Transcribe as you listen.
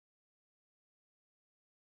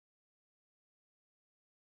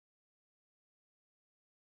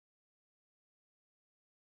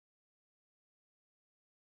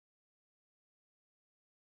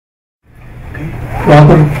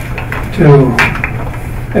Welcome to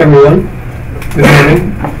everyone. Good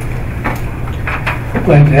morning.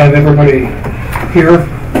 Glad to have everybody here.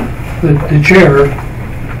 The chair,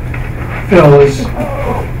 Phil, is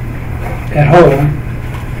at home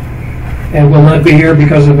and will not be here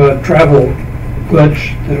because of a travel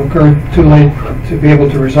glitch that occurred too late to be able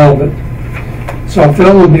to resolve it. So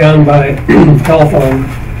Phil will be on by telephone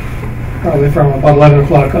probably from about 11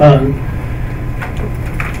 o'clock on,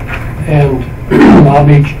 and I'll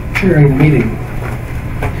be chairing the meeting.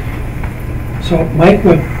 So Mike,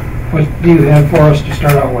 what do you have for us to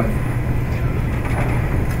start out with?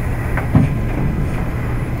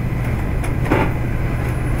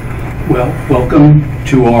 Well, welcome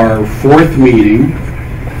to our fourth meeting,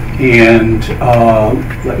 and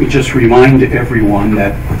let me just remind everyone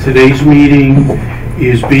that today's meeting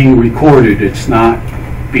is being recorded. It's not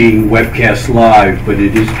being webcast live, but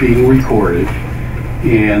it is being recorded,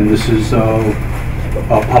 and this is a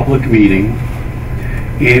public meeting.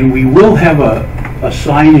 And we will have a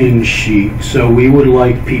sign-in sheet, so we would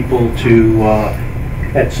like people to,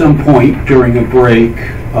 at some point during a break,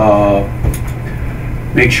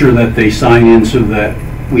 make sure that they sign in so that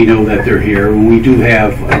we know that they're here. And we do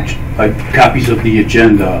have copies of the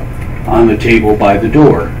agenda on the table by the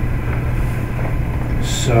door.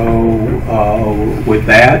 So with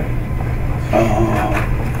that,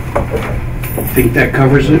 I think that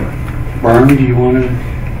covers it. Barn, do you want to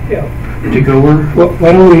take over? Well,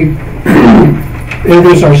 why don't we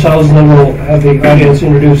introduce ourselves, and then we'll have the audience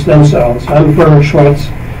introduce themselves. I'm Bernard Schwartz,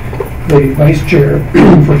 the vice chair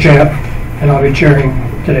for CHAP, and I'll be chairing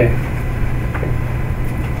today.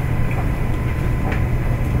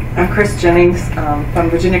 I'm Chris Jennings from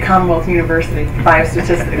Virginia Commonwealth University,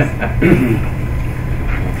 Biostatistics.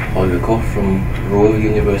 Holger Koch from Royal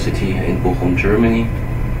University in Bochum, Germany,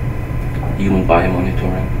 Human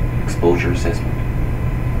Biomonitoring, Exposure Assessment.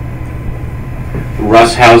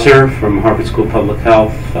 Russ Hauser from Harvard School of Public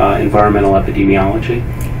Health, Environmental Epidemiology.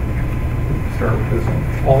 Start with this one.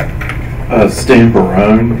 Paul. Stan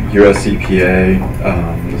Barone, US EPA,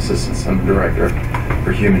 Assistant Center Director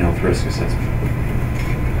for Human Health Risk Assessment.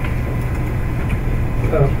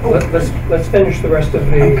 Let's finish the rest of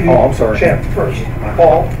the I'm sorry. chat first.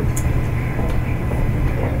 Paul.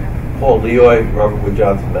 Paul Leoy, Robert Wood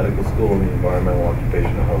Johnson Medical School in the Environmental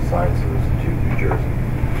Occupational Health Sciences Institute, New Jersey.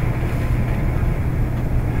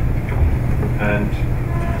 And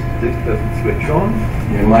this doesn't switch on?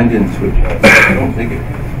 Yeah, mine didn't switch on. I don't think it.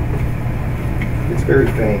 It's very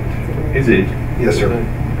faint. Is it? Yes, sir.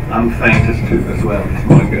 I'm faintest too as well.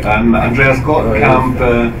 I'm Andreas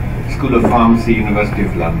Gottkamp, School of Pharmacy, University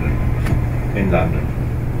of London, in London,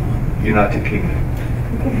 United Kingdom.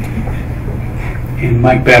 And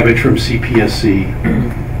Mike Babbage from CPSC.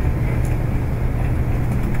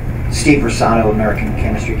 Steve Rosado, American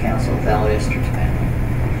Chemistry Council, Phthalates, Japan.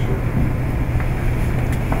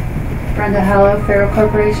 Brenda Hallow, Ferro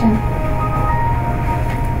Corporation.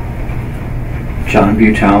 John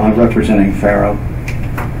Butala, representing Ferro.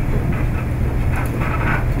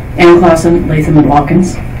 Ann Clausen, Latham and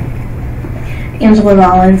Watkins. Angela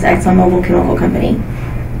Rollins, ExxonMobil Chemical Company.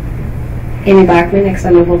 Amy Bachman,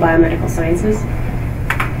 ExxonMobil Biomedical Sciences.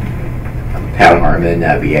 Pat Harmon,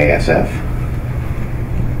 BASF.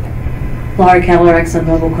 Laurie Keller,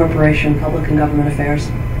 ExxonMobil Corporation, Public and Government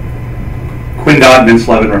Affairs. Quinn Dodd, Vince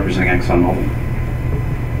Levin, representing ExxonMobil.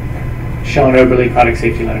 Sean Oberly, Product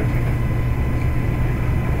Safety Letter.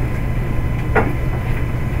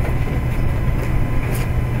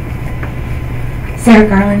 Sarah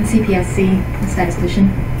Garland, CPSC,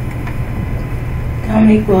 statistician.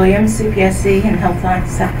 Dominique Williams, CPSC and Health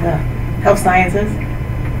Sciences.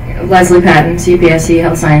 Leslie Patton, CPSC,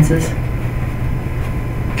 Health Sciences.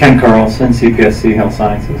 Ken Carlson, CPSC, Health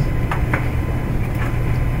Sciences.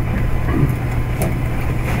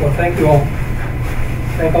 Well, thank you all.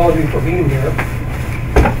 Thank all of you for being here.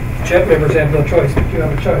 CHAP members have no choice, but you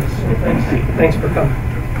have a choice. So thanks for coming.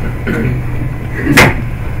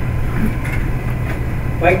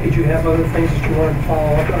 Mike, did you have other things that you wanted to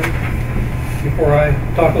follow up on before I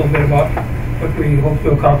talk a little bit about what we hope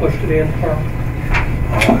to accomplish today and tomorrow?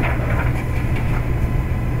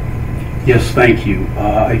 Yes, thank you.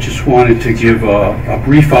 I just wanted to give a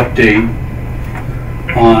brief update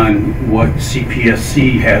on what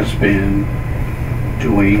CPSC has been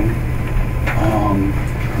doing.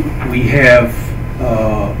 We have,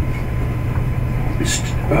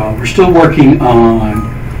 we're still working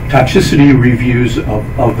on toxicity reviews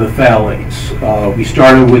of the phthalates. We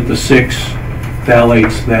started with the 6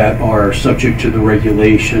 phthalates that are subject to the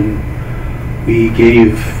regulation. We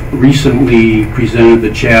recently presented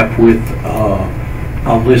the CHAP with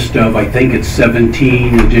a list of, I think it's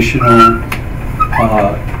 17 additional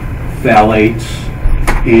phthalates,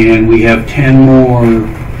 and we have 10 more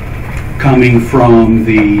coming from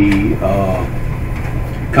the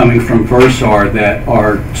Versar that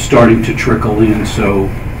are starting to trickle in. So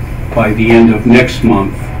by the end of next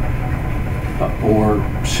month or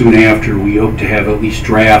soon after, we hope to have at least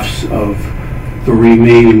drafts of the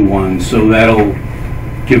remaining ones. So that'll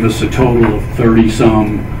give us a total of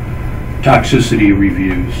 30-some toxicity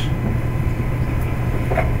reviews.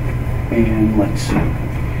 And let's see.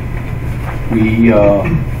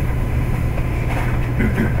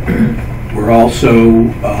 We're also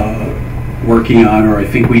working on, or I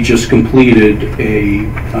think we just completed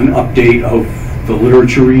an update of the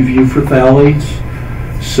literature review for phthalates.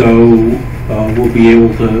 So we'll be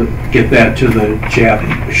able to get that to the chap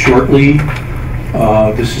shortly.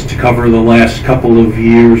 This is to cover the last couple of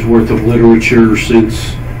years worth of literature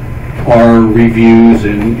since our reviews,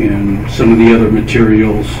 and some of the other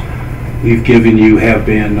materials we've given you have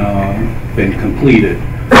been completed.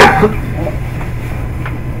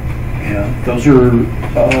 Yeah, those are,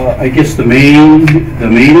 I guess, the main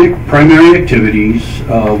primary activities.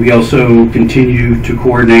 We also continue to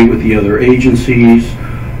coordinate with the other agencies.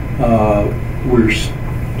 We're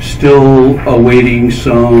still awaiting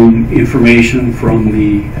some information from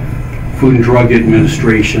the Food and Drug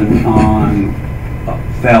Administration on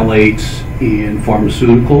phthalates in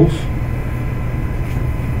pharmaceuticals.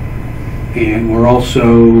 And we're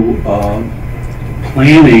also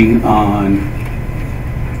planning on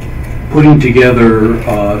putting together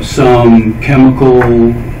some chemical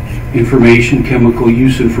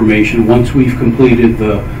use information once we've completed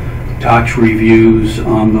the tox reviews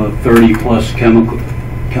on the 30-plus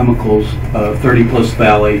chemicals, 30-plus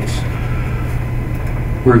phthalates.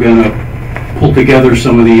 We're going to pull together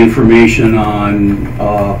some of the information on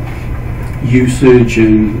usage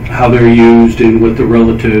and how they're used and what the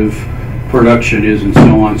relative production is and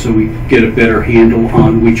so on, so we get a better handle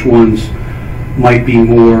on which ones might be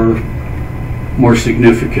more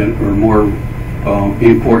significant or more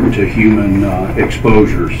important to human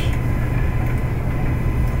exposures.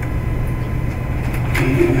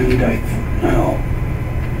 And I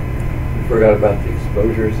forgot about the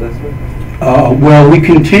exposure assessment. Well, we're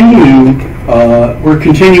continuing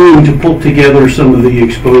to pull together some of the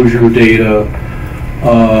exposure data.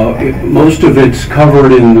 Most of it's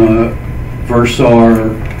covered in the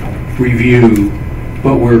Versar review,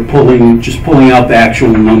 but we're just pulling out the actual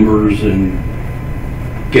numbers and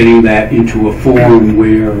getting that into a form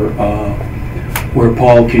where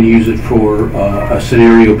Paul can use it for a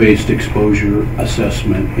scenario-based exposure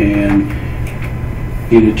assessment. And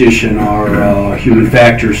in addition, our human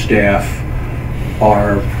factors staff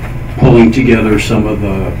are pulling together some of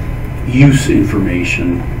the use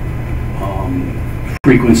information,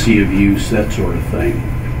 frequency of use, that sort of thing,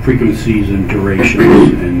 frequencies and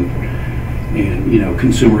durations, and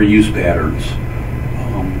consumer use patterns.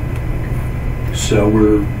 So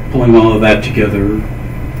we're pulling all of that together,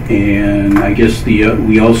 and I guess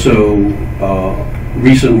we also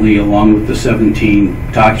recently, along with the 17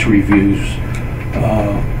 tox reviews,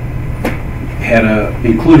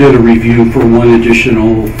 included a review for one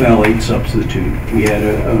additional phthalate substitute. We had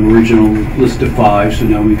an original list of 5, so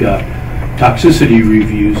now we've got toxicity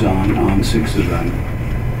reviews on 6 of them.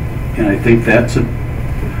 And I think that's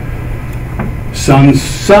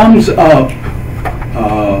sums up.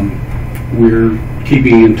 We're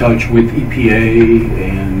keeping in touch with EPA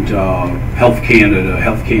and Health Canada.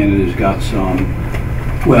 Health Canada's got some,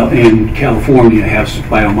 and California has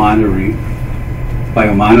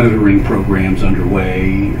biomonitoring programs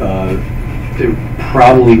underway. There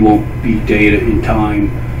probably won't be data in time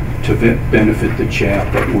to benefit the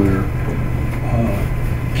CHAP, but we're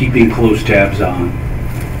keeping close tabs on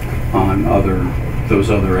those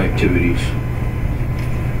other activities.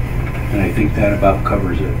 And I think that about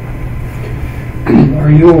covers it. Are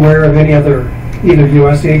you aware of any other, either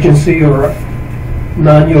U.S. agency or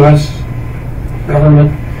non-U.S.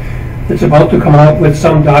 government, that's about to come out with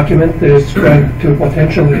some document that is going to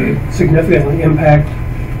potentially significantly impact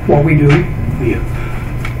what we do? Yeah.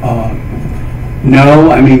 No,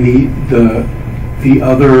 I mean the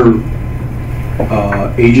other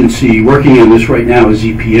agency working on this right now is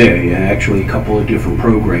EPA, and actually a couple of different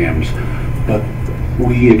programs. But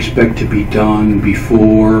we expect to be done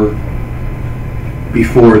before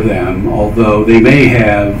them, although they may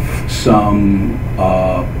have some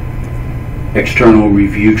external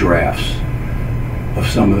review drafts of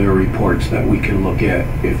some of their reports that we can look at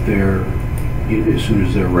as soon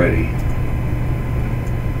as they're ready.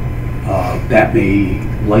 That may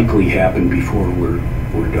likely happen before we're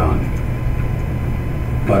done.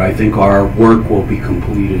 But I think our work will be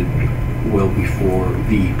completed well before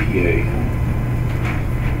the EPA.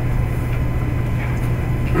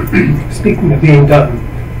 Speaking of being done,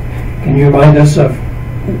 can you remind us of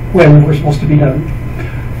when we're supposed to be done?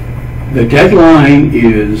 The deadline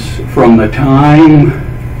is from the time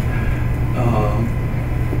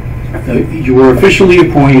you were officially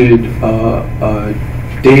appointed a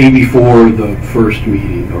day before the first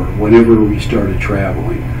meeting, or whenever we started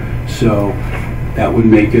traveling. So that would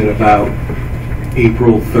make it about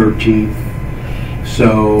April 13th.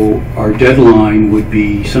 So our deadline would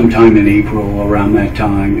be sometime in April, around that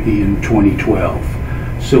time in 2012.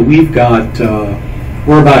 So we've got,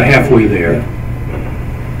 we're about halfway there.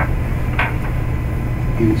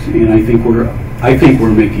 And I think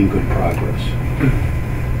we're making good progress.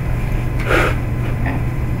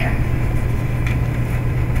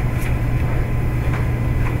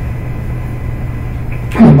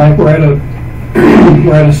 Mike, we're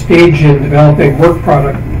at a stage in developing work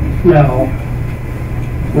product now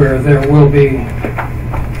where there will be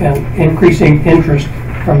an increasing interest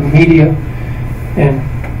from the media and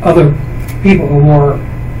other people who are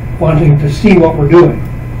wanting to see what we're doing.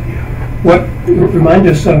 What remind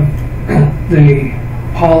us of the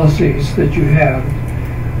policies that you have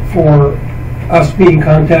for us being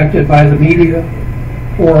contacted by the media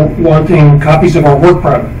or wanting copies of our work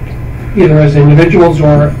product, either as individuals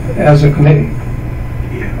or as a committee?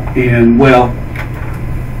 Yeah. And well,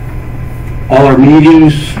 all our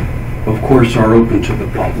meetings, of course, are open to the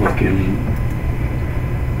public, and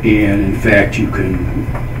in fact, you can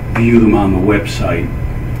view them on the website.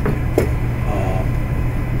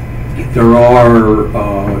 There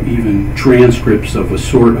are even transcripts of a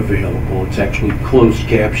sort available. It's actually closed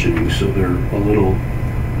captioning, so they're a little,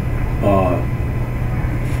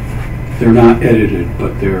 they're not edited,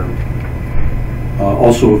 but they're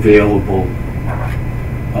also available.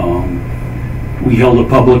 We held a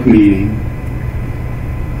public meeting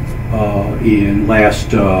in last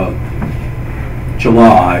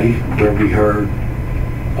July where we heard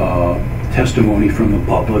testimony from the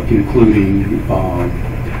public, including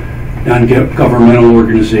non-governmental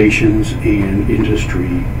organizations and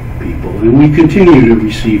industry people. And we continue to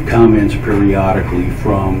receive comments periodically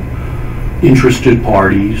from interested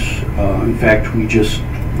parties. In fact, we just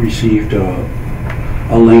received a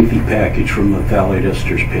lengthy package from the phthalate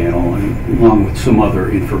esters panel, and along with some other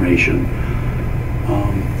information.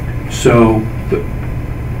 So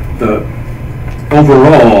the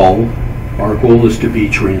overall, our goal is to be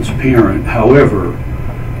transparent. However,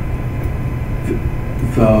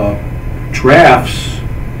 the drafts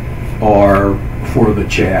are for the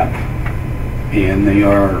CHAP, and they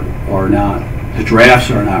are not, the drafts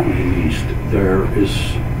are not released. There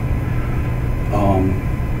is,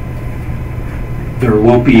 there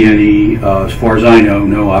won't be any, as far as I know,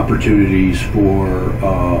 no opportunities for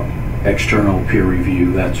external peer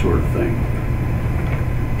review, that sort of thing.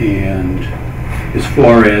 And as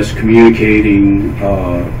far as communicating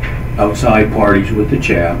outside parties with the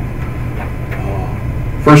CHAP,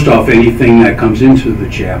 first off, anything that comes into the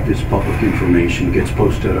CHAP is public information, gets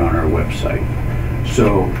posted on our website.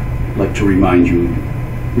 So I'd like to remind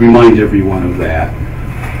everyone of that.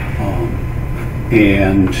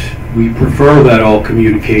 And we prefer that all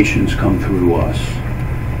communications come through us,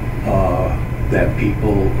 that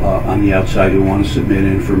people on the outside who want to submit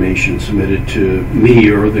information submit it to me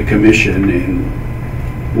or the commission,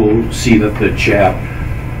 and we'll see that the CHAP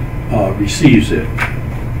receives it.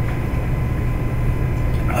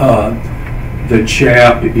 The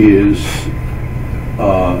CHAP is,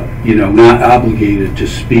 not obligated to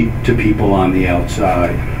speak to people on the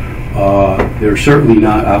outside. They're certainly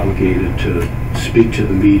not obligated to speak to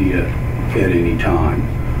the media at any time.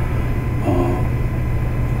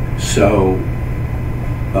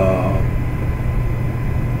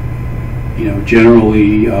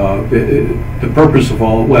 Generally, the purpose of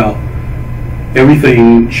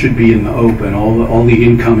everything should be in the open. All the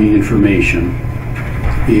incoming information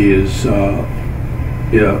is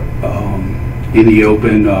in the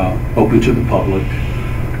open, open to the public.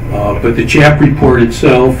 But the CHAP report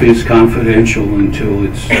itself is confidential until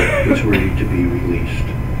it's ready to be released.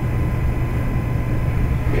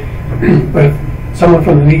 But if someone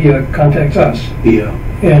from the media contacts us,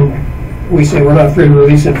 and we say we're not free to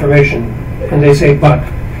release information, and they say, but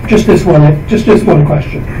just this one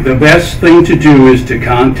question. The best thing to do is to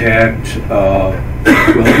contact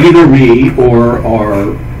either me or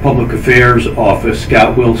our public affairs office,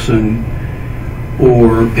 Scott Wilson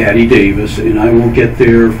or Patty Davis, and I will get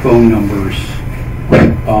their phone numbers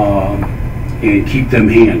and keep them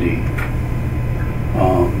handy.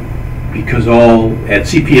 Because at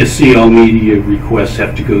CPSC, all media requests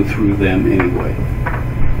have to go through them anyway.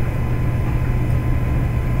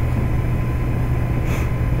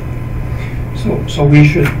 So we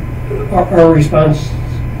should, our response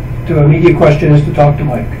to a media question is to talk to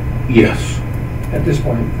Mike Yes. at this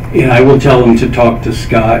point. And I will tell them to talk to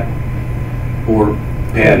Scott or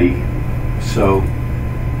Patty. So,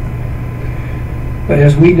 But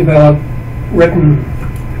as we develop written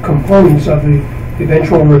components of the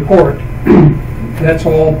eventual report, that's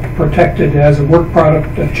all protected as a work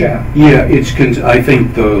product of CHAP. yeah, I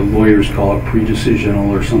think the lawyers call it pre-decisional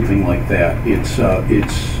or something like that. It's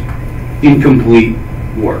incomplete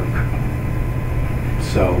work.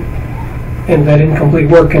 So, And that incomplete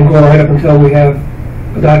work can go right up until we have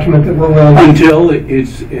a document that we're willing to... until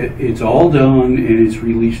it's all done and it's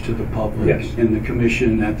released to the public Yes. and the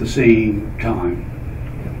commission at the same time.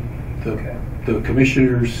 The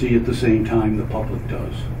commissioners see at the same time the public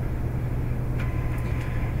does.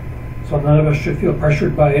 So none of us should feel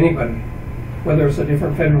pressured by anybody, whether it's a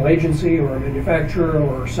different federal agency or a manufacturer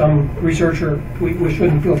or some researcher. We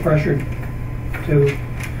shouldn't feel pressured to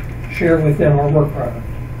share with them our work product.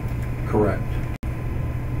 Correct.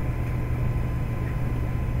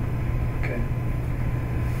 Okay.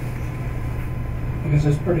 Because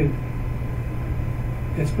it's pretty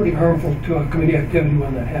harmful to a committee activity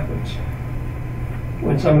when that happens.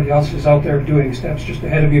 When somebody else is out there doing steps just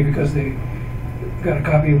ahead of you because they got a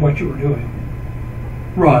copy of what you were doing.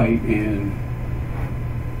 Right, and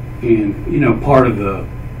you know, part of the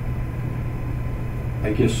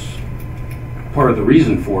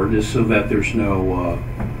reason for it is so that there's no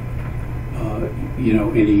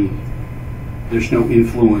there's no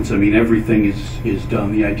influence. I mean, everything is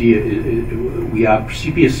done. The idea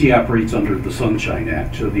CPSC operates under the Sunshine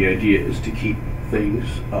Act, so the idea is to keep things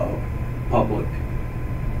public.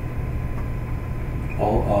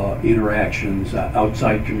 All interactions,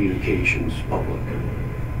 outside communications, public.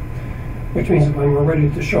 Which means that when we're ready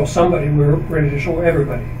to show somebody, we're ready to show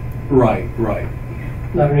everybody. Right.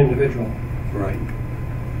 Not an individual. Right.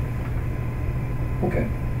 Okay.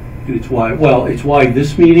 And it's why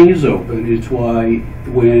this meeting is open. It's why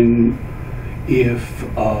if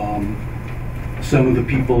some of the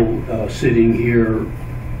people sitting here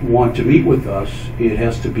want to meet with us, it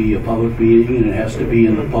has to be a public meeting and it has to be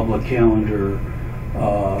in the public calendar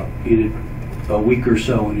in a week or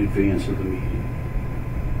so in advance of the meeting.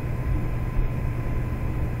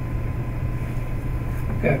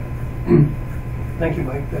 Okay. Thank you,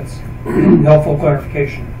 Mike. That's helpful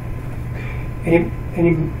clarification. Any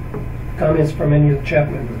comments from any of the CHAP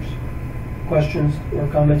members? Questions or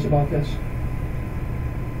comments about this?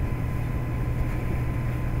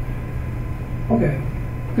 Okay,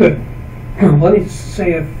 good. Let me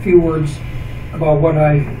say a few words about what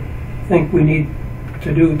I think we need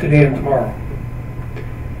to do today and tomorrow.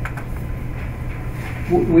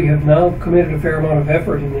 We have now committed a fair amount of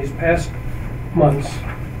effort in these past months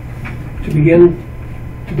to begin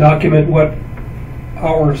to document what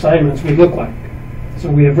our assignments would look like. So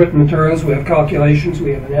we have written materials, we have calculations,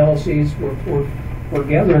 we have analyses, we're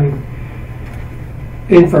gathering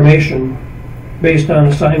information based on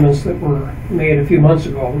assignments that were made a few months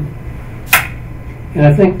ago. And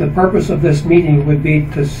I think the purpose of this meeting would be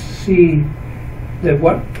to see that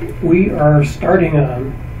what we are starting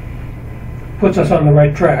on puts us on the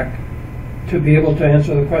right track to be able to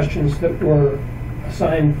answer the questions that were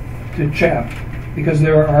assigned to CHAP, because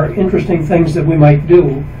there are interesting things that we might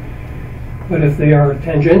do, but if they are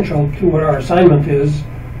tangential to what our assignment is,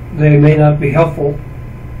 they may not be helpful,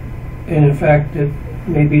 and in fact it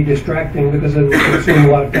may be distracting because it will consume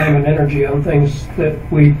a lot of time and energy on things that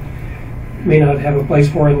we may not have a place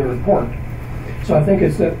for in the report. So I think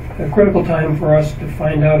it's a critical time for us to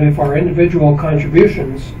find out if our individual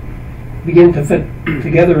contributions begin to fit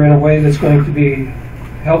together in a way that's going to be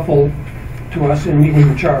helpful to us in meeting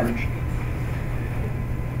the charge.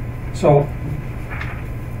 So,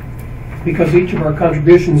 because each of our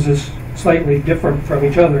contributions is slightly different from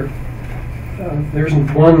each other, there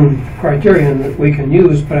isn't one criterion that we can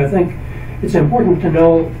use, but I think it's important to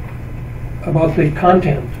know about the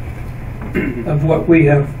content of what we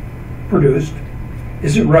have produced.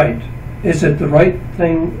 Is it right? Is it the right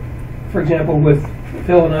thing, for example, with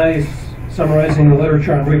Phil and I summarizing the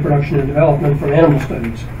literature on reproduction and development from animal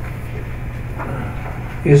studies?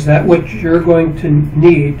 Is that what you're going to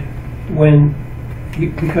need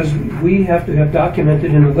because we have to have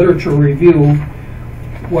documented in the literature review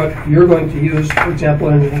what you're going to use, for example,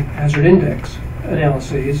 in the hazard index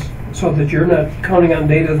analyses, so that you're not counting on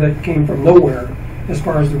data that came from nowhere as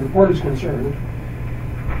far as the report is concerned.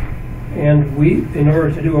 And we, in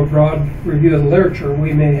order to do a broad review of the literature,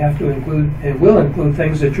 we may have to include, and will include,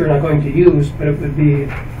 things that you're not going to use, but it would be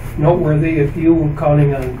noteworthy if you were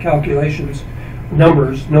counting on calculations,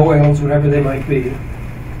 numbers, NOELs, whatever they might be,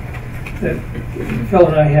 that Phil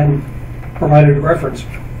and I hadn't provided a reference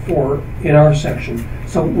for in our section.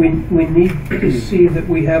 So we need to see that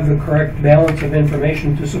we have the correct balance of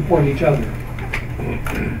information to support each other.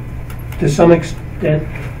 To some extent,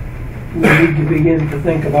 we need to begin to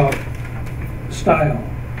think about style.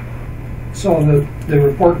 So the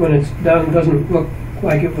report, when it's done, doesn't look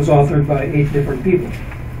like it was authored by 8 different people.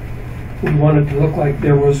 We want it to look like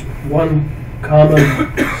there was one common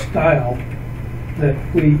style that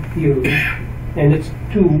we use, and it's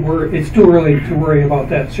too early to worry about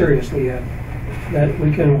that seriously yet. That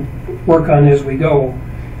we can work on as we go.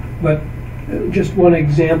 But just one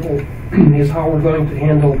example is how we're going to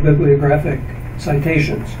handle bibliographic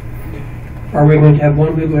citations. Are we going to have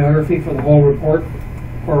one bibliography for the whole report,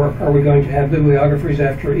 or are we going to have bibliographies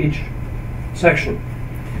after each section?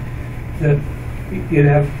 That you'd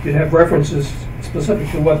have references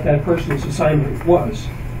specific to what that person's assignment was,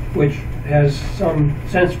 which has some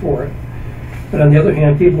sense for it. But on the other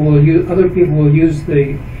hand, other people will use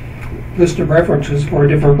the list of references for a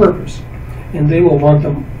different purpose, and they will want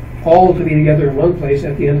them all to be together in one place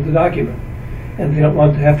at the end of the document. And they don't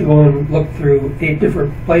want to have to go and look through 8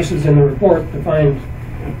 different places in the report to find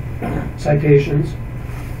citations,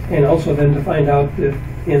 and also then to find out that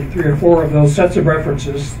in 3 or 4 of those sets of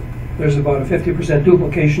references, there's about a 50%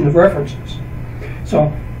 duplication of references.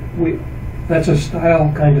 So that's a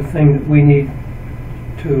style kind of thing that we need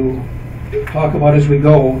to talk about as we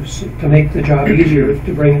go, to make the job easier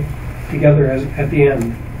to bring it together at the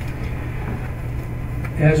end.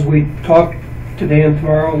 As we talk today and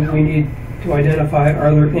tomorrow, we need to identify,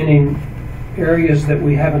 are there any areas that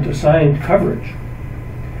we haven't assigned coverage?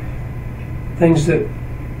 Things that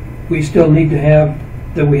we still need to have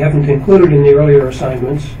that we haven't included in the earlier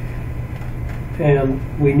assignments, and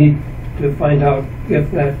we need to find out if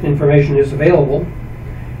that information is available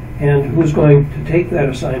and who's going to take that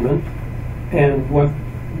assignment and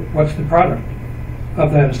what's the product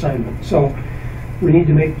of that assignment. So we need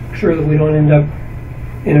to make sure that we don't end up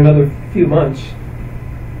in another few months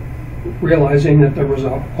realizing that there was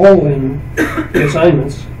a hole in the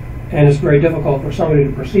assignments, and it's very difficult for somebody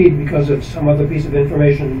to proceed because of some other piece of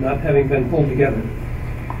information not having been pulled together.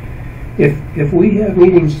 If we have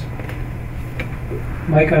meetings,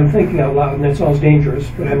 Mike, I'm thinking out loud, and that sounds dangerous,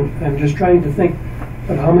 but I'm just trying to think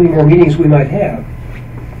of how many more meetings we might have.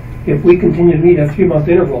 If we continue to meet at 3-month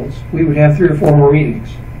intervals, we would have 3 or 4 more meetings.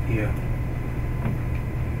 Yeah.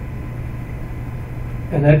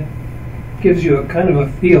 And that gives you a kind of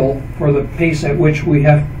a feel for the pace at which we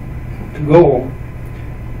have to go.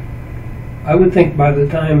 I would think by the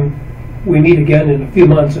time we meet again in a few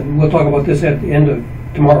months, and we'll talk about this at the end of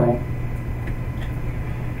tomorrow,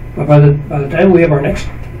 but by the time we have our next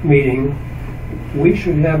meeting, we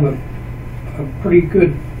should have a pretty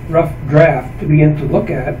good rough draft to begin to look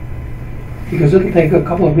at, because it'll take a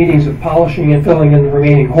couple of meetings of polishing and filling in the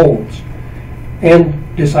remaining holes and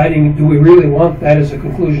deciding, do we really want that as a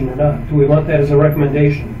conclusion or not? Do we want that as a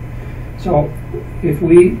recommendation? So if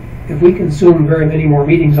we consume very many more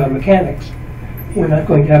meetings on mechanics, we're not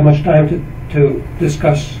going to have much time to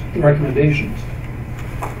discuss the recommendations.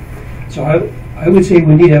 So I would say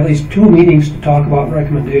we need at least 2 meetings to talk about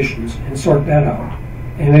recommendations and sort that out.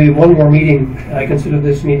 And maybe 1 more meeting, and I consider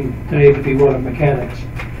this meeting today to be one of mechanics.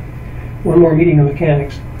 1 more meeting of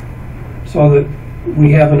mechanics, so that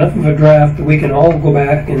we have enough of a draft that we can all go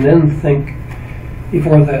back and then think,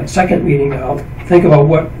 before that second meeting out, think about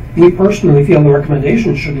what we personally feel the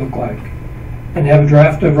recommendations should look like, and have a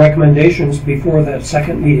draft of recommendations before that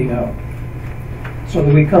second meeting out, so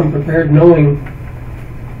that we come prepared knowing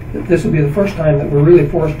that this will be the first time that we're really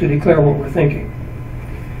forced to declare what we're thinking.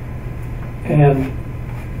 And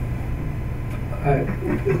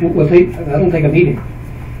that'll take a meeting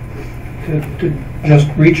to just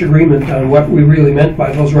reach agreement on what we really meant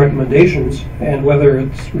by those recommendations, and whether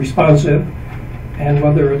it's responsive, and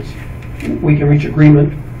whether we can reach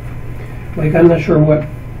agreement. Like, I'm not sure what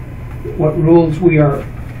rules we are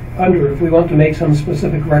under. If we want to make some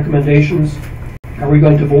specific recommendations, are we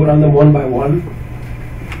going to vote on them one by one,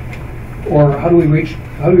 or how do we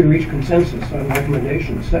reach consensus on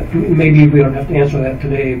recommendations? That, maybe we don't have to answer that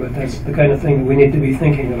today, but that's the kind of thing that we need to be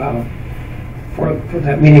thinking about for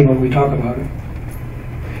that meeting when we talk about it.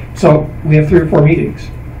 So we have 3 or 4 meetings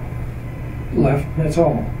left. That's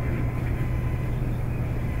all.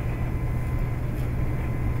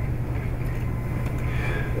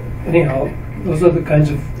 Anyhow, those are the kinds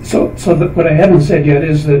of, so that what I haven't said yet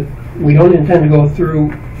is that we don't intend to go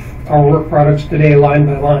through our work products today line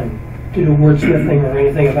by line to do wordsmithing or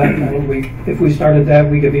anything of that kind. If we started that,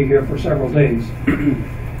 we could be here for several days.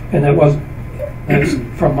 And that's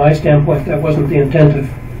from my standpoint, that wasn't the intent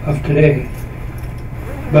of today.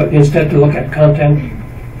 But instead to look at content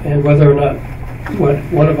and whether or not what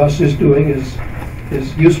one of us is doing is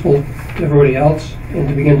useful to everybody else, and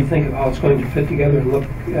to begin to think of how it's going to fit together and look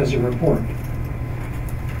as a report.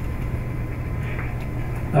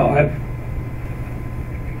 Now,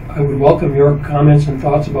 I would welcome your comments and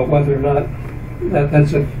thoughts about whether or not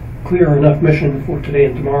that's a clear enough mission for today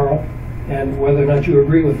and tomorrow, and whether or not you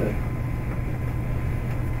agree with it.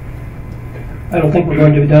 I don't think we're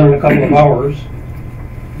going to be done in a couple of hours,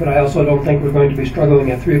 but I also don't think we're going to be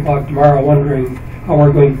struggling at 3 o'clock tomorrow wondering how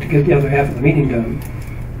we're going to get the other half of the meeting done.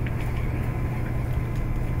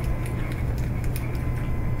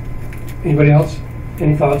 Anybody else?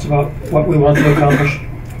 Any thoughts about what we want to accomplish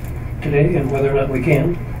today and whether or not we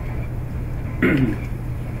can?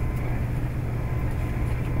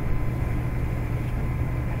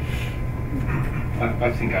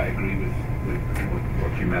 I think I agree with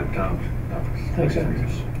what you mapped out. Thanks,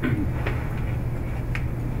 Andrews.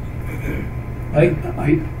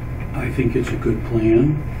 I think it's a good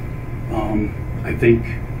plan. I think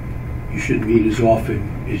you should meet as often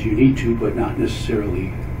as you need to, but not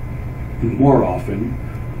necessarily more often.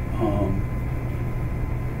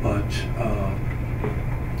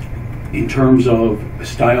 In terms of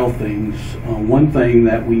style things, one thing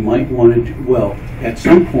that we might want to do, well, at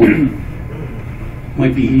some point,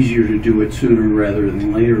 might be easier to do it sooner rather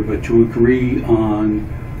than later, but to agree on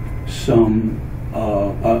some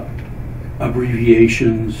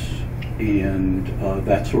abbreviations and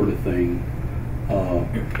that sort of thing.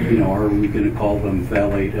 Are we going to call them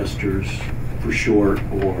phthalate esters for short,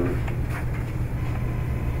 or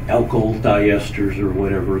alkyl diesters or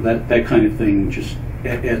whatever? That kind of thing. Just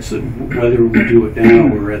whether we do it now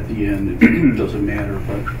or at the end, it doesn't matter.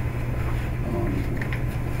 But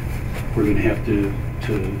we're going to have to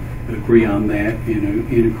agree on that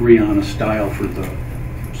and agree on a style for the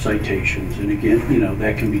citations. And again,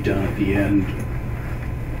 that can be done at the end.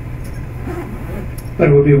 But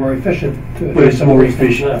it would be more efficient. But it's more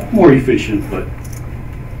efficient, but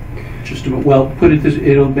just well, put it this: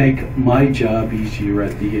 it'll make my job easier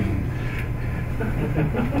at the end.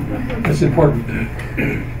 That's important.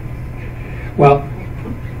 Well,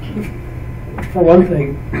 for one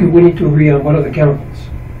thing, we need to agree on what are the chemicals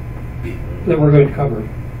that we're going to cover.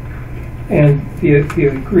 And the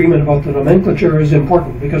agreement about the nomenclature is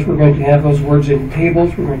important because we're going to have those words in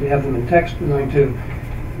tables, we're going to have them in text, we're going to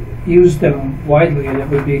use them widely, and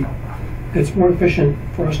it's more efficient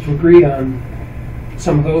for us to agree on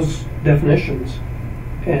some of those definitions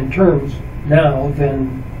and terms now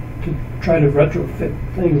than to try to retrofit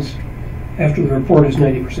things after the report is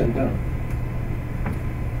 90% done.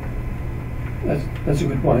 That's a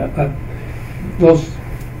good point. Those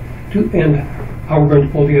two, and how we're going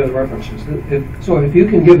to pull together references. So if you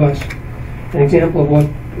can give us an example of what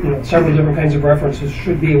several different kinds of references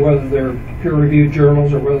should be, whether they're peer-reviewed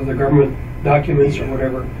journals or whether they're government documents or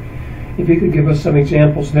whatever, if you could give us some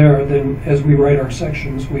examples there, then as we write our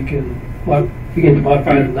sections, we can begin to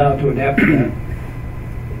modify them now to adapt to that.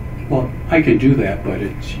 Well, I can do that, but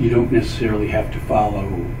you don't necessarily have to follow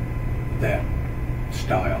that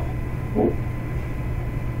style. Well,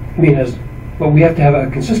 but we have to have a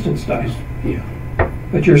consistent style. Yeah.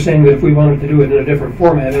 But you're saying that if we wanted to do it in a different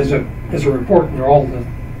format as a report, and they're all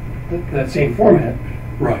that same format.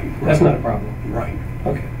 Right. That's not a problem. Right.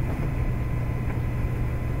 Okay.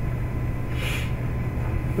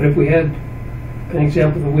 But if we had an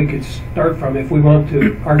example that we could start from, if we want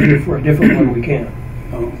to argue for a different one, we can.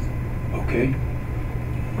 Oh, okay.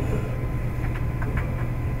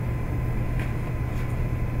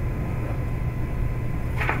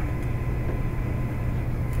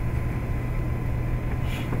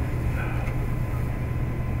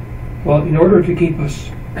 Well, in order to keep us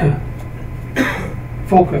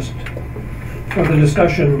focused for the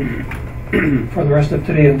discussion for the rest of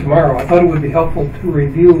today and tomorrow, I thought it would be helpful to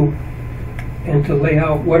review and to lay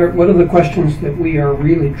out what are the questions that we are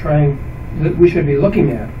really that we should be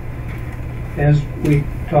looking at as we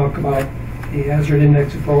talk about the hazard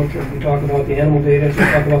index approach, as we talk about the animal data, as we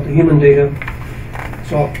talk about the human data.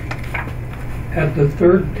 So at the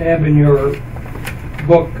third tab in your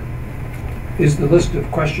book is the list of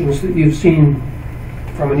questions that you've seen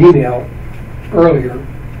from an email earlier.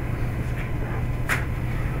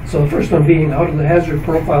 So the first one being, how do the hazard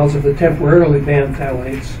profiles of the temporarily banned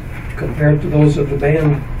phthalates compared to those of the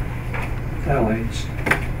banned phthalates?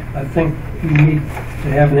 I think you need to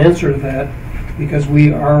have an answer to that because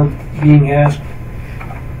we are being asked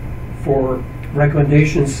for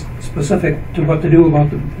recommendations specific to what to do about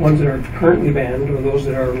the ones that are currently banned or those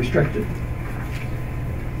that are restricted.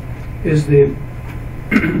 Is the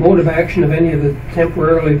mode of action of any of the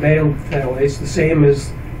temporarily banned phthalates the same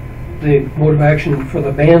as the mode of action for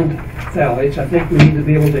the banned phthalates? I think we need to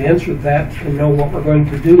be able to answer that and know what we're going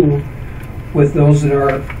to do with those that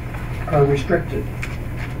are restricted.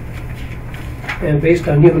 And based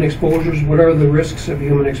on human exposures, what are the risks of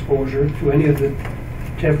human exposure to any of the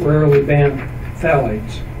temporarily banned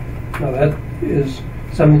phthalates? Now that is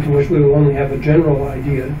something to which we will only have a general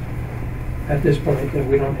idea at this point, and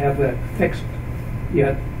we don't have that fixed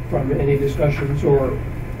yet from any discussions or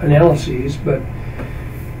analyses, but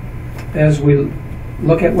as we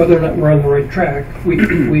look at whether or not we're on the right track,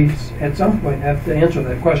 we at some point have to answer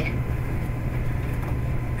that question.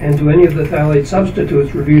 And do any of the phthalate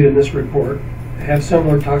substitutes reviewed in this report have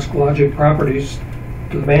similar toxicologic properties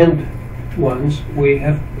to the banned ones? We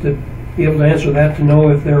have to be able to answer that to know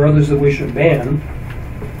if there are others that we should ban,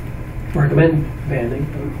 recommend banning.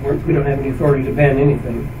 We don't have any authority to ban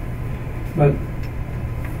anything, but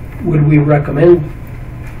would we recommend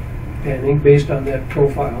banning based on that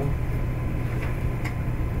profile?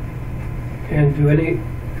 And do any,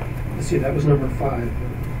 let's see, that was number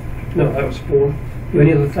 5. No, that was 4. Do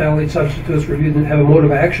any of the phthalate substitutes reviewed that have a mode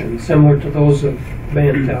of action similar to those of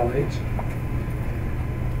banned phthalates?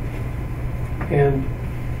 And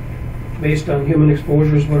based on human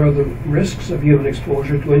exposures, what are the risks of human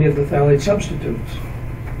exposure to any of the phthalate substitutes?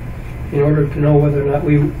 In order to know whether or not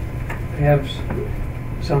we have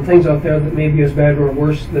some things out there that may be as bad or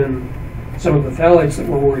worse than some of the phthalates that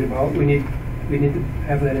we're worried about, we need to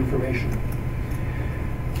have that information.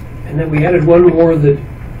 And then we added one more that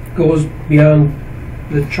goes beyond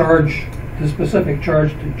the charge, the specific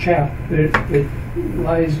charge to CHAP. It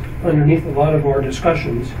lies underneath a lot of our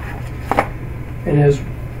discussions. And as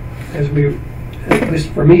we, at least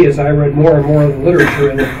for me, as I read more and more of the literature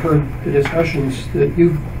and have heard the discussions that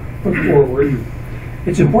you've put forward,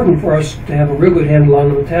 it's important for us to have a real good handle on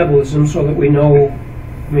the metabolism so that we know,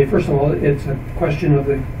 I mean, first of all, it's a question of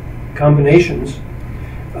the combinations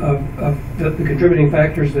of the contributing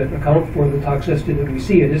factors that account for the toxicity that we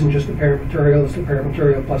see. It isn't just the parent material, it's the parent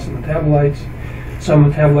material plus the metabolites.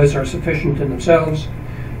 Some metabolites are sufficient in themselves.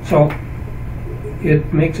 So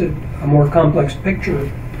it makes it a more complex picture.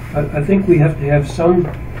 I think we have to have some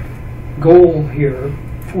goal here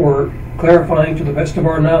for clarifying to the best of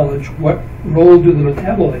our knowledge what role do the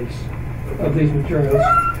metabolites of these materials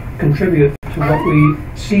contribute to what we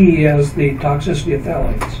see as the toxicity of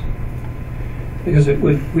phthalates. Because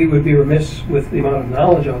we would be remiss with the amount of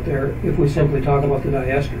knowledge out there if we simply talk about the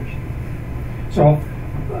diesters. So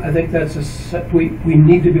I think that's we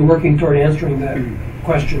need to be working toward answering that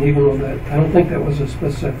question, even though that I don't think that was a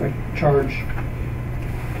specific charge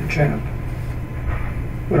to CHAP.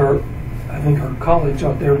 But I think our colleagues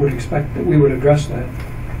out there would expect that we would address that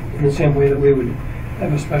in the same way that we would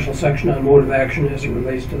have a special section on mode of action as it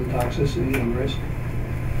relates to the toxicity and risk,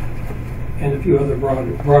 and a few other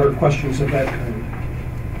broader questions of that kind.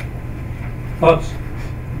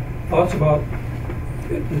 Thoughts about,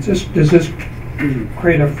 does this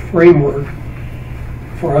create a framework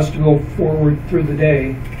for us to go forward through the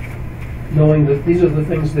day, knowing that these are the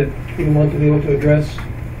things that we want to be able to address,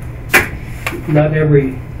 not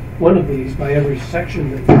every one of these by every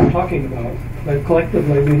section that we're talking about, but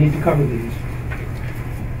collectively we need to cover these.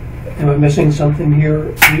 Am I missing something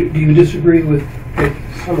here? Do you disagree with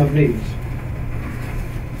some of these?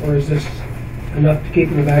 Or is this enough to keep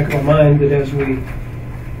in the back of our mind that as we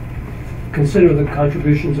consider the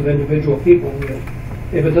contributions of individual people, that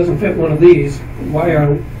if it doesn't fit one of these, why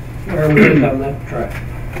are we headed down that track?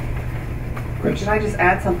 Chris? Can I just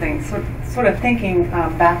add something? Sort of thinking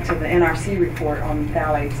back to the NRC report on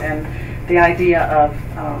phthalates and the idea of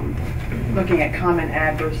looking at common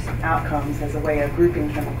adverse outcomes as a way of grouping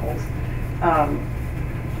chemicals.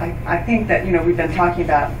 I think that, we've been talking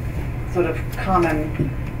about sort of common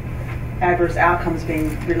adverse outcomes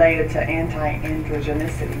being related to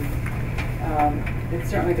anti-androgenicity. It's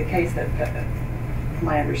certainly the case that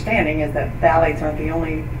my understanding is that phthalates aren't the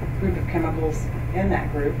only group of chemicals in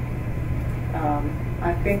that group.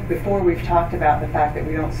 I think before we've talked about the fact that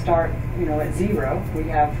we don't start, at zero. We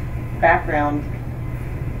have background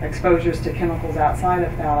exposures to chemicals outside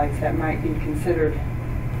of phthalates that might be considered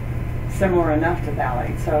similar enough to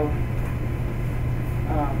phthalates. So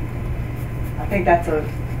I think that's a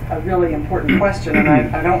really important question, and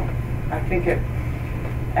I think it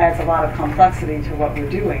adds a lot of complexity to what we're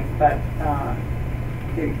doing, but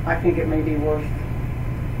I think it may be worth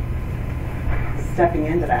stepping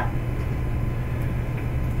into that.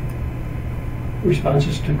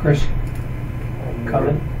 responses to Chris'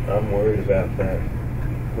 comment? I'm worried about that.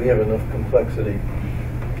 We have enough complexity.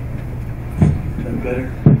 Is that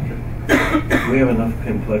better? We have enough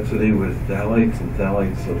complexity with phthalates and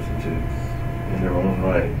phthalate substitutes in their own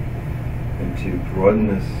right. And to broaden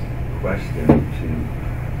this question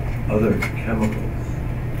to other chemicals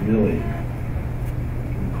really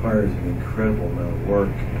requires an incredible amount of work.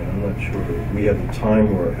 And I'm not sure that we have the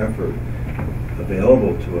time or effort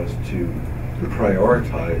available to us to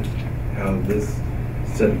prioritize how this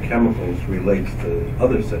set of chemicals relates to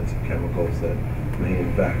other sets of chemicals that may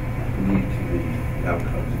in fact lead to the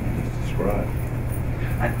outcomes you just described.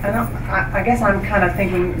 I guess I'm kind of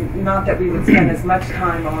thinking not that we would spend as much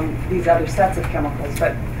time on these other sets of chemicals,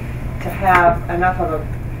 but to have enough of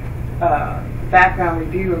a background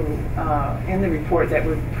review in the report that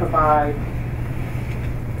would provide,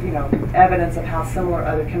 you know, evidence of how similar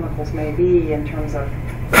other chemicals may be in terms of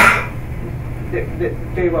that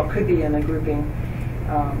very well could be in the grouping.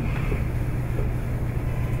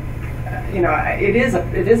 You know, it is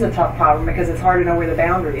a tough problem because it's hard to know where the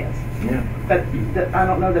boundary is. Yeah. But I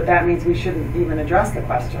don't know that that means we shouldn't even address the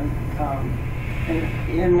question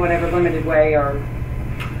in whatever limited way or.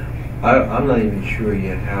 I'm not even sure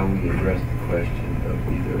yet how we address the question of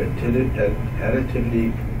either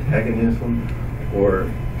additivity, antagonism, or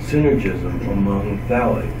synergism among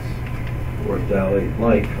phthalates or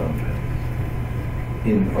phthalate-like compounds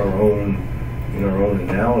in our own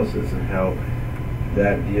analysis and how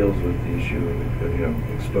that deals with the issue of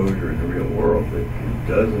exposure in the real world. It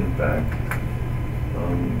does in fact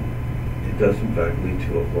lead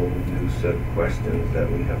to a whole new set of questions that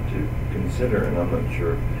we have to consider, and I'm not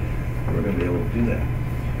sure we're going to be able to do that.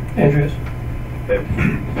 Andreas?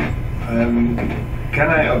 Can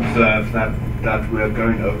I observe that we're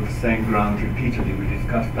going over the same ground repeatedly? We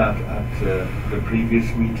discussed that at the previous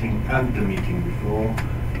meeting and the meeting before,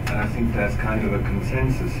 and I think there's kind of a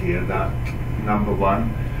consensus here that, number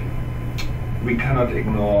one, we cannot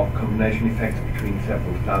ignore combination effects between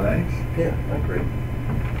several phthalates. Yeah, I agree.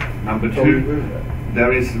 Number Totally two, agree with that.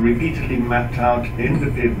 there is repeatedly mapped out in the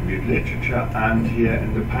peer-reviewed literature and here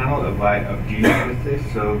in the panel a way of dealing with this,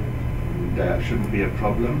 so there shouldn't be a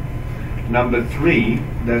problem. Number three,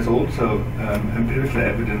 there's also empirical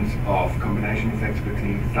evidence of combination effects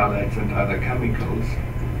between phthalates and other chemicals,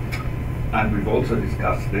 and we've also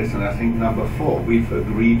discussed this. And I think number four, we've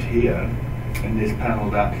agreed here in this panel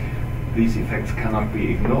that these effects cannot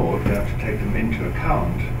be ignored. We have to take them into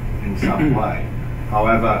account in some way.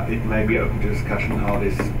 However, it may be open to discussion how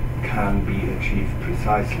this can be achieved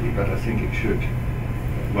precisely, but I think it should.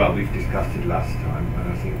 Well, we've discussed it last time,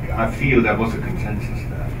 and I feel there was a consensus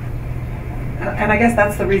there. And I guess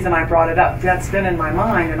that's the reason I brought it up. That's been in my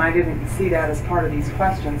mind, and I didn't see that as part of these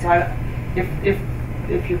questions. So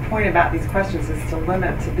if your point about these questions is to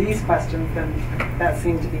limit to these questions, then that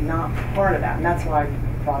seemed to be not part of that, and that's why I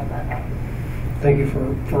brought that up. Thank you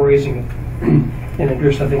for raising it. And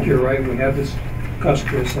Andreas, I think you're right. We have discussed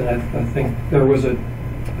this, and I think there was a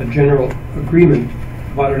general agreement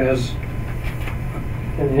about it as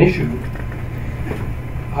an issue.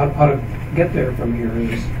 How to get there from here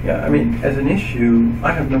is... Yeah, I mean, as an issue,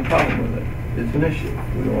 I have no problem with it. It's an issue.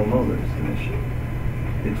 We all know that it's an issue.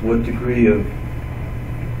 It's what degree of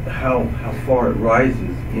how far it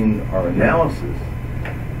rises in our analysis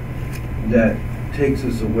that takes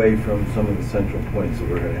us away from some of the central points that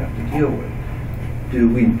we're going to have to deal with. Do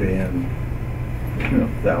we ban,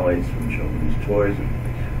 phthalates from children's toys or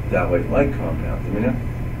phthalate-like compounds? I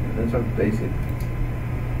mean, that's our basic,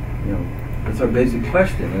 that's our basic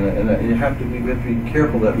question, and we have to be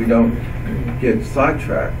careful that we don't get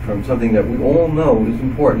sidetracked from something that we all know is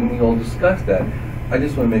important. We all discuss that. I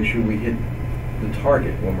just want to make sure we hit the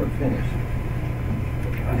target when we're finished.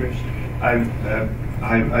 Andreas?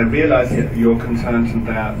 I realize your concerns, and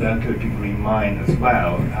they're to a degree mine as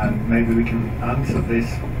well, and maybe we can answer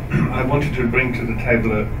this. I wanted to bring to the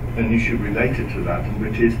table an issue related to that,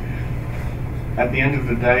 which is, at the end of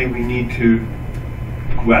the day, we need to,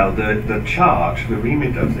 well, the charge, the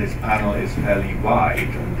remit of this panel is fairly wide,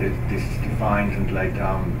 and this is defined and laid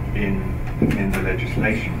down in the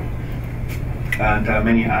legislation. And there are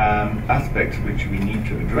many aspects which we need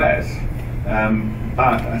to address.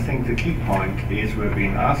 But I think the key point is we're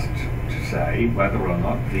being asked to say whether or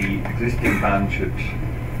not the existing ban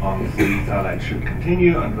on the phthalates should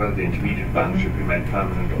continue and whether the intermediate ban should be made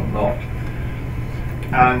permanent or not.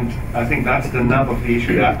 And I think that's the nub of the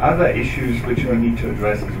issue. There are other issues which we need to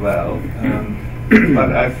address as well.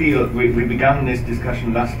 But I feel we began this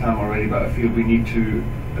discussion last time already, but I feel we need to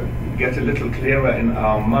get a little clearer in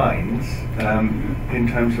our minds in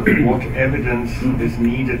terms of what evidence is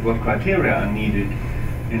needed, what criteria are needed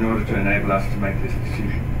in order to enable us to make this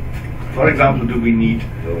decision. For example, do we need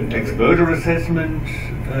exposure assessment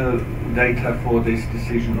data for this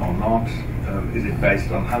decision or not? Is it based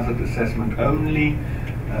on hazard assessment only?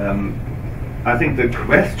 I think the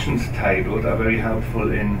questions tabled are very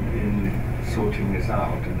helpful in sorting this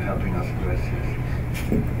out and helping us address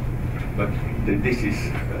this. But this is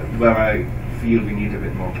where I feel we need a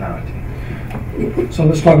bit more clarity. So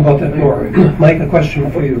let's talk about that more. Mike, a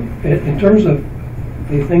question for you. In terms of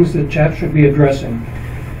the things that chat should be addressing,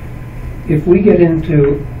 if we get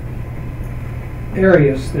into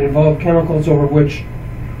areas that involve chemicals over which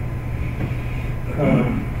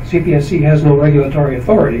CPSC has no regulatory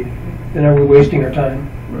authority, then are we wasting our time?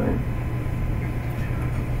 Right.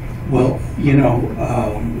 Well, you know,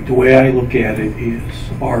 the way I look at it is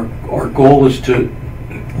our goal is to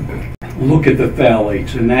look at the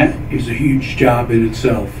phthalates, and that is a huge job in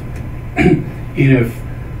itself. And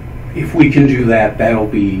if we can do that, that'll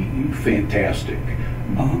be fantastic.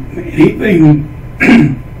 Anything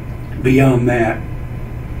beyond that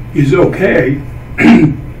is okay.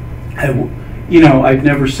 You know, I'd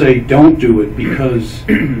never say don't do it because,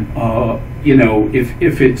 you know,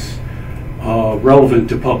 if it's relevant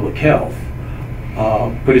to public health,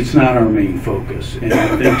 but it's not our main focus. And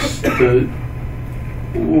I think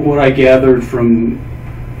what I gathered from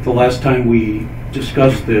the last time we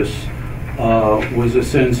discussed this was a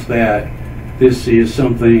sense that this is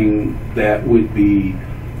something that would be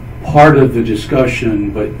part of the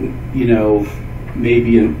discussion, but, you know,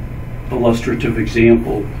 maybe an illustrative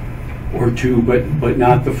example or two, but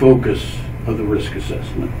not the focus of the risk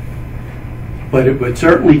assessment. But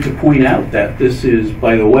certainly to point out that this is,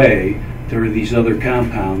 by the way, there are these other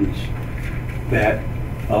compounds that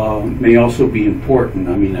may also be important.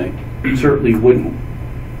 I mean, I certainly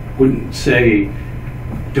wouldn't say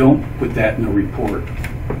don't put that in the report.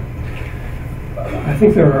 I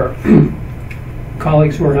think there are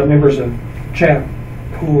colleagues who are not members of CHAP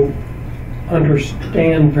who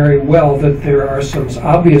understand very well that there are some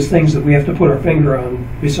obvious things that we have to put our finger on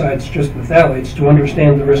besides just the phthalates to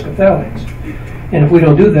understand the risk of phthalates. And if we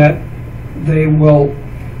don't do that, they will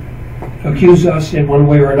accuse us in one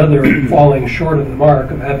way or another of falling short of the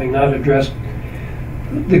mark, of having not addressed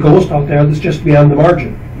the ghost out there that's just beyond the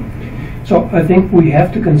margin. So I think we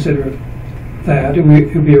have to consider that. It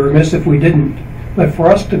would be remiss if we didn't. But for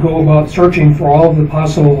us to go about searching for all of the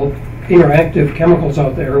possible interactive chemicals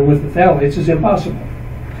out there with the phthalates is impossible.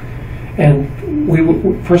 And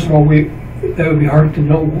first of all, that would be hard to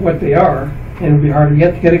know what they are, and it would be hard to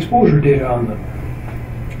get exposure data on them.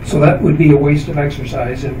 So that would be a waste of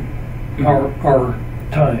exercise and our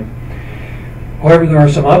time. However, there are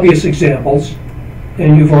some obvious examples,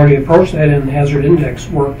 and you've already approached that in the hazard index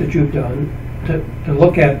work that you've done, to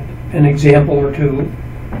look at an example or two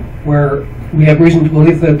where we have reason to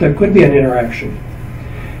believe that there could be an interaction.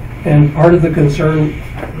 And part of the concern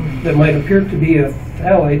that might appear to be a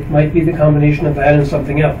phthalate might be the combination of that and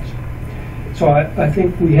something else. So I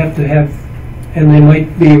think we have to have, and they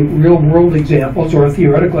might be real-world examples or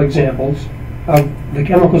theoretical examples of the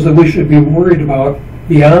chemicals that we should be worried about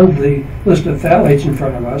beyond the list of phthalates in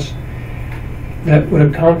front of us that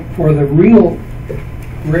would account for the real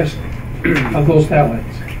risk of those phthalates.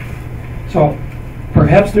 So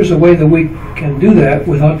perhaps there's a way that we can do that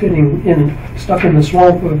without getting stuck in the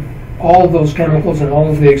swamp of all of those chemicals and all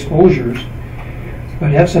of the exposures,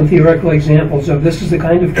 but have some theoretical examples of this is the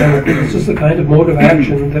kind of chemical, this is the kind of mode of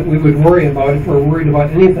action that we would worry about if we're worried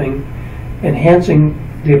about anything enhancing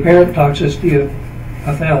the apparent toxicity of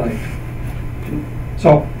a phthalate.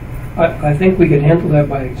 So I think we could handle that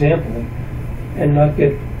by example and not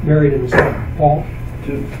get buried in the swamp. Paul?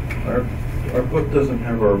 Our book doesn't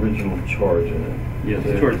have our original charge in it. Yes,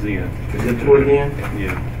 yeah, towards the end. Is it toward the end?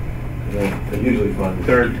 Yeah. I usually find it.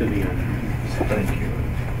 Third to the end. Thank you.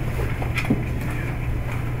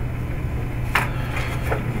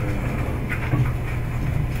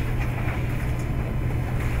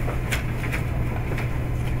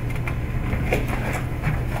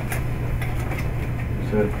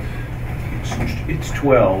 It's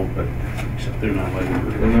 12, but except they're not letting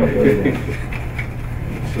They're not waiting.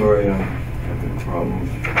 Sorry, I'm having problems.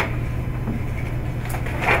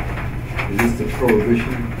 Is this the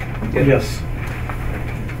prohibition? Yes.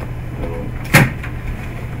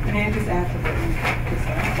 May I just add to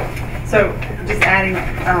what so just adding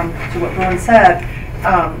to what Ron said,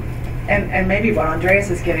 and maybe what Andreas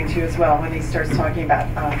is getting to as well when he starts talking about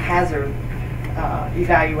hazard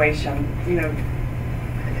evaluation, you know,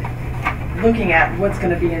 looking at what's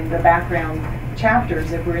going to be in the background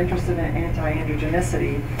chapters, if we're interested in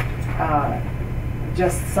anti-androgenicity,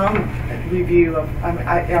 just some review of,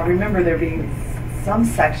 I remember there being some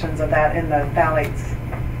sections of that in the phthalates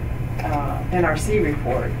NRC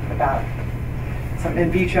report about some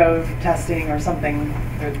in vitro testing or something,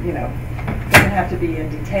 you know, doesn't have to be in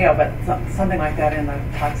detail, but something like that in the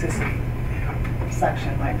toxicity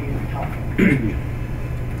section might be helpful.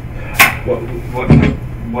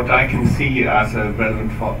 What I can see as a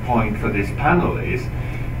relevant point for this panel is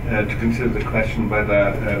to consider the question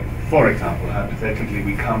whether, for example, hypothetically,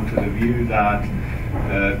 we come to the view that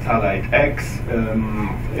phthalate X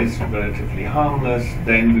is relatively harmless,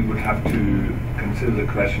 then we would have to consider the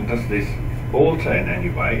question, does this alter in any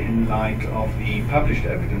way in light of the published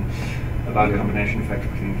evidence about combination effects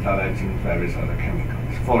between phthalates and various other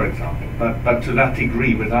chemicals, for example. But to that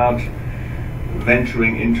degree, without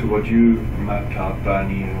venturing into what you mapped out,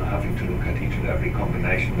 Bernie, and having to look at each and every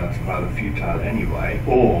combination, that's rather futile anyway,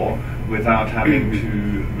 or without having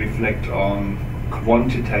to reflect on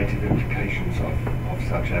quantitative implications of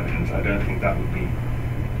such evidence, I don't think that would be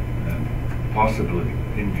possible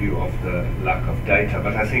in view of the lack of data.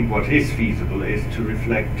 But I think what is feasible is to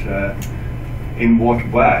reflect in what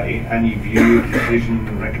way any view, decision,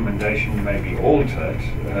 and recommendation may be altered,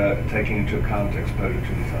 taking into account exposure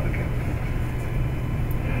to these other chemicals.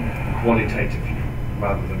 Qualitatively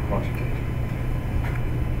rather than quantitatively.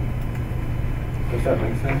 Does that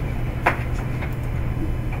make sense?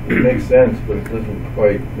 It makes sense, but it doesn't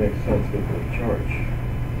quite make sense with the charge.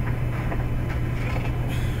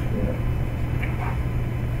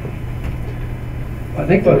 I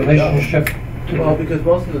think the relationship. Well, because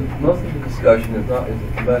most of the discussion is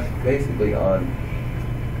basically on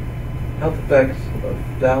health effects of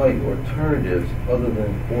phthalate alternatives other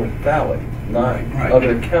than orphthalates, not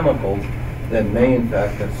other chemicals that may in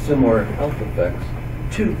fact have similar health effects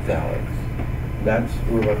to phthalates. That's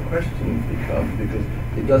where our question becomes, because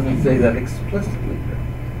it doesn't say that explicitly.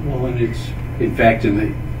 Well, and it's, in fact, in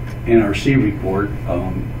the NRC report,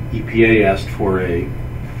 EPA asked for a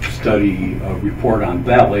study report on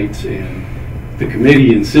phthalates, and the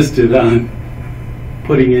committee insisted on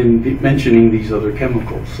mentioning these other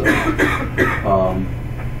chemicals. So,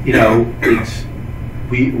 you know,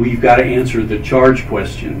 we've got to answer the charge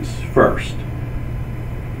questions first.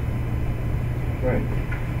 Right.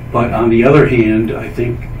 But on the other hand, I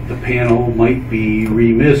think the panel might be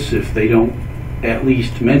remiss if they don't at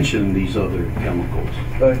least mention these other chemicals.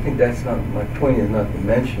 But I think that's not, my point is not the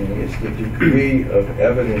mentioning, it's the degree of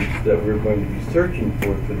evidence that we're going to be searching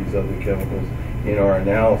for these other chemicals in our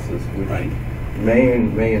analysis, which may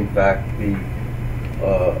in fact be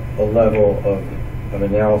a level of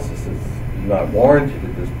analysis that's not warranted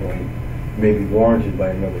at this point, may be warranted by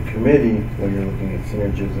another committee when you're looking at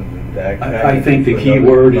synergisms and DAG. I think the key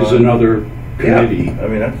word is another committee. Yeah, I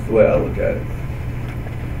mean, that's the way I look at it.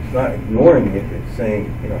 It's not ignoring it, it's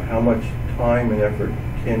saying, you know, how much time and effort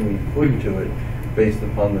can we put into it based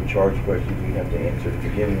upon the charge questions we have to answer at the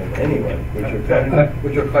beginning of anyway,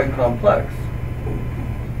 which are quite complex.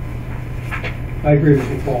 I agree with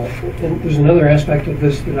you, Paul. And there's another aspect of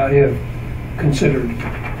this that I have considered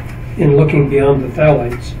in looking beyond the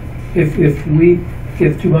phthalates. If we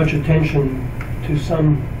give too much attention to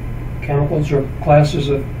some chemicals or classes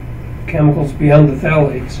of chemicals beyond the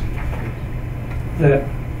phthalates that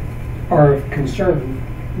are of concern,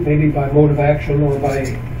 maybe by mode of action or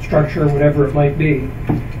by structure, whatever it might be,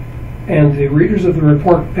 and the readers of the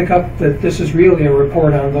report pick up that this is really a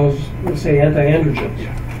report on those, let's say, anti-androgens.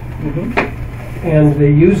 And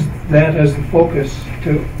they use that as the focus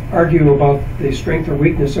to argue about the strength or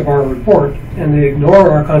weakness of our report, and they ignore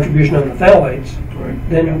our contribution on the phthalates,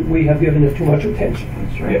 then we have given it too much attention.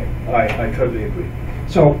 That's right. Yeah, I totally agree.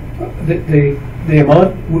 So the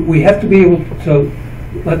amount, we have to be able to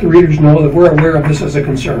let the readers know that we're aware of this as a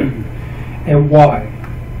concern and why,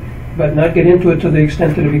 but not get into it to the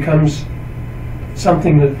extent that it becomes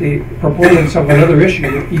something that the proponents of another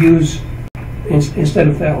issue use instead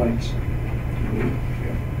of phthalates.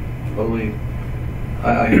 Totally,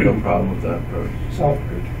 I have no problem with that approach. So,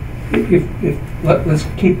 let's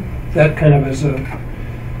keep that kind of as a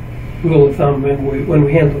rule of thumb when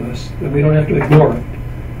we handle this, that we don't have to ignore it.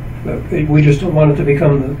 But we just don't want it to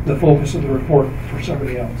become the focus of the report for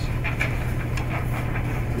somebody else.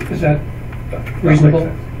 Is that reasonable?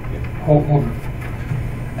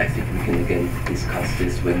 I think we can again discuss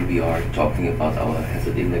this when we are talking about our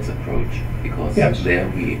hazard index approach, because there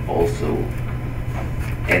we also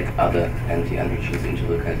add other anti-androgens into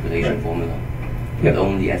the calculation formula, but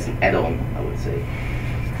only as an add-on, I would say.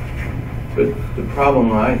 But the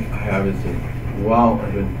problem I have is that while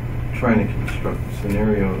I've been trying to construct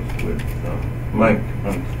scenarios with Mike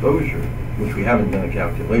on exposure, which we haven't done a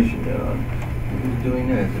calculation yet on. Who's doing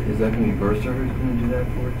that? Is that going to be Bursar who's going to do that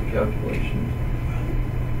for it, the calculations?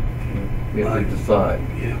 We have to decide.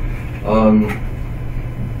 Yeah.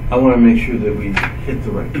 I want to make sure that we hit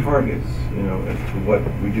the right targets, you know, as to what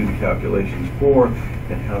we do the calculations for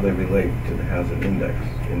and how they relate to the hazard index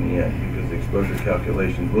in the end, because the exposure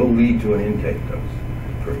calculations will lead to an intake dose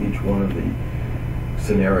for each one of the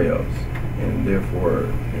scenarios, and therefore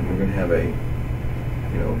we're going to have a,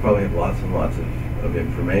 you know, we'll probably have lots and lots of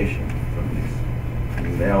information from these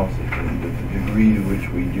analysis, and the degree to which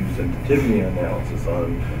we do sensitivity analysis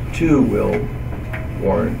on them too will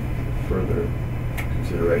warrant further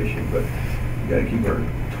consideration. But you got to keep our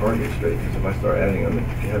target straight, because if I start adding on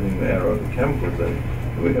having to add other chemicals,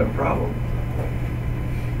 then we got a problem.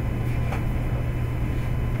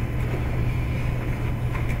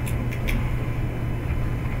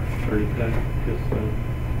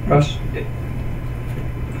 Russ?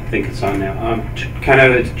 I think it's on now. Kind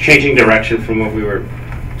of changing direction from what we were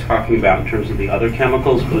talking about in terms of the other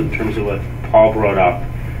chemicals, but in terms of what Paul brought up,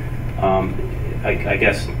 I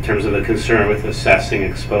guess in terms of the concern with assessing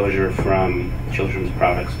exposure from children's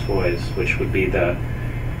products, toys, which would be the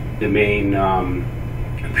main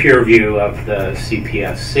peer review of the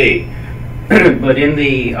CPSC. But in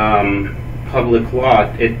the public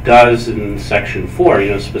law, it does in section 4, you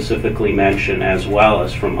know, specifically mention as well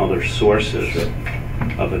as from other sources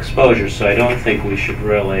of exposure. So I don't think we should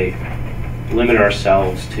really limit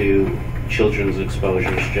ourselves to children's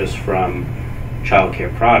exposures just from child care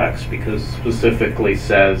products, because specifically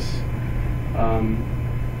says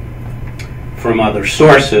from other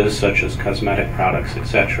sources such as cosmetic products,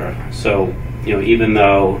 etc. So, you know, even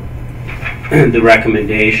though the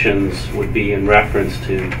recommendations would be in reference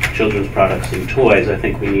to children's products and toys, I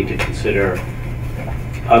think we need to consider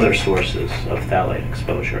other sources of phthalate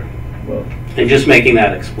exposure. Well, and just making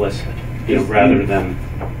that explicit, you know, rather than...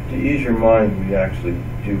 To ease your mind, we actually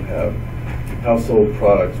do have household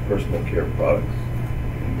products, personal care products,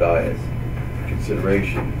 and diets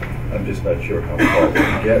consideration. I'm just not sure how far we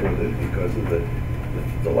can get with it because of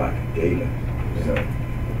the lack of data, you know,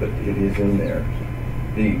 but it is in there.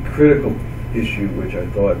 The critical issue, which I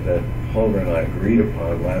thought that Holger and I agreed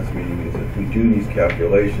upon last meeting, is if we do these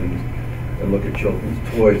calculations and look at children's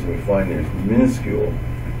toys and we find there's minuscule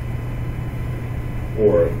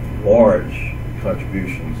or large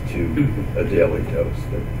contributions to a daily dose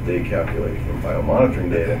that they calculate from biomonitoring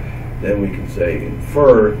data, then we can say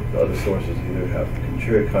infer the other sources either have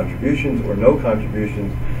contributions or no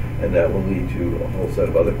contributions, and that will lead to a whole set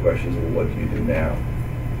of other questions of what do you do now.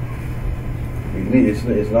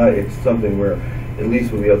 It's something where at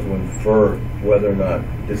least we'll be able to infer whether or not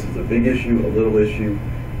this is a big issue, a little issue,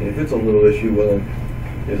 and if it's a little issue, well, then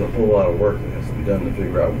there's a whole lot of work that has to be done to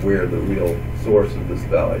figure out where the real source of this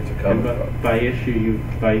phthalates are coming from. By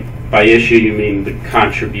issue you mean the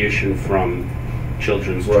contribution from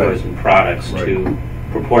children's toys and products to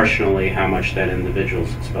proportionally how much that individual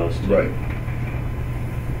is exposed to. Right.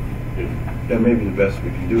 Yeah. That may be the best we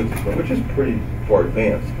can do at this point, which is pretty far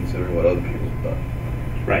advanced considering what other people have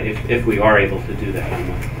done. Right. If we are able to do that, I'm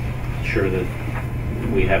not sure that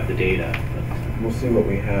we have the data. But we'll see what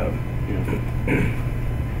we have. Yeah.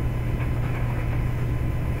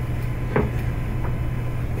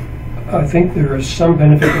 I think there is some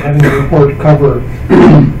benefit to having the report cover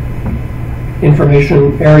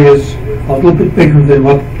information areas a little bit bigger than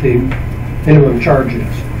what the minimum charge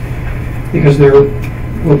is. Because there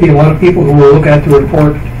will be a lot of people who will look at the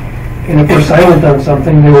report, and if we're silent on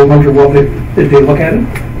something, they will wonder, well, did they look at it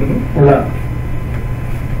or not?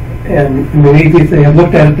 And maybe if they had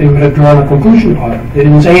looked at it, they would have drawn a conclusion upon it. They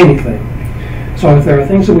didn't say anything. So if there are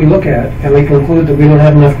things that we look at and we conclude that we don't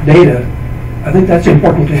have enough data, I think that's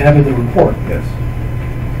important to have in the report. Yes.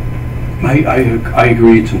 I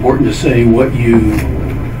agree. It's important to say what you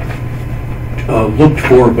looked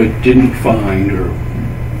for but didn't find, or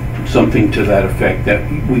something to that effect, that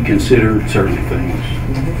we considered certain things.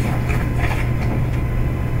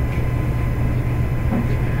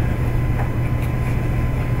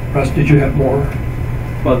 Russ, did you have more?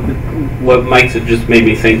 Well, what Mike said just made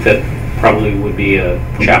me think that probably would be a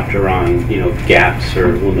chapter on, you know, gaps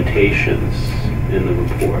or limitations in the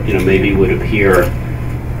report. You know, maybe would appear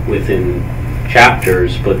within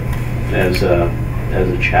chapters, but as a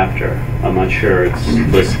chapter. I'm not sure it's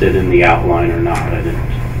listed in the outline or not. I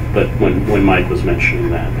didn't. But when Mike was mentioning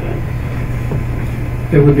that,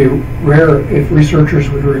 it would be rare if researchers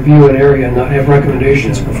would review an area and not have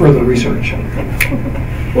recommendations for further research.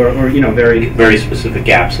 or you know, very very specific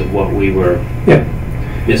gaps of what we were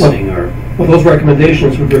missing or... Well, those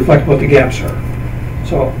recommendations would reflect what the gaps are.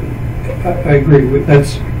 So I agree.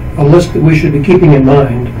 That's a list that we should be keeping in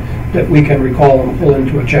mind that we can recall and pull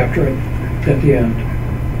into a chapter at the end.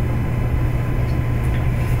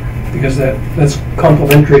 Because that's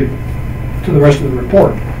complementary to the rest of the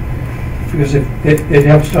report. Because it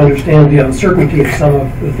helps to understand the uncertainty of some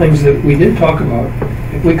of the things that we did talk about.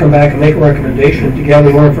 If we come back and make a recommendation to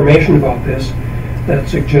gather more information about this, that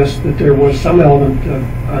suggests that there was some element of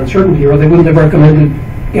uncertainty, or they wouldn't have recommended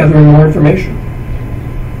gathering more information.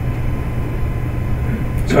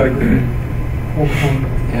 So I agree.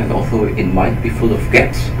 And also, it might be full of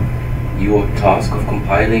gaps. Your task of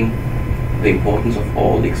compiling the importance of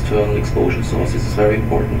all external exposure sources is very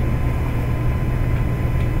important,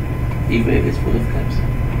 even if it's full of gaps.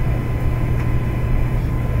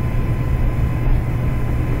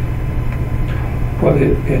 Well,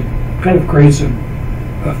 it kind of creates a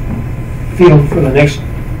field for the next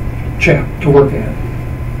chap to work at.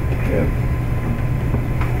 Yeah.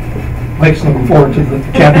 Mike's looking forward to the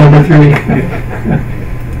chap number 3.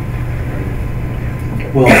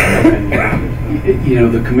 Well,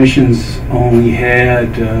 the commission's only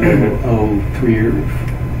had 3 or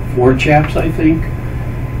 4 chaps, I think,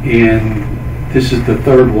 and this is the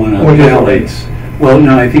 3rd one on phthalates. Well,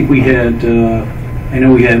 no, I think we had. I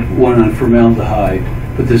know we had one on formaldehyde,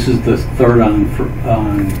 but this is the 3rd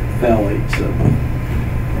on phthalates.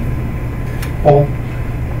 Paul?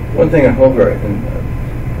 One thing I hope,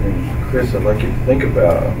 and Chris, I'd like you to think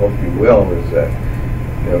about, I hope you will, is that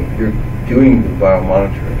you're doing the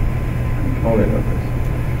biomonitoring component of this.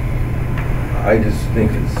 I just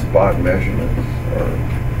think that spot measurements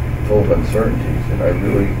are full of uncertainties, and I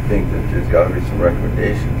really think that there's got to be some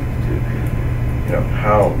recommendations to,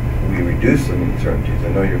 how we reduce some uncertainties. I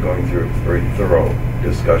know you're going through a very thorough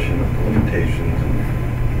discussion of the limitations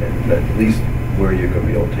and at least where you're going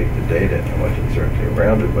to be able to take the data and how much uncertainty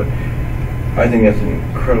around it, but I think that's an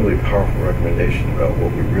incredibly powerful recommendation about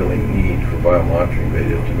what we really need for biomonitoring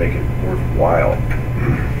data to make it worthwhile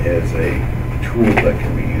as a tool that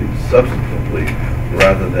can be used substantively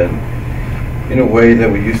rather than in a way that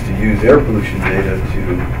we used to use air pollution data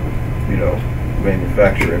to,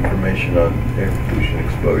 manufacture information on air pollution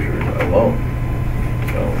exposures alone.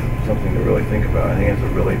 So something to really think about. I think it's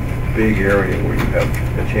a really big area where you have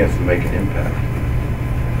a chance to make an impact.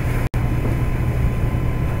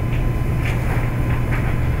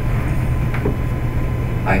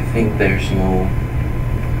 I think there's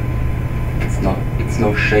it's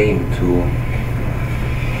no shame to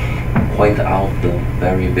point out the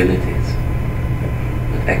variabilities.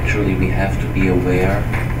 But actually we have to be aware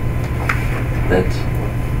that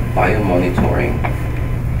biomonitoring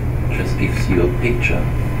just gives you a picture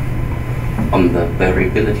on the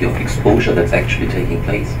variability of exposure that's actually taking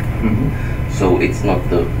place. Mm-hmm. So it's not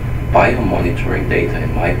the biomonitoring data,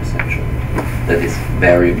 in my perception, that is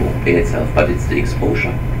variable in itself, but it's the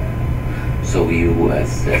exposure. So you,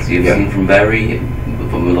 as you've seen from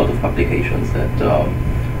a lot of publications, that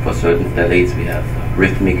for certain phthalates we have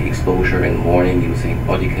rhythmic exposure in the morning using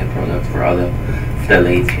body care products. For other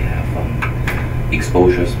phthalates we have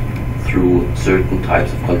exposures through certain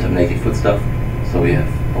types of contaminated foodstuff. So we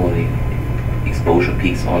have only exposure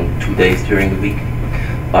peaks on 2 days during the week.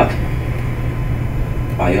 But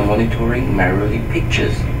biomonitoring merely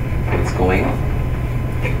pictures what's going on.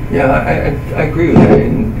 Yeah, I agree with that.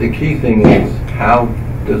 And the key thing is, how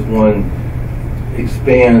does one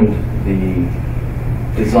expand the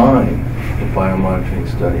design of biomonitoring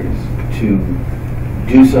studies to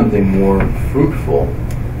do something more fruitful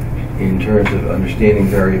in terms of understanding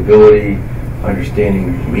variability,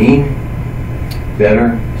 understanding mean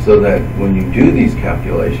better, so that when you do these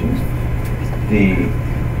calculations, the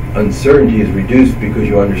uncertainty is reduced because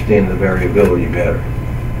you understand the variability better.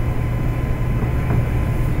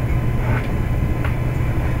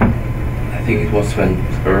 I think it was when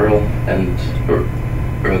Earl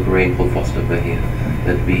Grey and Paul Foster were here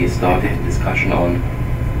that we started a discussion on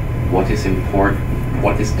what is important,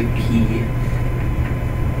 what is the key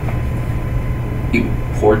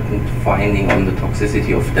important finding on the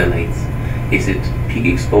toxicity of phthalates. Is it peak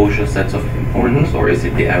exposure that's of importance, or is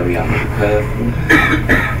it the area under the curve?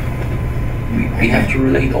 We have to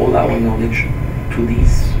relate all our knowledge to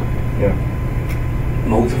these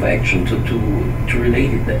modes of action to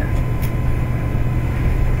relate it there.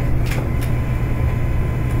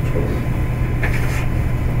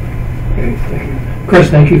 Okay, thank you. Chris,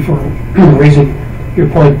 thank you for raising your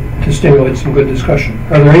point to stimulate some good discussion.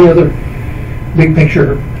 Are there any other big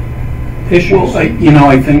picture issues? Well,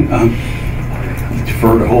 I think, I'll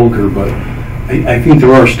defer to Holger, but I think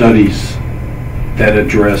there are studies that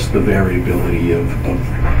address the variability of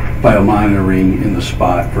biomonitoring in the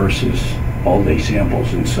spot versus all-day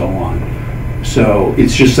samples and so on. So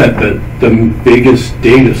it's just that the biggest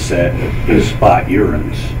data set is spot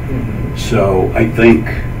urines. So I think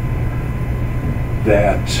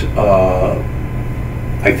that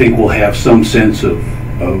we'll have some sense of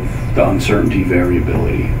the uncertainty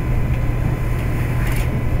variability.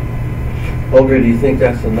 Olga, do you think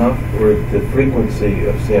that's enough, or the frequency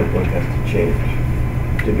of sampling has to change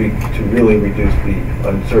to really reduce the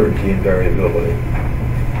uncertainty and variability?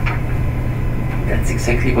 That's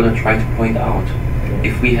exactly what I try to point out.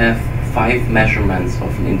 If we have 5 measurements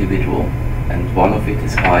of an individual and one of it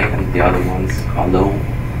is high and the other ones are low,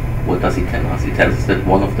 what does it tell us? It tells us that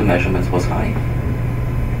one of the measurements was high.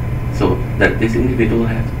 So that this individual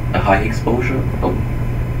had a high exposure, or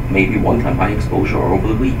maybe one-time high exposure over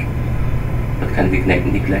the week. But can we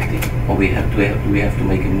neglect it? Or do we have to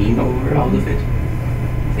make a mean over out of it?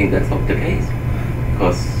 I think that's not the case.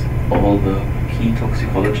 Because all the key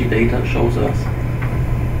toxicology data shows us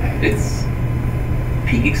it's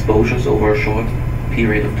peak exposures over a short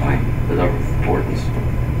period of time that are of importance.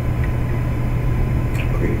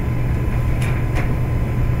 Agreed.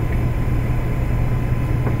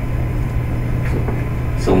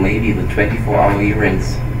 So maybe the 24-hour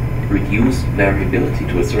urines reduce variability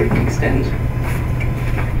to a certain extent,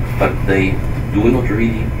 but they do not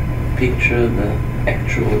really picture the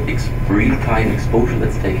actual real-time exposure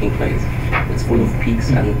that's taking place. It's full of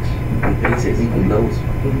peaks and bases and lows.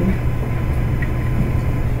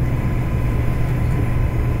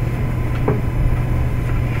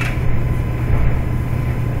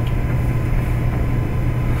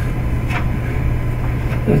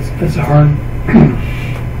 That's a hard,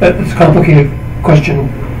 that's a complicated question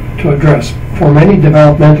to address. For many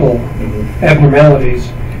developmental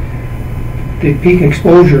abnormalities, the peak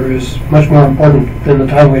exposure is much more important than the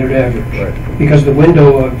time-weighted average, because the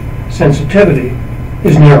window of sensitivity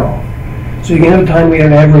is narrow. So you can have a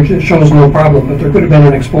time-weighted average that shows no problem, but there could have been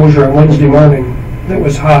an exposure on Wednesday morning that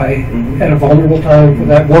was high at a vulnerable time for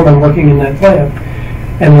that woman working in that plant,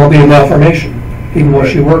 and there'll be a malformation, even though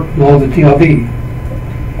she worked below the TLV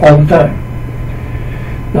all the time.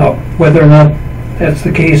 Now, whether or not that's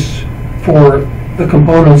the case for the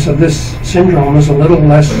components of this syndrome is a little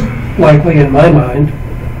less likely in my mind,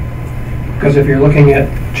 because if you're looking at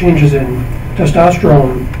changes in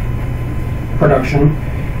testosterone production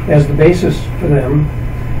as the basis for them,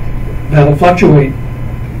 that'll fluctuate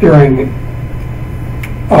during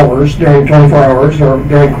hours, during 24 hours, or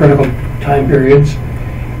during critical time periods.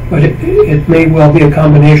 But it may well be a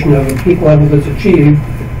combination of a peak level that's achieved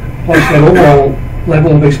plus that overall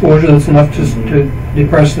level of exposure that's enough to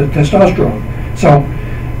depress the testosterone. So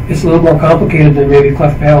it's a little more complicated than maybe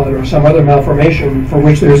cleft palate or some other malformation for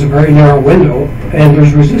which there's a very narrow window and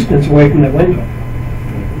there's resistance away from that window.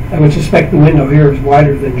 I would suspect the window here is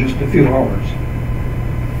wider than just a few hours,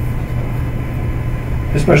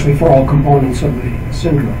 especially for all components of the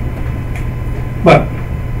syndrome. But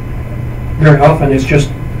very often it's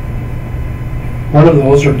just one of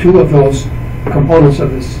those or two of those components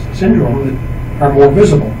of this syndrome that are more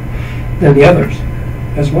visible than the others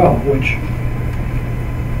as well, which,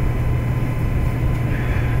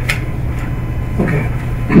 okay.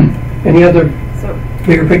 Any other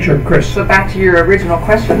bigger picture, Chris? So back to your original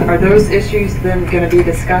question, are those issues then going to be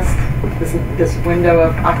discussed, this window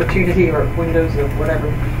of opportunity or windows of whatever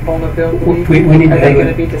vulnerability? We need are to they have going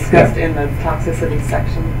to be discussed in the toxicity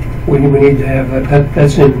section? We need to have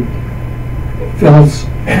that's in Phil's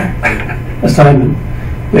assignment.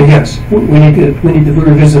 But yes, we need to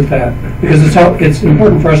revisit that, because it's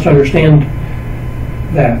important for us to understand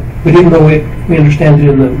that. But even though we understand it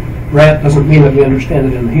in the rat, doesn't mean that we understand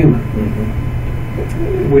it in the human.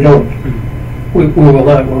 We don't. We will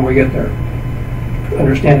not, when we get there,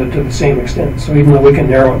 understand it to the same extent. So even though we can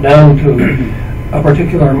narrow it down to a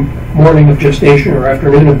particular morning of gestation or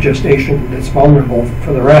afternoon of gestation that's vulnerable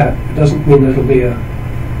for the rat, it doesn't mean that it'll be an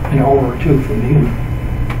hour or two for the human.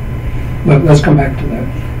 But let's come back to that.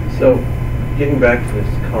 So, getting back to this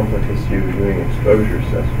complex issue of doing exposure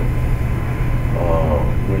assessment,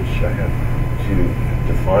 which I have to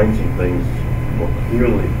define some things more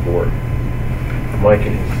clearly for Mike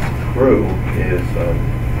and his crew, is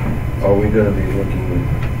are we going to be looking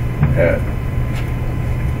at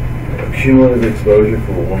cumulative exposure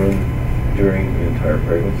for a woman during the entire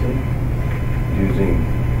pregnancy, using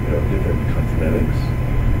different cosmetics?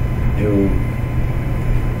 Do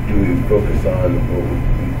we focus on what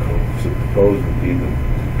we suppose would be the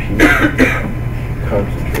peak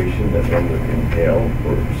concentration that one would inhale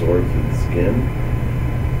or absorb through the skin?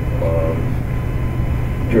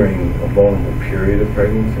 during a vulnerable period of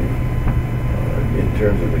pregnancy? In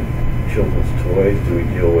terms of the children's toys, do we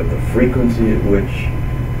deal with the frequency at which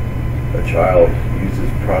a child uses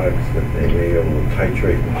products that they may be able to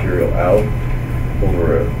titrate material out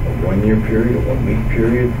over a 1 year period, a 1 week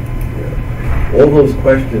period? All those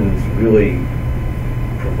questions really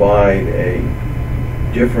provide a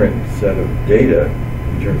different set of data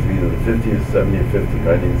in terms of either the 50th, 70th, 50th,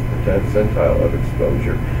 90th percentile of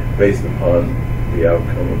exposure based upon the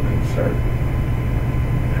outcome of concern.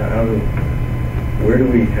 Where do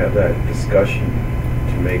we have that discussion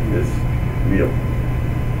to make this real?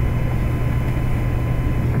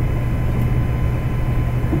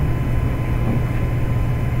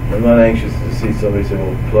 I'm not anxious to see somebody say,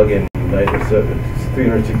 well, plug in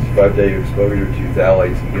 365-day exposure to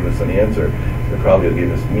phthalates and give us an answer. They probably will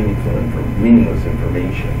give us meaningless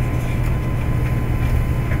information.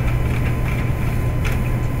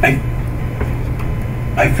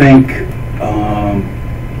 I think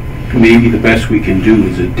maybe the best we can do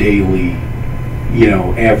is a daily,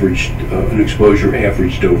 averaged, an exposure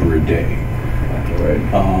averaged over a day. Right.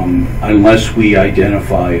 Unless we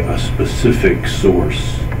identify a specific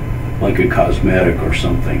source, like a cosmetic or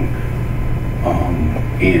something,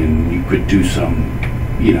 and you could do some,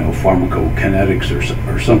 pharmacokinetics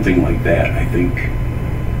or something like that. I think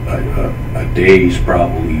a day is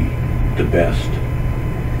probably the best,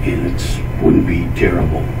 and it wouldn't be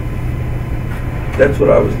terrible. That's what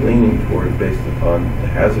I was leaning toward based upon the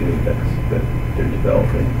hazard index that they're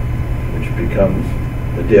developing, which becomes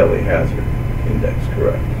the daily hazard index,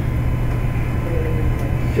 correct?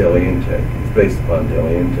 Daily intake. It's based upon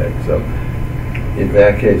daily intake. So in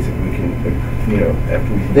that case, if we can,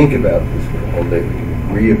 after we think about this for the whole day, we can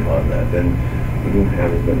agree upon that, then we won't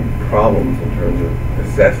have as many problems in terms of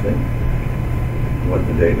assessing what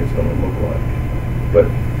the data is going to look like. But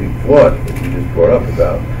the thought that you just brought up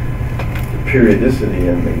about the periodicity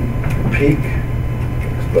and the peak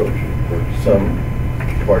exposure for some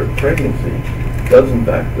part of pregnancy does in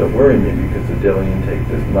fact worry me, because the daily intake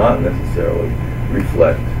does not necessarily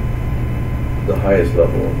reflect the highest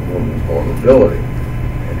level of a woman's vulnerability.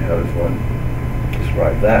 And how does one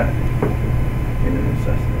describe that in an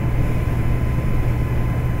assessment?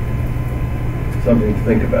 Something to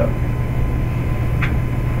think about.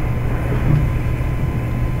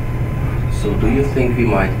 So do you think we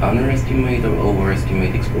might underestimate or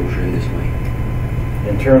overestimate exposure in this way?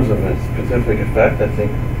 In terms of a specific effect, I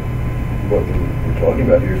think what we're talking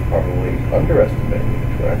about here is probably underestimating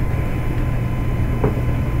it, correct?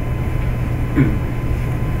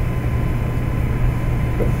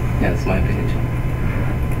 Yeah, that's my opinion too.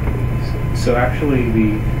 So actually,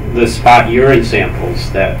 the spot urine samples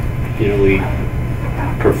that we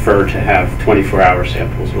prefer to have 24-hour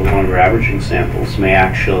samples or longer averaging samples may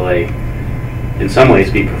actually, in some ways,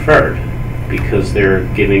 be preferred, because they're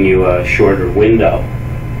giving you a shorter window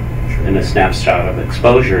and a snapshot of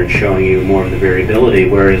exposure and showing you more of the variability.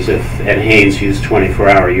 Whereas if Ed Haynes used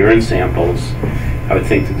 24-hour urine samples, I would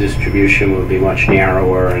think the distribution would be much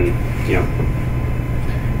narrower and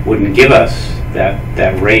wouldn't give us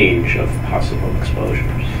that range of possible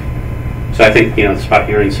exposures. So I think the spot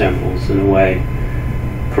urine samples in a way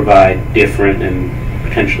provide different and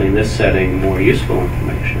potentially in this setting more useful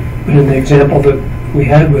information. But in the example that we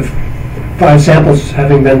had with 5 samples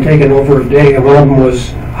having been taken over a day, and one of them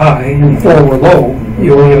was high and 4 were low,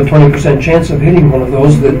 you only have a 20% chance of hitting one of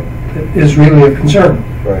those that is really a concern.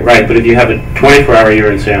 Right, but if you have a 24-hour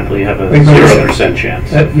urine sample, you have a 0%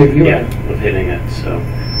 chance of hitting it. So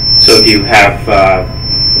if you have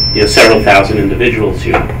several thousand individuals,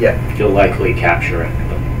 you'll likely capture it.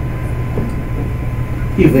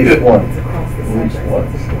 At least once. At least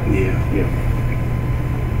once. Yeah.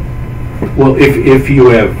 Well, if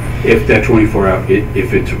that 24-hour,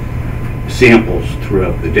 if it's samples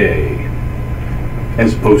throughout the day,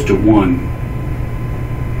 as opposed to one.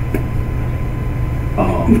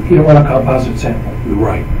 You don't want a composite sample.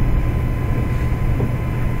 Right.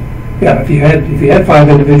 Yeah, if you had 5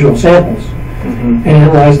 individual samples and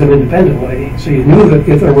analyzed them independently, so you knew that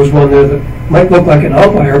if there was one there that might look like an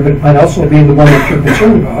outlier, but might also be the one that you're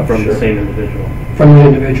concerned about. From the same individual. From the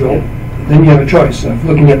individual, then you have a choice of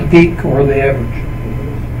looking at the peak or the average.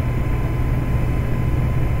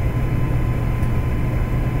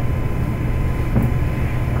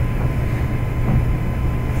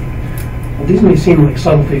 Well, these may seem like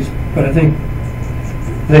subtleties, but I think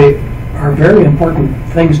they are very important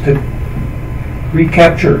things to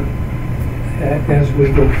recapture as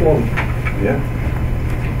we go forward. Yeah.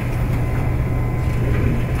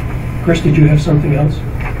 Chris, did you have something else?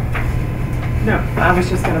 No, I was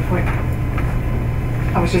just going to point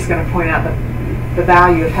out that the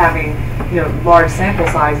value of having, large sample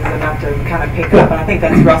sizes enough to kind of pick up. And I think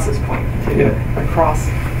that's Russ's point too, across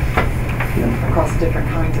different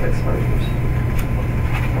kinds of exposures.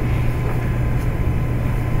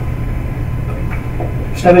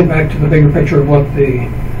 Stepping back to the bigger picture of what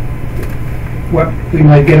we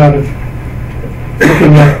might get out of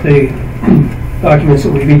looking at the documents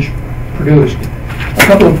that we've each produced. A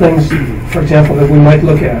couple of things, for example, that we might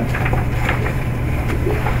look at,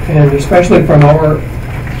 and especially from our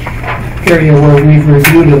area where we've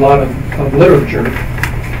reviewed a lot of literature,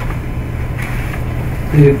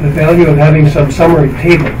 the value of having some summary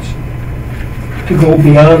tables to go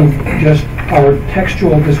beyond just our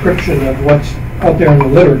textual description of what's out there in the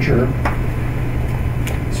literature,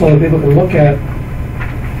 so that people can look at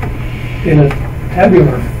in a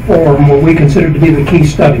tabular form what we consider to be the key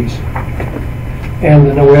studies, and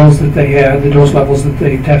the NOELs that they had, the dose levels that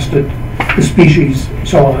they tested, the species,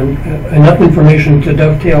 so on. Enough information to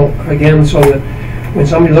dovetail again so that when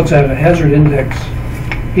somebody looks at a hazard index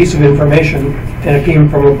piece of information and it came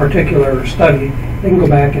from a particular study, they can go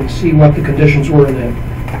back and see what the conditions were in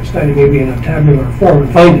that study, maybe in a tabular form,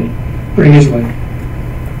 and find it pretty easily.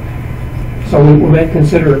 So we might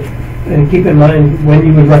consider and keep in mind when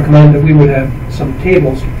you would recommend that we would have some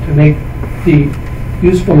tables to make the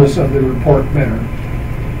usefulness of the report better.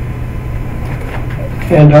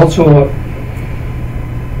 And also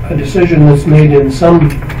a decision that's made in some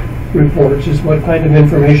reports is what kind of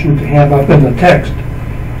information to have up in the text,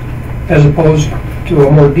 as opposed to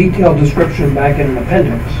a more detailed description back in an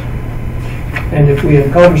appendix. And if we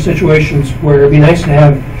encounter situations where it'd be nice to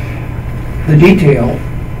have the detail,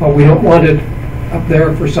 but we don't want it up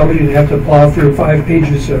there for somebody to have to plow through 5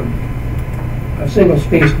 pages of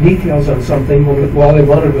single-spaced details on something when all they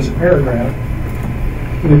wanted was a paragraph,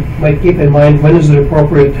 we might keep in mind when is it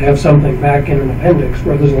appropriate to have something back in an appendix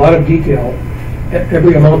where there's a lot of detail at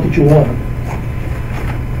every amount that you want,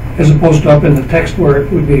 as opposed to up in the text where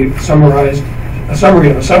it would be summarized, a summary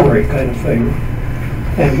of a summary kind of thing,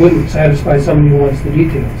 and wouldn't satisfy somebody who wants the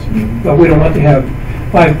details. But we don't want to have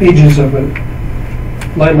 5 pages of a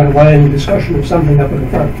line-by-line discussion of something up in the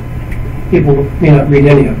front. People may not read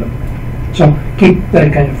any of it. So keep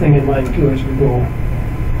that kind of thing in mind too as we go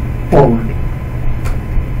forward.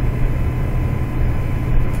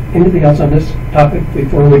 Anything else on this topic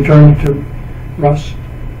before we turn to Russ?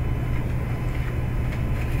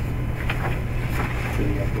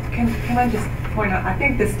 Can I just point out, I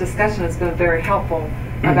think this discussion has been very helpful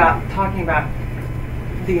about talking about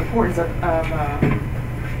the importance of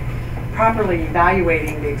properly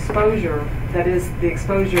evaluating the exposure, that is the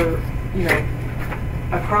exposure,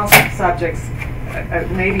 across subjects,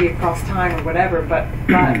 maybe across time or whatever, but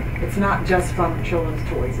it's not just from children's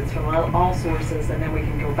toys, it's from all sources, and then we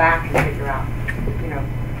can go back and figure out,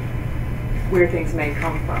 where things may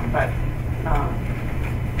come from. But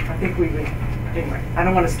I think we would, anyway, I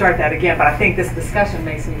don't want to start that again, but I think this discussion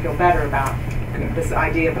makes me feel better about this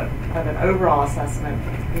idea of an overall assessment,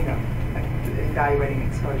 evaluating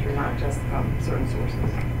exposure, not just from certain sources.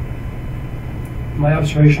 My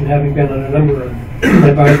observation, having been on a number of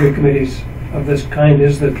advisory committees of this kind,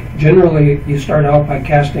 is that generally you start out by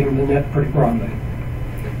casting the net pretty broadly,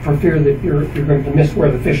 for fear that you're going to miss where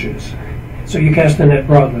the fish is. So you cast the net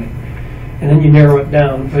broadly, and then you narrow it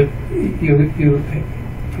down, but you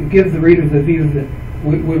give the reader the view that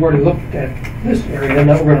we've already looked at this area, and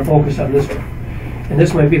now we're going to focus on this one. And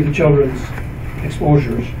this might be the children's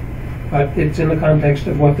exposures, but it's in the context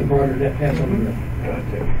of what the broader net has under it.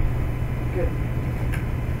 Good.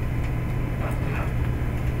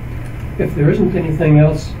 If there isn't anything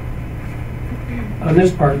else on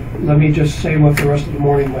this part, let me just say what the rest of the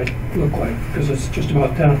morning might look like, because it's just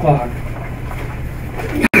about 10 o'clock.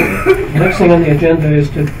 The next thing on the agenda is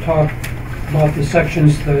to talk about the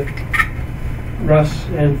sections that Russ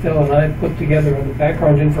and Phil and I put together on the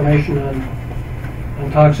background information on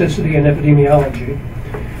toxicity and epidemiology.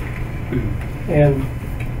 And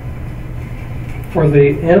for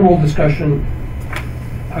the animal discussion,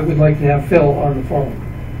 I would like to have Phil on the phone.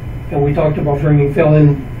 And we talked about bringing Phil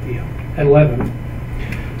in at 11.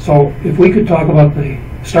 So if we could talk about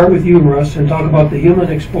start with you, Russ, and talk about the human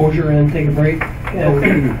exposure and take a break.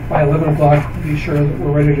 And by 11 o'clock, be sure that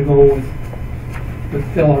we're ready to go with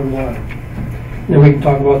Phil on the line. And then we can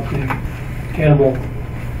talk about the cannibal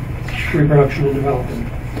reproduction and development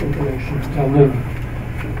information until noon.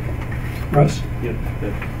 Russ? Yep.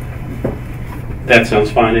 That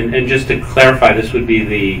sounds fine. And just to clarify, this would be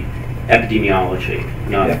the epidemiology,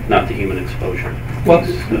 not the human exposure. Well,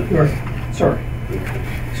 sorry. Okay.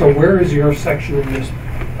 So where is your section in this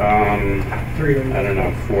Three or I don't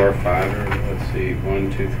know, 4 or 5, or let's see,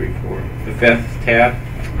 1, 2, 3, 4. The fifth tab.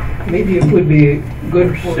 maybe it would be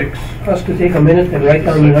good for 6. us to take a minute and write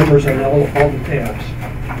down the numbers on all the tabs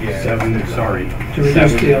 7, sorry. to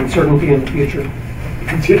reduce the uncertainty in the future.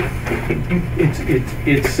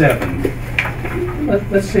 It's 7.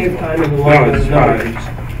 Let's save time in the No, long it's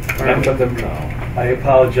run. I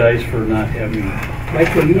apologize for not having.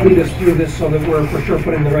 Mike, will you lead us through this so that we're for sure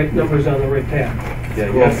putting the right numbers on the right tab?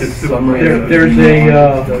 There's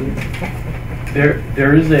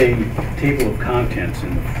there is a table of contents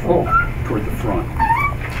in the toward the front.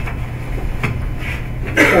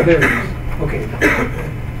 Oh, there it is. Okay.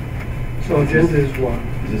 So agenda is what?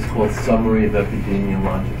 Is this called Summary of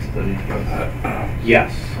Epidemiologic Studies?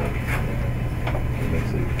 Yes. It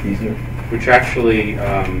makes it easier. Which actually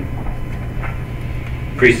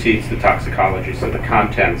precedes the toxicology, so the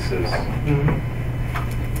contents is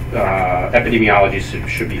epidemiology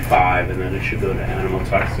should be 5, and then it should go to animal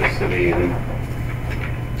toxicity and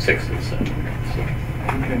 6 and 7. So,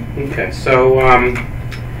 okay, so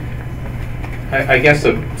I guess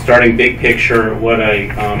starting big picture, what I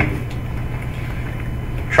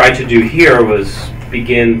tried to do here was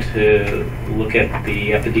begin to look at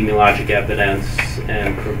the epidemiologic evidence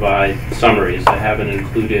and provide summaries. I haven't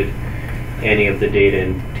included any of the data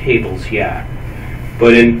in tables yet.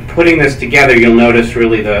 But in putting this together, you'll notice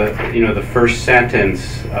really the first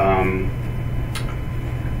sentence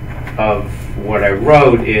of what I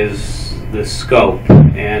wrote is the scope.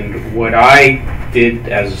 And what I did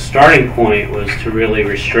as a starting point was to really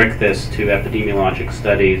restrict this to epidemiologic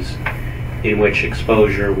studies in which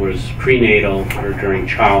exposure was prenatal or during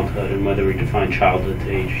childhood, and whether we define childhood to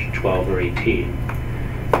age 12 or 18.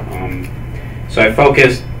 So I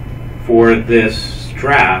focused for this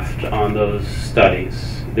draft on those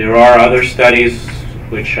studies. There are other studies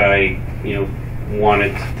which I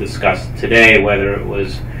wanted to discuss today, whether it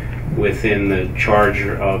was within the charge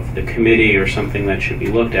of the committee or something that should be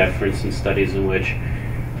looked at. For instance, studies in which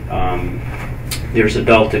there's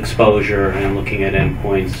adult exposure and looking at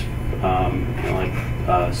endpoints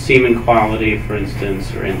like semen quality, for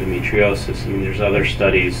instance, or endometriosis. I mean, there's other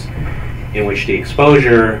studies in which the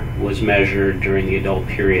exposure was measured during the adult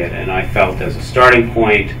period, and I felt as a starting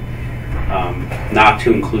point not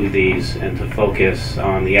to include these and to focus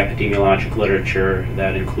on the epidemiologic literature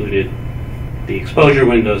that included the exposure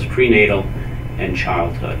windows prenatal and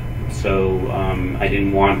childhood. So I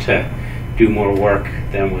didn't want to do more work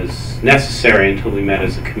than was necessary until we met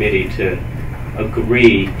as a committee to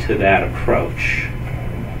agree to that approach.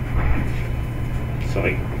 So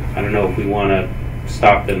I don't know if we want to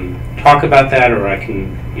stop and talk about that, or I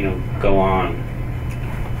can, go on.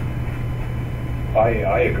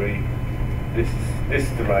 I agree. This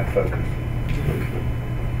is the right focus.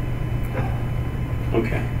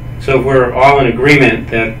 Okay. So if we're all in agreement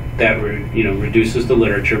that reduces the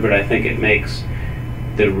literature, but I think it makes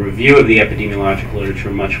the review of the epidemiologic literature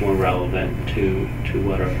much more relevant to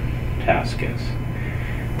what our task is.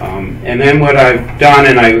 And then what I've done,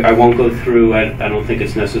 and I won't go through, I don't think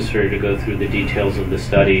it's necessary to go through the details of the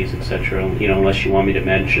studies, etc., unless you want me to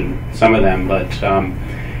mention some of them, but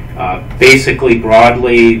basically,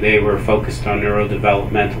 broadly, they were focused on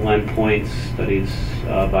neurodevelopmental endpoints, studies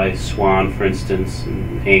by Swan, for instance,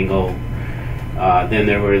 and Engel. Then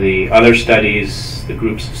there were the other studies, the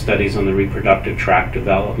groups of studies on the reproductive tract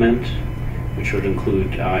development, which would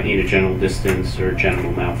include anogenital distance or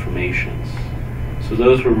genital malformations. So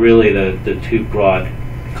those were really the two broad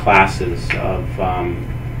classes of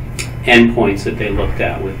endpoints that they looked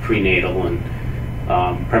at with prenatal and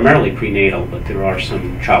primarily prenatal, but there are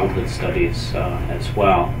some childhood studies as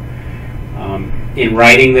well. In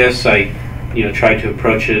writing this, I tried to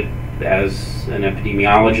approach it as an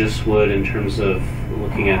epidemiologist would in terms of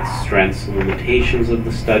looking at strengths and limitations of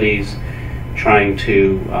the studies, trying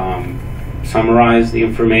to summarize the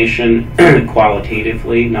information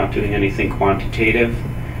qualitatively, not doing anything quantitative,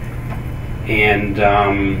 and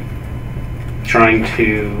trying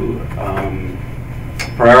to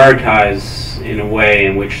prioritize in a way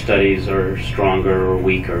in which studies are stronger or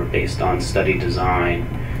weaker based on study design,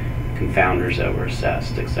 confounders that were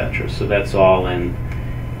assessed, etc. So that's all in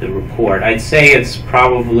the report. I'd say it's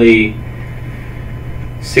probably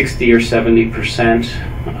 60 or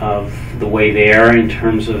 70% of the way there in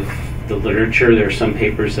terms of the literature. There are some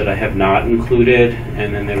papers that I have not included,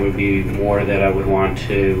 and then there would be more that I would want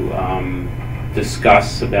to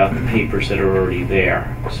discuss about the papers that are already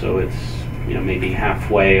there. So it's maybe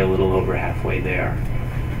halfway, a little over halfway there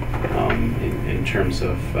in terms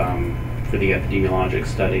of for the epidemiologic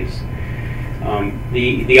studies.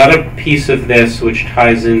 The other piece of this, which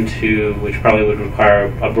ties into, which probably would require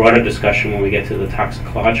a broader discussion when we get to the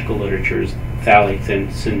toxicological literature, is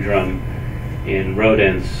phthalate syndrome in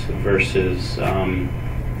rodents versus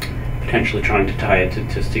potentially trying to tie it to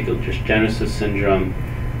testicular dysgenesis syndrome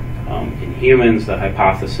in humans, the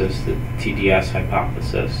hypothesis, the TDS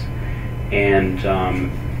hypothesis. And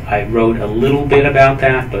I wrote a little bit about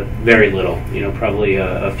that, but very little, probably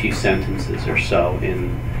a few sentences or so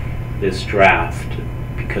in this draft,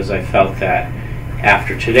 because I felt that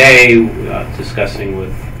after today, discussing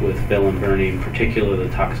with Bill and Bernie in particular the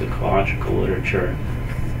toxicological literature,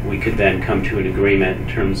 we could then come to an agreement in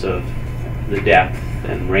terms of the depth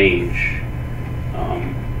and range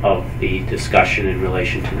of the discussion in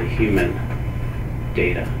relation to the human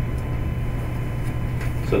data.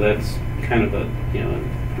 So that's kind of a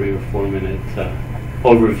 3 or 4 minute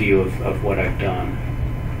overview of what I've done.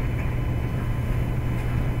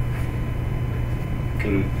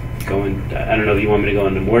 Can go in. I don't know if you want me to go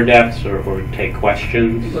into more depths or take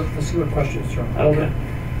questions. Let's see what questions are. Okay.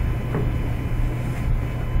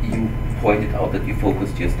 You pointed out that you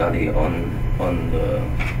focused your study on the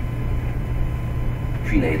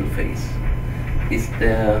prenatal phase. Is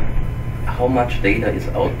there, how much data is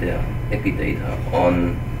out there, epidata,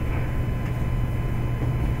 on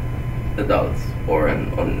adults or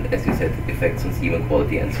on, as you said, effects on semen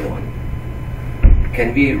quality and so on?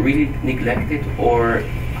 Can we really neglect it, or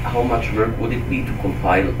how much work would it be to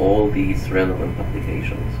compile all these relevant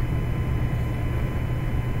publications?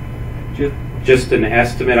 Just an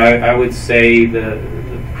estimate, I would say the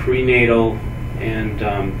prenatal and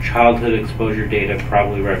childhood exposure data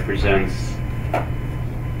probably represents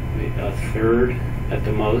a third at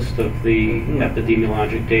the most of the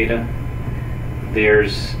epidemiologic data.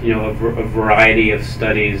 There's a variety of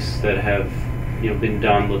studies that have been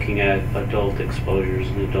done looking at adult exposures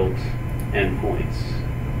and adult endpoints.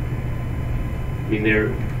 I mean,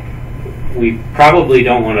 we probably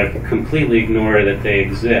don't want to completely ignore that they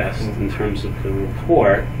exist in terms of the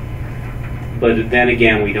report, but then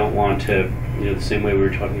again, we don't want to, the same way we were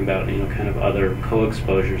talking about, kind of other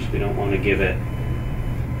co-exposures, we don't want to give it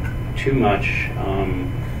too much,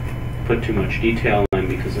 put too much detail in,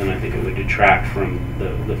 because then I think it would detract from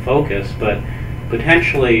the focus, but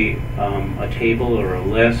potentially a table or a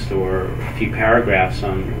list or a few paragraphs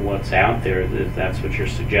on what's out there, if that's what you're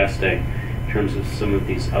suggesting, in terms of some of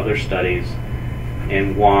these other studies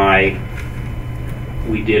and why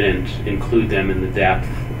we didn't include them in the depth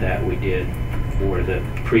that we did for the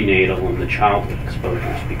prenatal and the childhood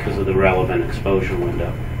exposures because of the relevant exposure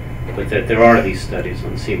window. But that there are these studies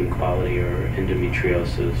on semen quality or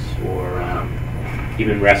endometriosis or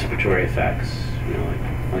even respiratory effects,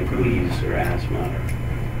 like wheeze or asthma.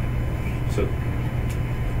 So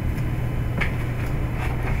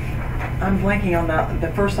I'm blanking on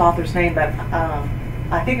the first author's name, but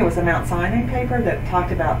I think it was a Mount Sinai paper that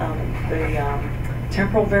talked about the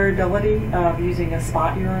temporal variability of using a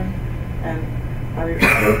spot urine, and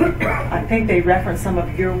I think they referenced some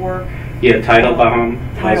of your work. Yeah, Teitelbaum,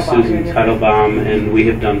 Susan Teitelbaum, and we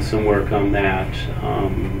have done some work on that,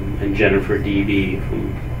 and Jennifer Deeby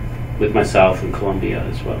with myself in Columbia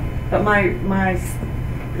as well. But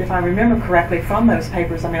if I remember correctly from those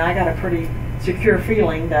papers, I mean, I got a pretty secure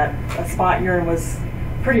feeling that a spot urine was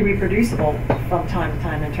pretty reproducible from time to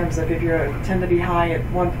time in terms of if you tend to be high at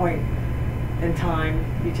one point in time,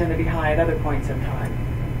 you tend to be high at other points in time.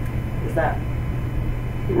 Is that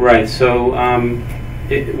right? So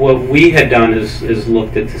what we had done is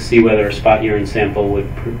looked at to see whether a spot urine sample would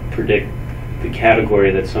predict the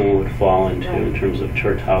category that someone would fall into in terms of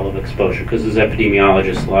tertile of exposure. Because as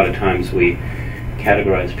epidemiologists, a lot of times we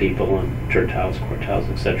categorize people on tertiles, quartiles,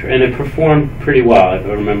 etc. And it performed pretty well. If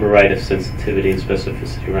I remember right, a sensitivity and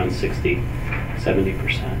specificity around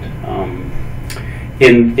 60–70%.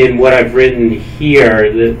 In what I've written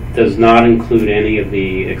here, that does not include any of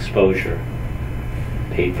the exposure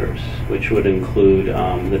papers, which would include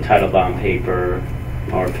the Teitelbaum paper,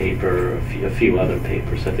 our paper, a few other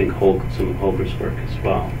papers. I think some of Holger's work as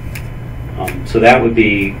well. So that would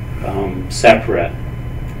be separate,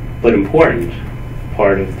 but important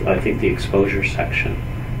part of, I think, the exposure section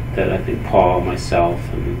that I think Paul, myself,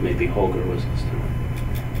 and maybe Holger was listed.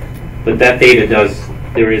 But that data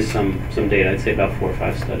there is some data, I'd say about 4 or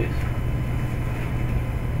 5 studies.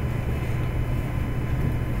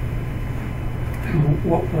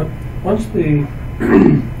 Once the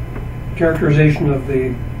characterization of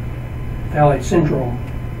the phthalate syndrome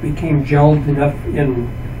became gelled enough in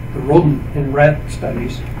the rodent and rat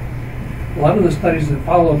studies, a lot of the studies that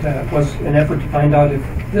followed that was an effort to find out if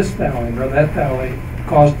this phthalate or that phthalate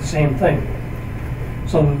caused the same thing.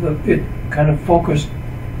 So kind of focused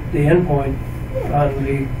the endpoint on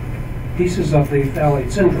the pieces of the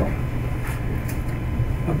phthalate syndrome.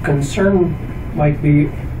 A concern might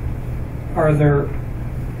be, are there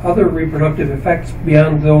other reproductive effects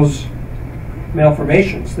beyond those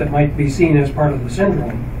malformations that might be seen as part of the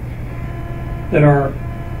syndrome that are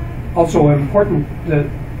also important that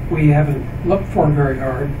we haven't looked for very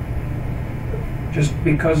hard, just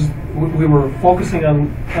because we were focusing on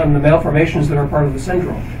the malformations that are part of the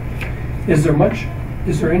syndrome. Is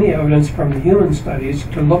there any evidence from the human studies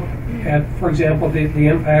to look at, for example, the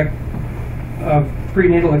impact of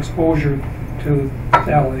prenatal exposure to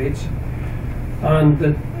phthalates on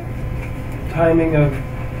the timing of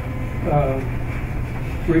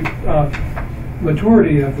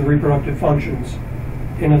maturity of the reproductive functions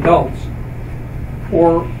in adults,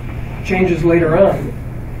 or changes later on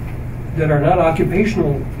that are not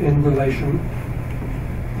occupational in relation,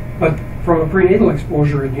 but from a prenatal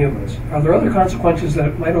exposure in humans? Are there other consequences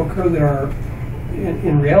that might occur that are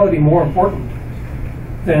in reality more important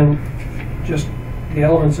than just the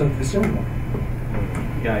elements of the syndrome?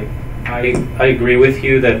 Yeah, I agree with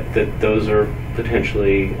you that those are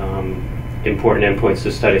potentially important endpoints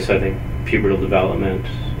to study. So I think pubertal development,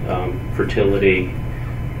 fertility,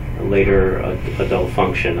 later adult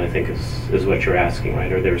function, I think is what you're asking,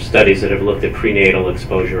 right? Are there studies that have looked at prenatal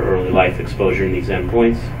exposure, early life exposure in these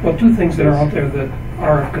endpoints? Well, two things that are out there that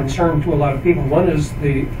are of concern to a lot of people. One is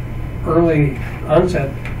the early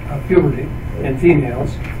onset of puberty in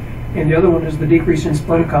females, and the other one is the decrease in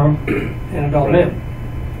sperm count in adult men.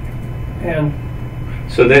 And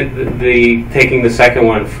so taking the second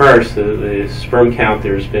one first, the sperm count,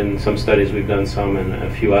 there's been some studies we've done some, and a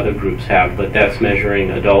few other groups have, but that's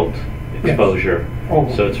measuring adult exposure. Yes.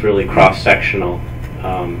 Oh. So it's really cross-sectional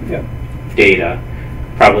data,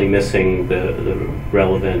 probably missing the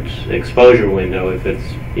relevant exposure window if it's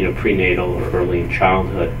prenatal or early in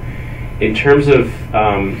childhood. In terms of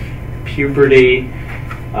puberty,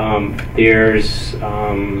 there's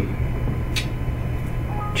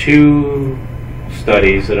two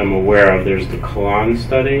studies that I'm aware of. There's the Colon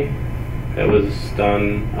study that was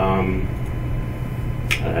done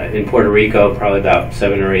in Puerto Rico probably about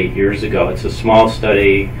 7 or 8 years ago. It's a small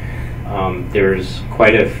study. There's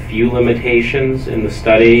quite a few limitations in the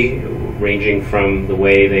study, ranging from the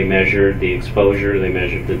way they measured the exposure, they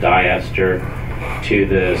measured the diester, to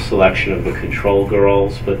the selection of the control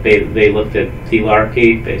girls, but they looked at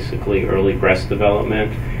thelarchy, basically early breast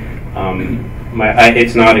development.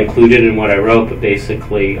 It's not included in what I wrote, but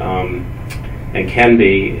basically, and can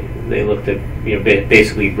be, they looked at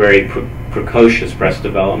basically very precocious breast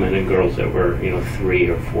development in girls that were 3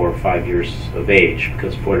 or 4 or 5 years of age,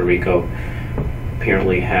 because Puerto Rico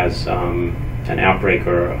apparently has an outbreak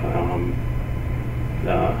or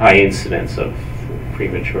high incidence of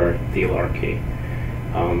premature thelarchy.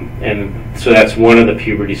 And so that's one of the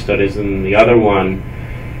puberty studies, and the other one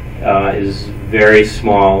is very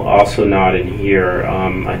small, also not in here.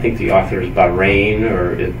 I think the author is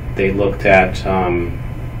Bahrain, they looked at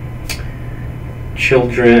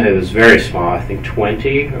children. It was very small, I think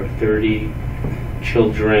 20 or 30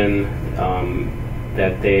 children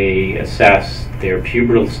that they assessed their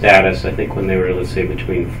pubertal status, I think when they were, let's say,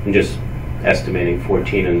 between, just estimating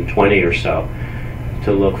 14 and 20 or so,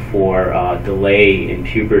 to look for delay in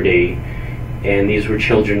puberty. And these were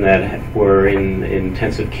children that were in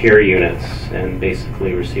intensive care units and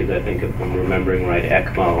basically received, I think, if I'm remembering right,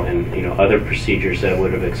 ECMO and other procedures that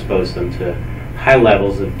would have exposed them to high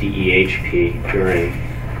levels of DEHP during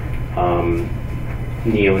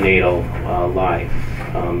neonatal life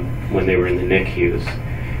when they were in the NICUs.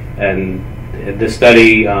 And the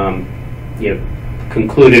study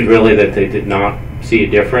concluded really that they did not see a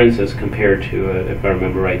difference as compared to, if I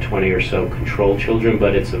remember right, 20 or so control children,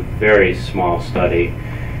 but it's a very small study.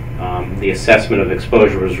 The assessment of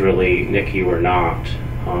exposure was really NICU or not,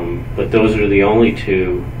 but those are the only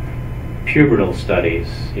two pubertal studies,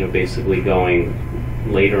 basically going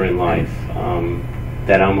later in life,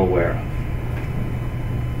 that I'm aware of.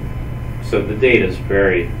 So the data is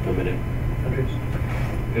very limited.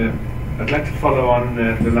 I'd like to follow on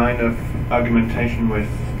the line of argumentation with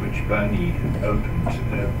which Bernie opened,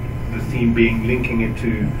 the theme being linking it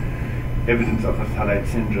to evidence of a phthalate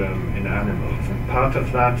syndrome in animals. And part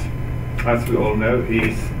of that, as we all know,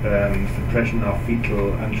 is suppression of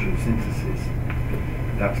fetal angiosynthesis.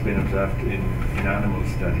 That's been observed in animal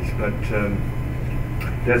studies. But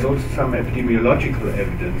there's also some epidemiological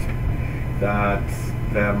evidence that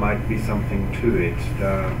there might be something to it. There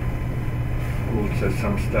are also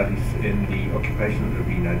some studies in the occupational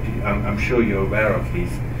arena. I'm sure you're aware of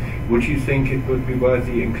these. Would you think it would be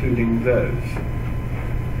worthy including those?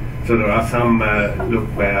 So there are some look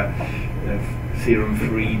where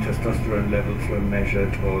serum-free testosterone levels were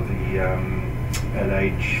measured, or the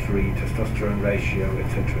LH-free testosterone ratio,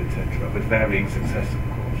 etc., with varying success, of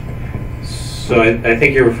course. So I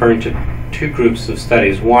think you're referring to two groups of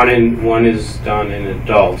studies. One is done in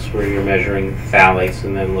adults, where you're measuring phthalates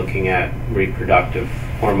and then looking at reproductive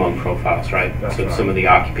hormone profiles, right? That's so right. Some of the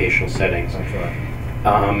occupational settings. That's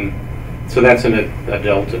right. So that's an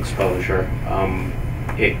adult exposure.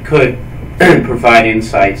 It could provide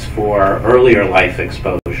insights for earlier life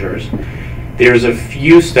exposures. There's a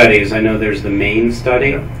few studies. I know there's the main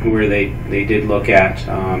study where they did look at,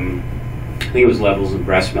 I think it was levels of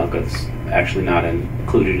breast milk. It's actually not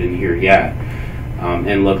included in here yet.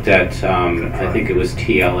 And looked at, I think it was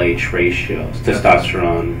TLH ratios,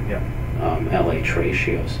 testosterone LH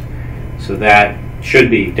ratios. So that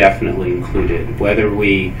should be definitely included. Whether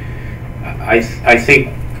we, I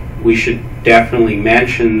think we should definitely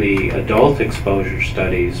mention the adult exposure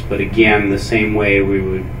studies, but again, the same way we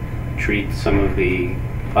would treat some of the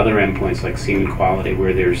other endpoints like semen quality,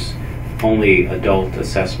 where there's only adult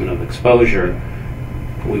assessment of exposure,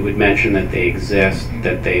 we would mention that they exist,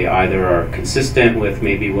 that they either are consistent with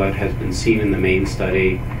maybe what has been seen in the main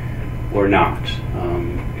study or not.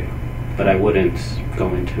 But I wouldn't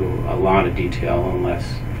go into a lot of detail unless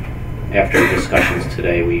after discussions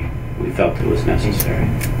today we felt it was necessary.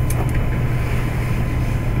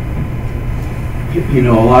 You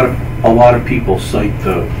know, a lot of people cite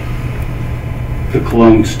the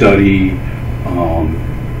Cologne study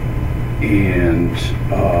and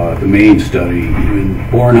the main study, even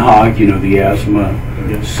Bornhag, you know, the asthma.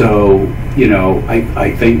 Yes. So, you know,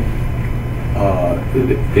 I think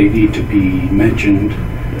they need to be mentioned.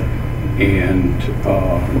 And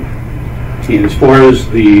as far as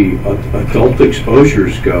the adult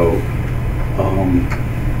exposures go,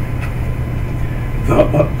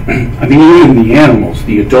 I mean, even in the animals,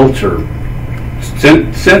 the adults are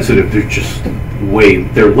sensitive. They're just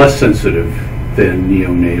they're less sensitive than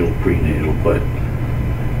neonatal, prenatal. But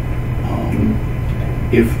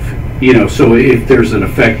if, you know, so if there's an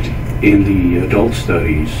effect in the adult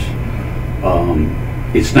studies,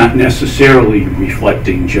 it's not necessarily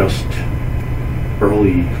reflecting just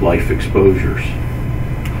early life exposures.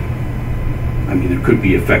 I mean, there could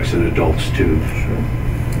be effects in adults too. Sure.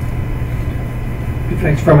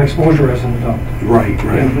 Effects from exposure as an adult. Right.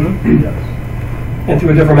 Mm-hmm. Yes. And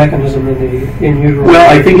through a different mechanism than the in utero. Well,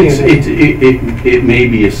 I think it may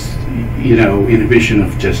be a, you know, inhibition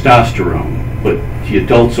of testosterone, but the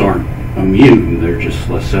adults aren't immune; they're just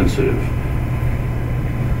less sensitive.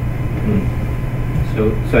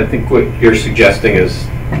 So I think what you're suggesting is,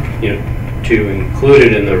 you know, to include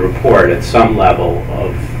it in the report at some level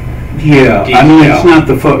of Yeah, detail. I mean, it's not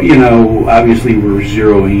the you know, obviously we're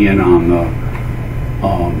zeroing in on the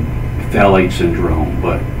phthalate syndrome,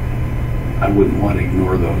 but I wouldn't want to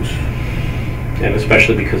ignore those. And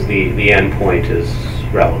especially because the end point is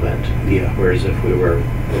relevant. Yeah. Whereas if we were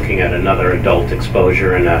looking at another adult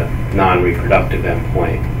exposure and a non-reproductive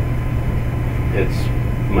endpoint, it's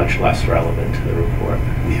much less relevant to the report.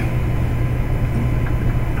 Yeah.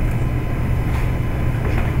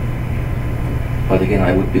 But again,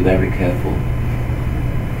 I would be very careful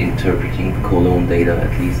interpreting Cologne data,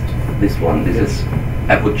 at least this one. This is,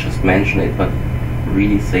 I would just mention it, but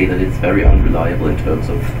really say that it's very unreliable in terms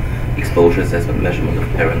of exposure assessment measurement of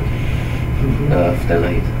parent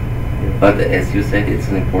phthalate. But as you said, it's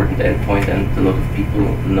an important endpoint, and a lot of people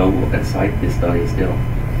know and cite this study still.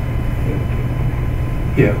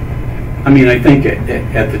 Yeah. I mean, I think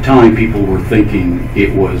at the time people were thinking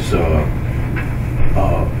it was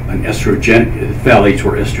an estrogen. Phthalates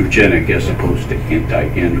were estrogenic as opposed to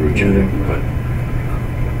anti-androgenic. But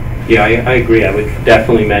yeah, I agree. I would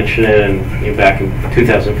definitely mention it. And you know, back in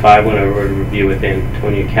 2005, when I wrote a review with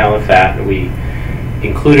Antonia Califat, we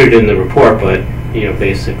included it in the report, but you know,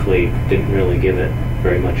 basically didn't really give it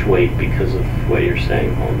very much weight because of what you're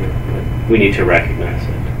saying, Holger. But we need to recognize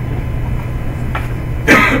it.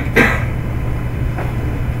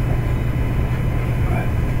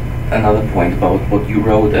 Another point about what you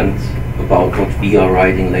wrote and about what we are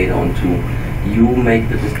writing later on too. You make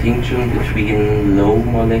the distinction between low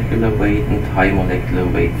molecular weight and high molecular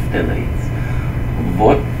weight phthalates.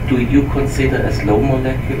 What do you consider as low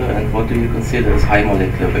molecular and what do you consider as high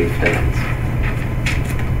molecular weight phthalates?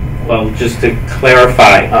 Well, just to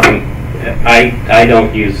clarify, I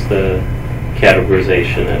don't use the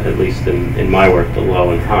categorization, at least in my work, the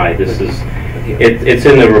low and high. This is it's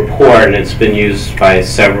in the report and it's been used by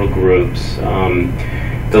several groups.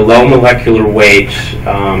 The low molecular weight,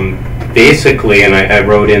 basically, and I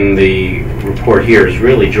wrote in the report here, is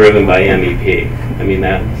really driven by MEP. I mean,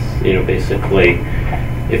 that's basically,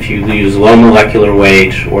 if you use low molecular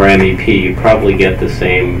weight or MEP, you probably get the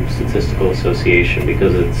same statistical association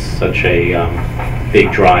because it's such a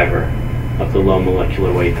big driver of the low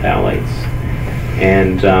molecular weight phthalates.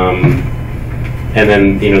 And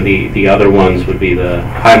then the other ones would be the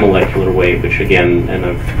high molecular weight, which again, and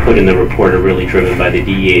I've put in the report, are really driven by the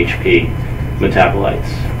DEHP metabolites.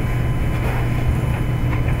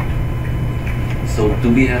 So do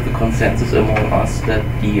we have a consensus among us that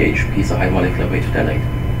DEHP is a high molecular weight phthalate?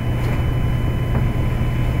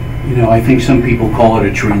 I think some people call it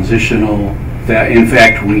a transitional. That in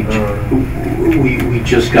fact we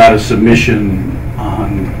just got a submission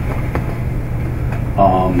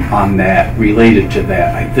on that related to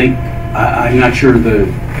that. I think I'm not sure the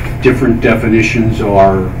different definitions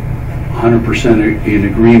are 100% in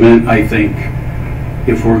agreement. I think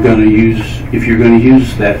if you're going to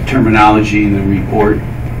use that terminology in the report,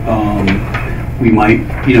 we might,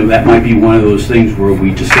 that might be one of those things where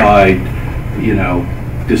we decide,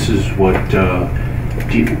 this is what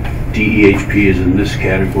DEHP is in this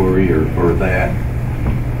category or that.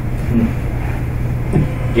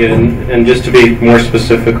 Yeah, and just to be more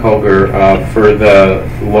specific, Holger, for the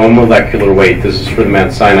low molecular weight, this is for the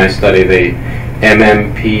Mount Sinai study, they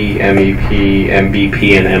MMP, MEP,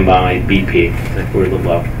 MBP, and MIBP that were the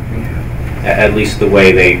low. At least the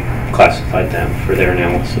way they classified them for their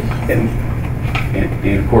analysis. And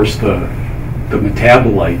of course the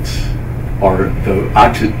metabolites are, the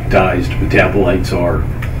oxidized metabolites are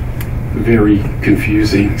very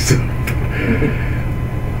confusing. So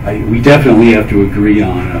we definitely have to agree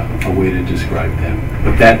on a way to describe them.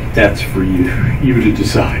 But that's for you to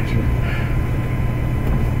decide.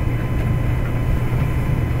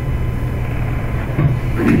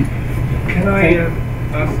 Can I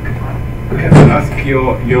ask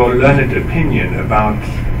your learned opinion about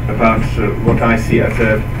what I see as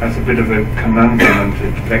a bit of a conundrum, and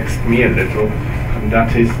it vexed me a little, and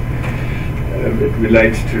that is it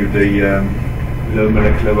relates to the low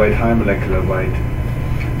molecular weight, high molecular weight.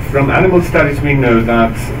 From animal studies, we know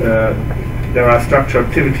that there are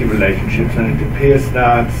structure-activity relationships, and it appears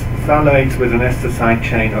that phthalates with an ester side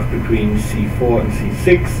chain of between C4 and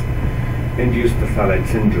C6 induce the phthalate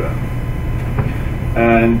syndrome.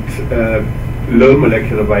 And low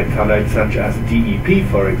molecular weight phthalates such as DEP,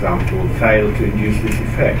 for example, fail to induce this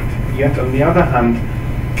effect. Yet on the other hand,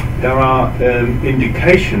 there are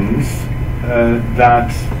indications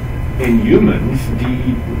that in humans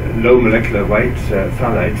the low molecular weight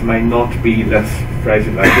phthalates may not be, let's phrase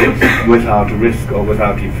it like this, without risk or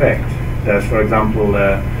without effect. There's, for example,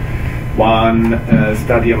 one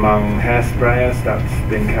study among hairsprayers that's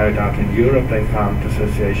been carried out in Europe. They found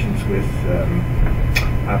associations with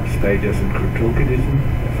Apis and cryptorchidism,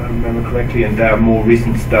 if I remember correctly, and there are more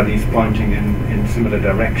recent studies pointing in similar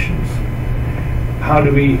directions. How do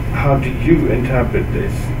you interpret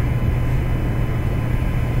this?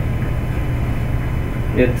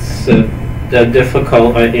 It's a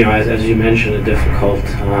difficult, as you mentioned, a difficult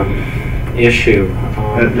issue.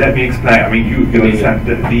 Let me explain. I mean, you said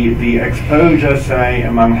that the exposure, say,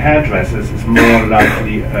 among hairdressers is more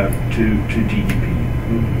likely to DEP.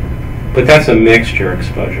 But that's a mixture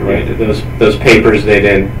exposure, right? Yeah. Those papers, they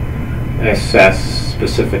didn't assess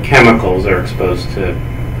specific chemicals. They're exposed to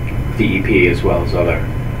DEP as well as other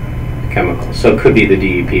chemicals. So it could be the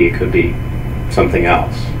DEP, it could be something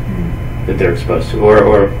else that they're exposed to,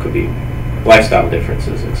 or it could be lifestyle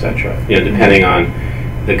differences, etc. Depending on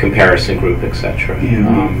the comparison group, etc.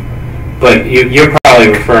 But you're probably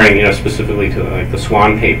referring, specifically to like the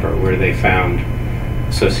Swan paper, where they found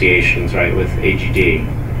associations, right, with AGD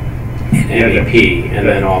and MEP, and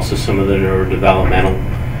then also some of the neurodevelopmental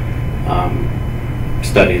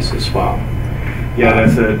studies as well. Yeah,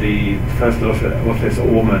 there's the first office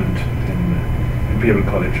Ormond in Imperial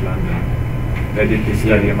College London. They did this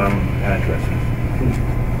study among hairdressers.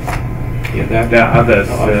 There are others.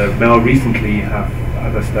 More recently,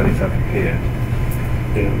 other studies have appeared.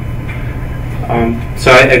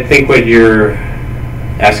 So I think what you're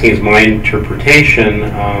asking is my interpretation.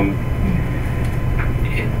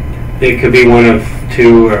 It could be one of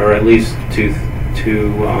two, or at least two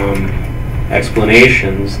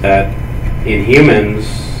explanations that in humans,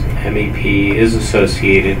 MEP is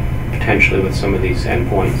associated potentially with some of these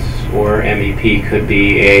endpoints, or MEP could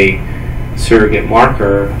be a surrogate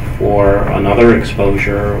marker for another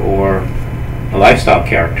exposure or a lifestyle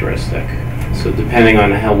characteristic. So depending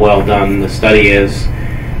on how well done the study is,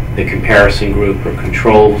 the comparison group or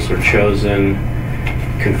controls are chosen,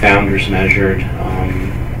 confounders measured.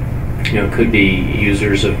 Could be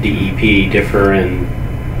users of DEP differ in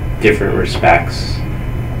different respects.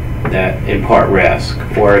 that impart risk,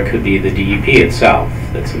 or it could be the DEP itself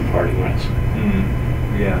that's imparting risk.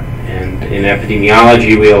 Yeah. And in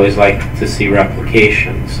epidemiology, we always like to see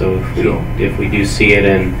replication. So if we do see it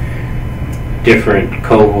in different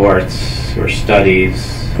cohorts or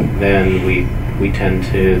studies, then we tend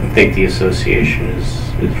to think the association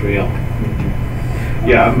is real.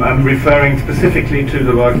 Yeah, I'm referring specifically to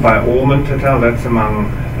the work by Ormond et al. That's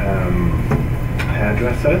among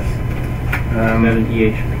hairdressers. Is that an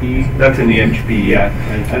EHP? That's an EHP, yeah.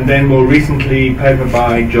 And then more recently, paper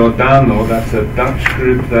by Giordano, that's a Dutch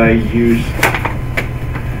group. They used,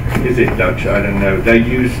 is it Dutch? I don't know. They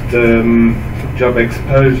used job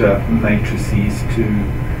exposure matrices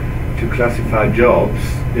to classify jobs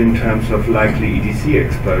in terms of likely EDC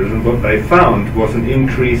exposure. And what they found was an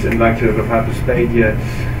increase in likelihood of hypospadia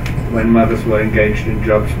when mothers were engaged in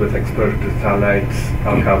jobs with exposure to phthalates,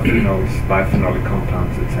 alkyl phenols, biphenolic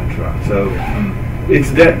compounds, etc. So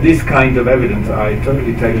it's this kind of evidence. I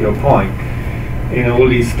totally take your point. In all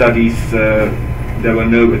these studies, there were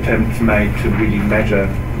no attempts made to really measure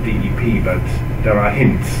DEP, but there are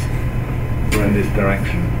hints in this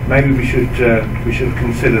direction. Maybe we should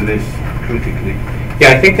consider this critically.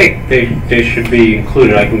 Yeah, I think they should be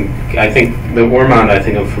included. I think the Ormond, I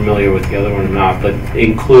think I'm familiar with, the other one or not, but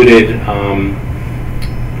included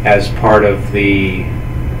as part of the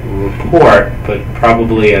report, but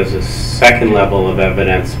probably as a second level of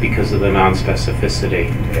evidence because of the non-specificity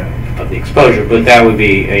of the exposure. But that would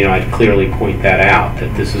be, I'd clearly point that out,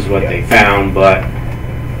 that this is what they found, but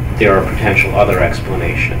there are potential other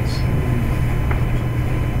explanations.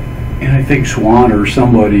 And I think Swan or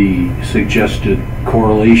somebody suggested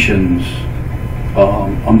correlations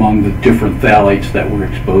among the different phthalates that we're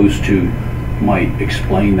exposed to might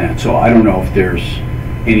explain that. So I don't know if there's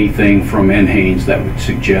anything from NHANES that would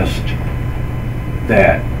suggest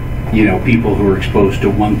that, people who are exposed to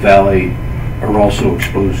one phthalate are also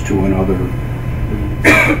exposed to another.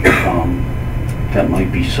 That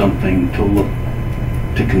might be something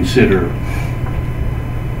to consider.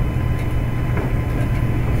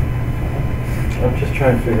 I'm just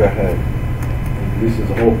trying to figure out how this is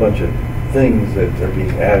a whole bunch of things that are being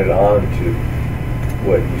added on to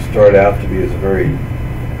what you start out to be as a very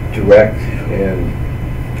direct and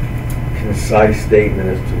concise statement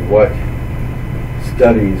as to what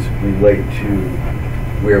studies relate to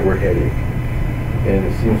where we're heading. And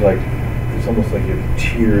it seems like it's almost like a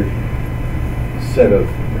tiered set of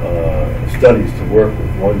studies to work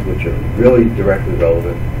with, ones which are really directly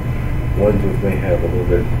relevant, ones which may have a little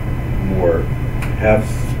bit more, have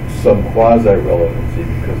some quasi-relevancy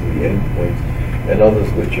because of the endpoints, and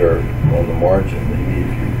others which are on the margin. Maybe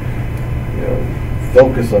if you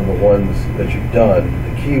focus on the ones that you've done,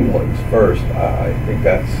 the key ones first, I think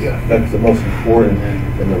that's the most important,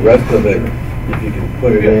 and the rest of it, if you can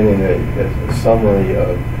put it in a summary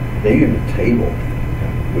of, maybe a table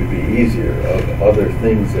would be easier, of other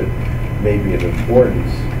things that may be of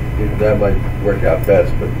importance, that might work out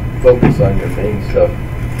best, but focus on your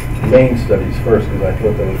main studies first, because I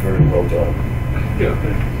thought that was very well done.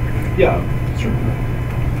 Yeah, sure.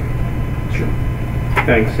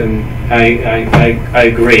 Thanks, and I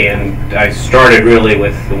agree, and I started really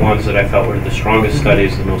with the ones that I felt were the strongest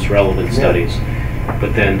studies, the most relevant studies,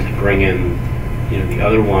 but then to bring in, the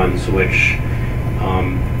other ones which,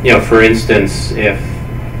 for instance, if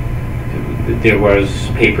there was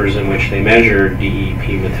papers in which they measured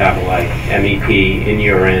DEP metabolite, MEP in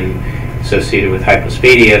urine associated with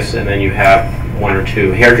hypospadias, and then you have one or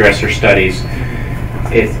two hairdresser studies,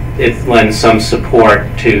 it lends some support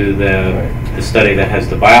to the study that has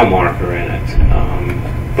the biomarker in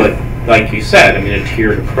it. But like you said, a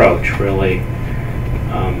tiered approach, really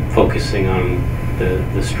focusing on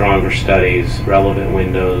the stronger studies, relevant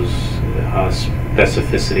windows,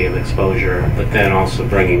 specificity of exposure, but then also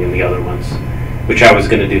bringing in the other ones, which I was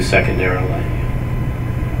going to do secondarily.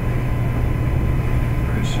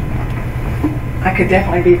 I could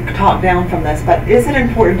definitely be talked down from this, but is it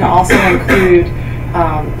important to also include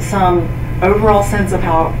some overall sense of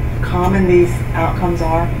how common these outcomes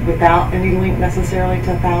are without any link necessarily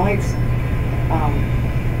to phthalates?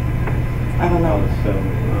 I don't know.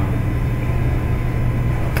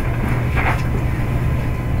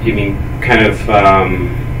 You mean kind of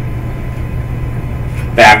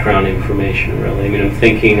background information, really? I'm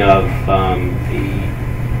thinking of the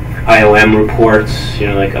IOM reports,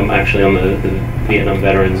 like I'm actually on the Vietnam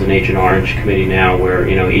Veterans and Agent Orange Committee now, where,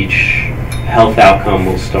 each health outcome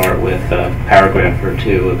will start with a paragraph or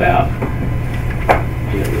two about,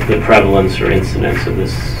 the prevalence or incidence of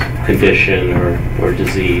this condition or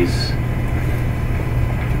disease.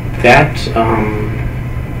 That,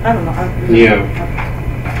 I don't know.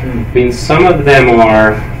 I mean, some of them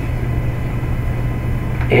are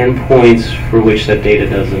endpoints for which that data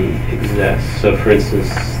doesn't exist. So, for instance,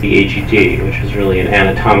 the AGD, which is really an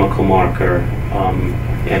anatomical marker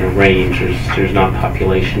and a range. There's not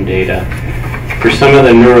population data. For some of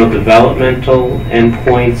the neurodevelopmental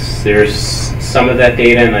endpoints, there's some of that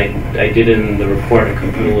data, and I did it in the report. I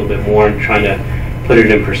could put a little bit more and trying to put it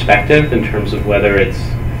in perspective in terms of whether it's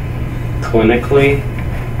clinically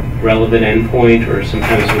relevant endpoint, or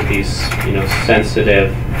sometimes with these,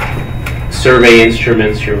 sensitive survey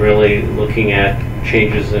instruments, you're really looking at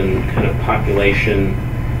changes in kind of population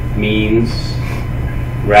means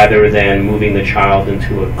rather than moving the child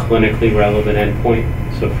into a clinically relevant endpoint.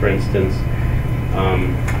 So, for instance,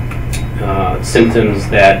 symptoms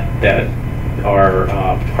that are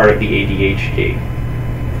part of the ADHD,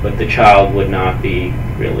 but the child would not be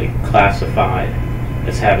really classified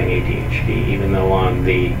as having ADHD, even though on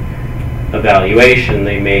the evaluation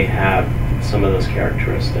they may have some of those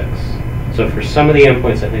characteristics. So for some of the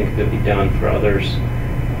endpoints, I think it could be done. For others,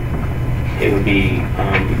 it would be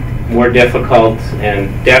more difficult, and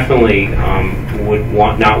definitely would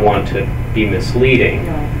not want to be misleading.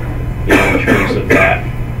 In terms of that,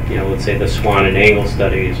 let's say the Swan and Angle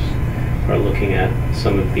studies are looking at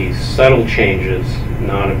some of these subtle changes,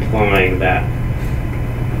 not implying that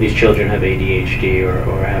these children have ADHD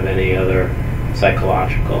or have any other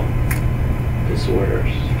psychological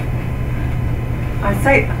disorders. I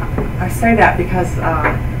say that because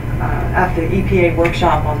at the EPA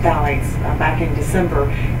workshop on phthalates back in December,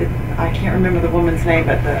 I can't remember the woman's name,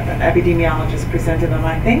 but the epidemiologist presented, and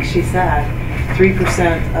I think she said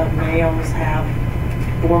 3% of males have,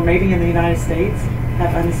 or maybe in the United States,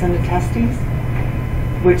 have undescended testes,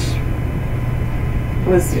 which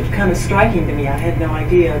was kind of striking to me. I had no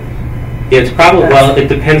idea. Yeah, it's probably, well, it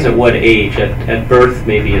depends at what age. At birth,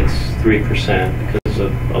 maybe it's 3%, because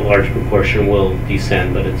a large proportion will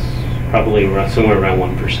descend, but it's probably somewhere around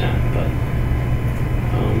 1%. But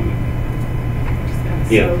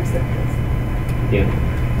yeah.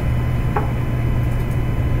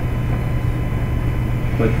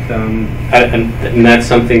 But and that's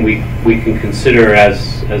something we can consider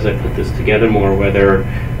as I put this together more, whether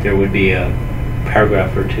there would be a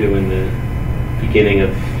paragraph or two in the beginning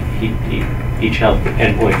of each health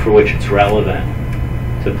endpoint for which it's relevant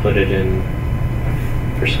to put it in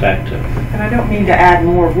perspective. And I don't mean to add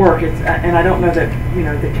more work, and I don't know that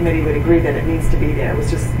the committee would agree that it needs to be there. It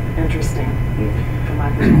was just interesting from my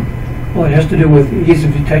perspective. Well, it has to do with ease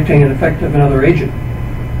of detecting an effect of another agent.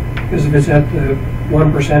 Because if it's at the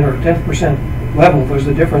 1% or 10% level, there's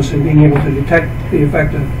a difference in being able to detect the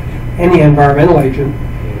effect of any environmental agent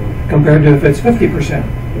compared to if it's 50%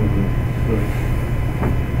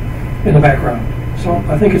 in the background. So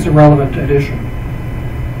I think it's a relevant addition.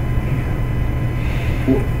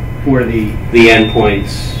 For the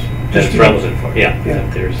endpoints that's relevant for, that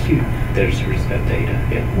there's that data.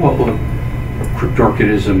 Yeah. Well,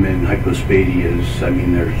 cryptorchidism and hypospadias, I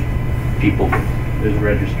mean, there's people. There's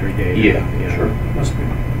registry data. Yeah, sure. Must be.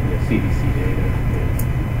 Yeah, CDC data.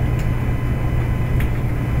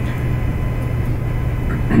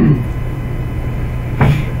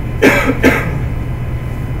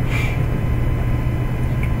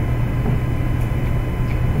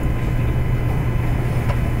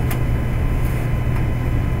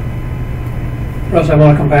 Russ, I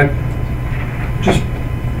want to come back just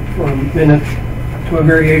for a minute to a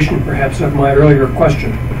variation perhaps of my earlier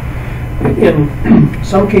question. In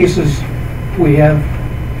some cases, we have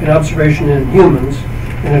an observation in humans,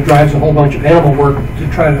 and it drives a whole bunch of animal work to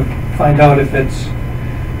try to find out if it's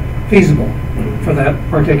feasible for that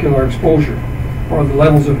particular exposure or the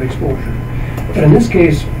levels of exposure. But in this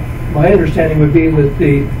case, my understanding would be that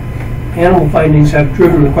the animal findings have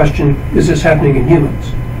driven the question, is this happening in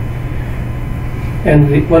humans?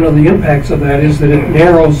 And one of the impacts of that is that it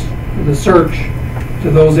narrows the search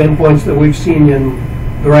to those endpoints that we've seen in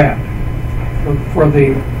the rat for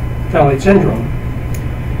the phthalate syndrome.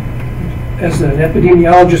 As an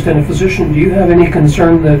epidemiologist and a physician, do you have any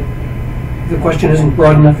concern that the question isn't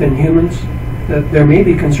broad enough in humans? That there may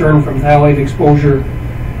be concern from phthalate exposure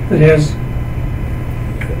that has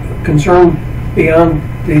concern beyond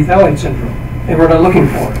the phthalate syndrome, and we're not looking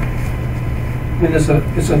for it? I mean, it's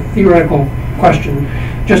a theoretical question.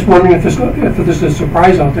 Just wondering if there's a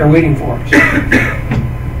surprise out there waiting for us.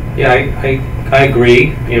 Yeah, I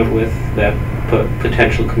agree, with that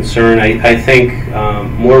potential concern. I think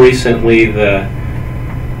more recently the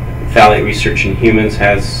phthalate research in humans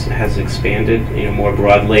has expanded, more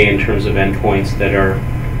broadly in terms of endpoints that are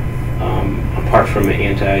apart from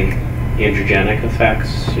anti-androgenic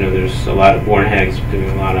effects. There's a lot of Bornhag's doing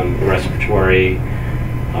a lot on respiratory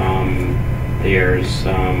There's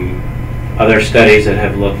other studies that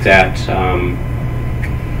have looked at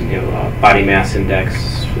body mass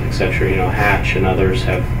index, etc. Hatch and others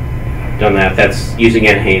have done that. That's using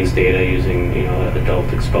NHANES data, using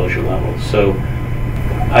adult exposure levels. So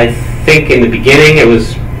I think in the beginning it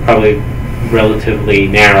was probably relatively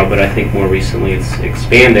narrow, but I think more recently it's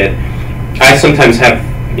expanded. I sometimes have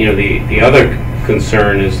the other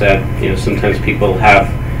concern is that sometimes people have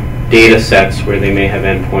data sets where they may have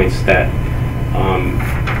endpoints that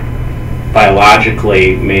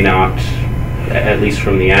biologically may not, at least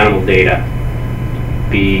from the animal data,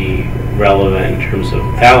 be relevant in terms of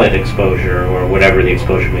phthalate exposure or whatever the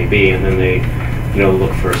exposure may be, and then they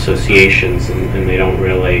look for associations and they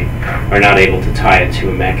are not able to tie it to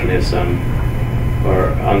a mechanism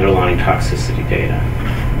or underlying toxicity data.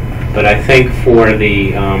 But I think for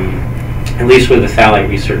the at least where the phthalate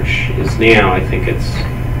research is now, I think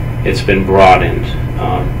it's been broadened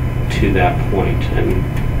to that point, and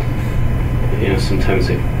sometimes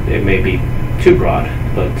it may be too broad,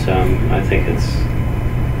 but I think it's.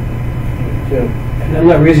 And I'm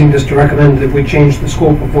not raising this to recommend that we change the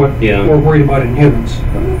scope of what we're worried about in humans.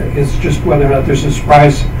 It's just whether or not there's a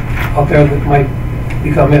surprise out there that might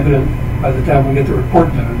become evident by the time we get the report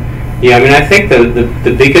done. Yeah, I mean, I think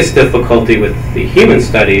the biggest difficulty with the human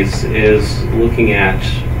studies is looking at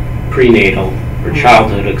prenatal or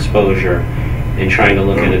childhood exposure and trying to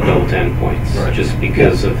look at adult endpoints, just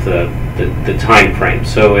because of the time frame.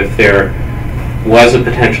 So if there was a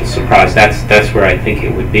potential surprise, that's where I think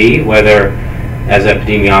it would be. Whether, as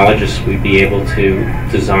epidemiologists, we'd be able to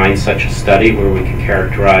design such a study where we can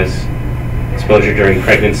characterize exposure during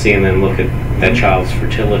pregnancy and then look at that child's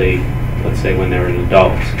fertility, let's say when they're an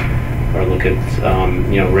adult, or look at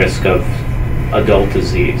risk of adult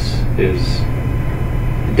disease, is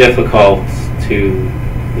difficult to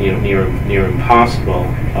near impossible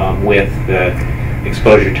with the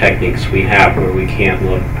exposure techniques we have, where we can't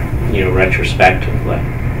look retrospectively.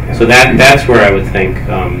 So that's where I would think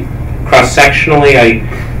cross-sectionally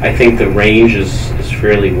I think the range is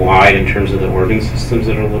fairly wide in terms of the organ systems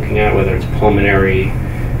that are looking at, whether it's pulmonary,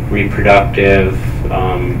 reproductive,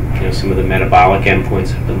 some of the metabolic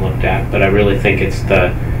endpoints have been looked at, but I really think it's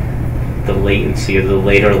the latency of the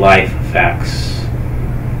later life effects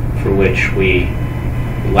for which we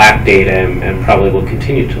lack data and probably will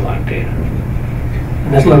continue to lack data.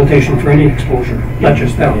 And that's a limitation for any exposure, not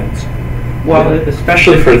just phthalates. Well,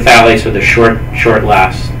 especially for phthalates with the short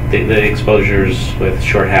last, the exposures with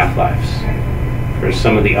short half-lives. For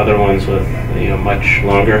some of the other ones with much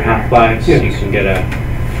longer half-lives, you can get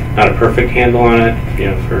not a perfect handle on it.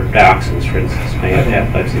 For dioxins, for instance, may have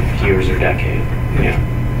half-lives of years or decades. Yeah.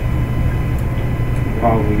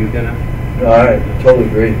 Paul, were you gonna? No, I totally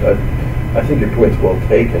agree. I think your point's well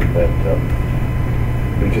taken, that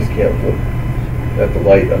we just can't look at the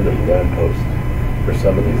light under the lamppost for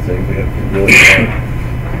some of these things. We have to be really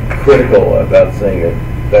critical about saying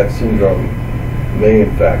that syndrome may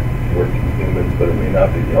in fact work in humans, but it may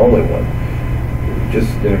not be the only one.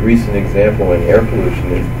 Just in a recent example in air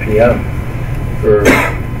pollution is PM. For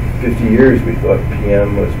 50 years we thought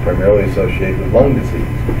PM was primarily associated with lung disease.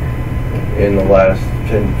 In the last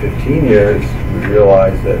 10 to 15 years, we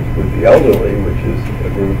realized that with the elderly, which is a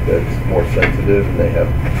group that's more sensitive and they have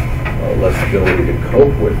less ability to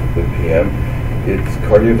cope with PM, it's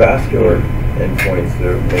cardiovascular endpoints that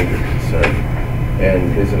are a major concern.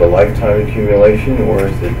 And is it a lifetime accumulation, or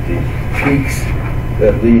is it the peaks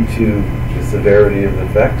that lead to the severity of the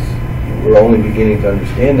effects? We're only beginning to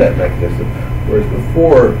understand that mechanism, whereas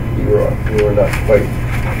before we were not quite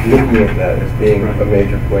looking at that as being a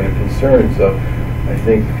major point of concern. So I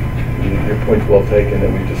think your point's well taken,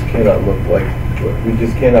 that we just cannot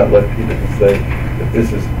let people say that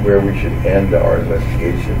this is where we should end our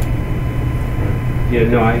investigation. Yeah,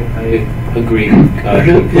 no, I agree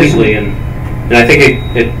completely, and I think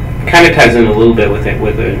it kind of ties in a little bit with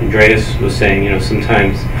what Andreas was saying.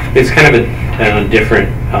 Sometimes it's kind of a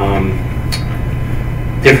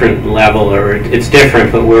different level, or it's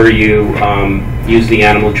different, but where you use the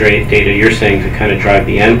animal data you're saying to kind of drive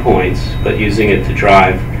the endpoints, but using it to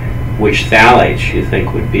drive which phthalates you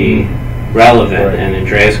think would be relevant. Right. And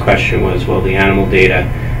Andreas' question was, well, the animal data,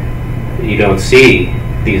 you don't see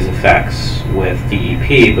these effects with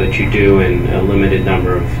DEP, but you do in a limited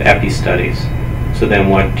number of epi studies. So then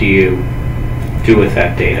what do you do with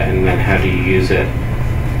that data, and then how do you use it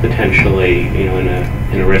potentially in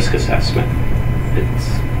a risk assessment?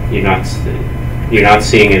 You're not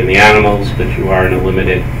seeing it in the animals, but you are in a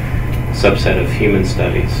limited subset of human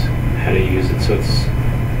studies. How do you use it? So it's.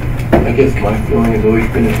 I guess my feeling has always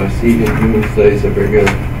been, if I see it in human studies, I better get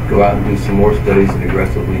a go out and do some more studies and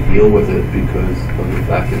aggressively deal with it because of the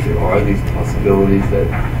fact that there are these possibilities that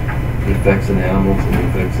the effects in animals and the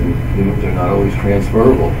effects in humans are not always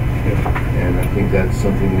transferable. And I think that's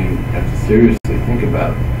something we have to seriously think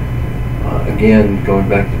about. Again, going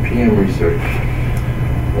back to PM research,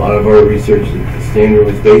 a lot of our research that the standard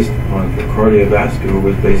was based upon for cardiovascular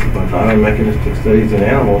was based upon not on mechanistic studies in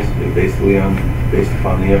animals, but basically based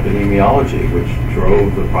upon the epidemiology, which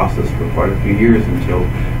drove the process for quite a few years until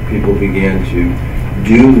people began to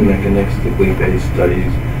do the mechanistically based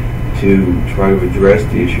studies to try to address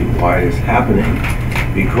the issue why it is happening,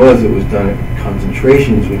 because it was done at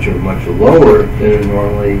concentrations which are much lower than are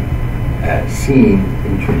normally seen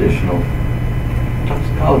in traditional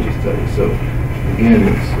toxicology studies. So again,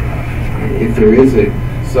 if there is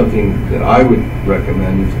something that I would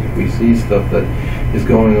recommend is if we see stuff that is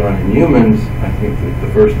going on in humans, I think that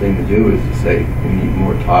the first thing to do is to say we need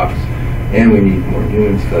more tox and we need more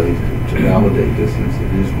human studies to validate this, since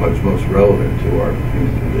it is much most relevant to our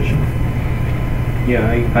human condition. Yeah,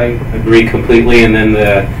 I agree completely. And then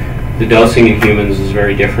the dosing in humans is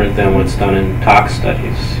very different than what's done in tox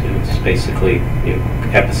studies. It's basically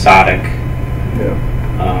episodic,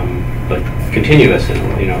 but continuous in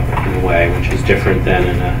a way, which is different than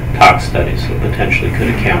in a tox study. So potentially could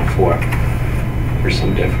account for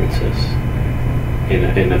some differences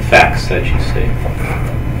in effects that you see.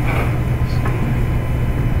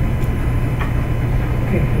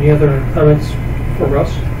 Okay. Any other comments for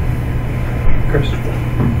Russ? Chris?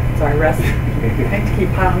 Sorry, Russ. I hate to keep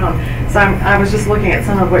piling on. So I was just looking at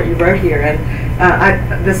some of what you wrote here,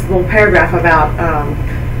 and this little paragraph about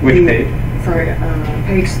which page? Sorry,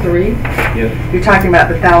 page 3. Yeah. You're talking about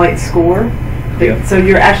the phthalate score. Yeah. So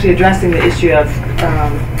you're actually addressing the issue of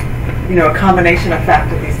a combination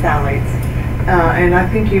effect of these phthalates, and I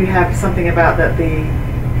think you have something about that the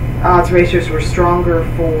odds ratios were stronger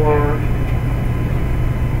for.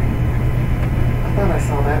 I thought I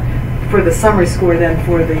saw that. For the summary score than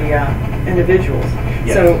for the individuals.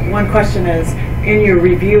 Yes. So one question is, in your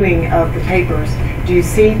reviewing of the papers, do you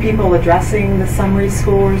see people addressing the summary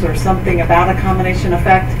scores or something about a combination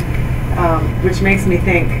effect? Which makes me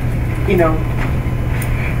think,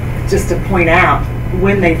 just to point out,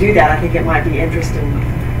 when they do that, I think it might be interesting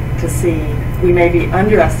to see. We may be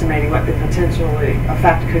underestimating what the potential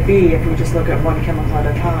effect could be if we just look at one chemical at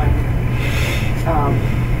a time.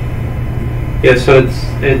 Yeah, so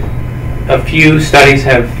a few studies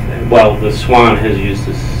have, the SWAN has used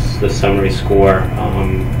the summary score.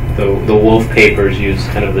 The Wolf papers use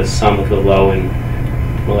kind of the sum of the low in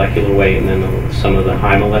molecular weight and then some of the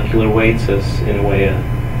high molecular weights as, in a way,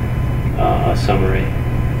 a summary.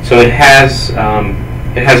 So it has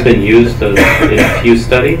been used in a few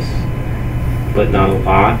studies, but not a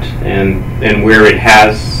lot. And where it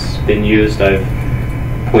has been used, I've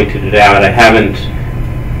pointed it out. I haven't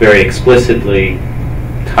very explicitly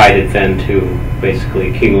tied it then to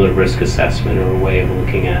basically cumulative risk assessment or a way of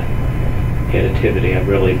looking at additivity. I've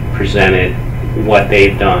really presented what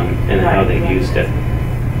they've done and how they've used it.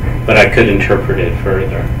 But I could interpret it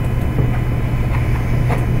further.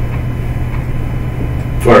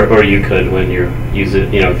 Or you could when you use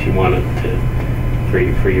it, if you wanted to,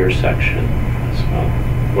 for your section as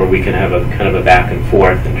well. Or we can have a kind of a back and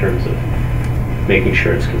forth in terms of making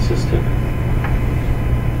sure it's consistent.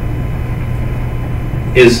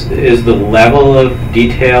 Is the level of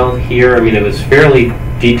detail here? I mean, it was fairly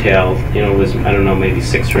detailed. It was, I don't know, maybe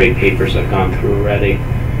 6 or 8 papers I've gone through already.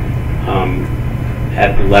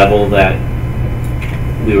 At the level that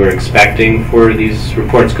we were expecting for these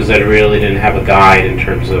reports, because I really didn't have a guide in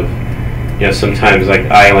terms of, sometimes like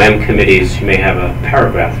IOM committees, you may have a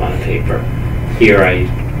paragraph on a paper. Here I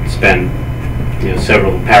spend,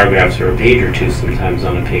 several paragraphs or a page or two sometimes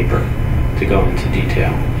on a paper to go into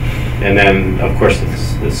detail. And then, of course,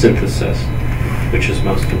 the synthesis, which is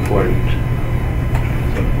most important.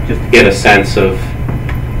 So just to get a sense of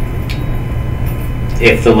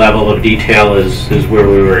if the level of detail is where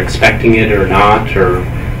we were expecting it or not, or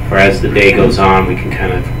as the day goes on, we can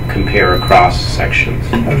kind of compare across sections.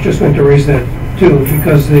 I was just going to raise that too,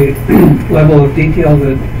 because the level of detail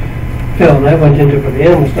that Phil and I went into for the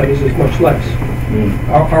animal studies is much less.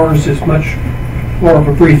 Ours is much more of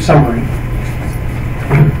a brief summary.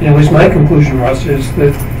 And at least my conclusion, Russ, is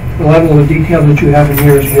that the level of detail that you have in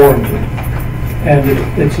here is warranted,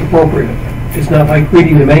 and it's appropriate. It's not like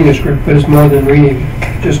reading the manuscript, but it's more than reading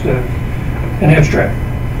just an abstract.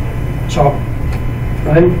 So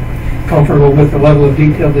I'm comfortable with the level of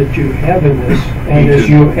detail that you have in this, and as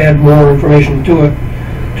you add more information to it,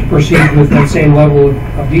 to proceed with that same level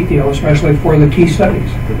of detail, especially for the key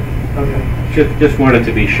studies. Okay. Just wanted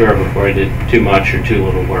to be sure before I did too much or too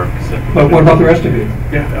little work. So. But what about the rest of you?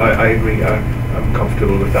 Yeah, I agree. I'm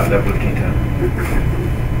comfortable with that level of detail.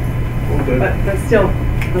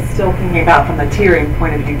 But still thinking about from the tiering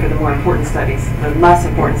point of view for the more important studies. The less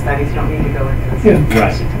important studies you don't need to go into this. Yeah.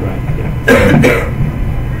 Right. Yeah.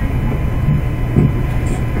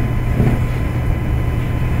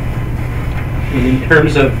 And in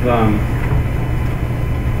terms of,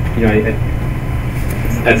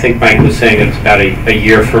 I think Mike was saying it's about a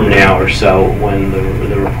year from now or so when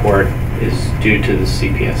the report is due to the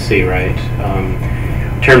CPSC, right?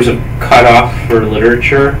 In terms of cutoff for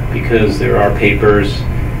literature, because there are papers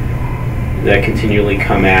that continually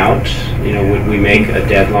come out, would we make a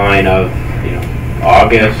deadline of,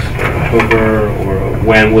 August or October, or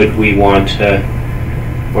when would we want to,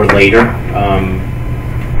 or later?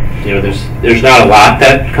 There's not a lot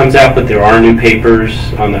that comes out, but there are new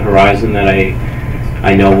papers on the horizon that I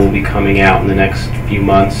know will be coming out in the next few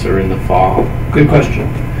months or in the fall. Good question.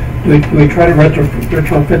 Do we try to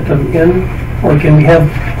retrofit them in, or can we have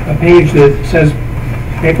a page that says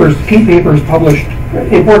key papers published,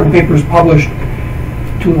 important papers published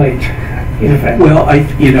too late, in effect? Well, I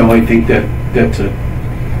think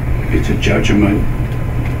it's a judgment.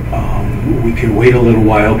 We can wait a little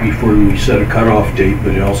while before we set a cutoff date,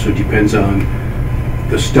 but it also depends on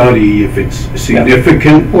the study. If it's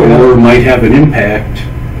significant or might have an impact,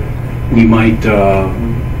 we might,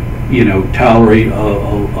 tolerate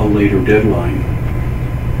a later deadline.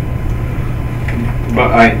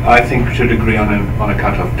 But I think we should agree on a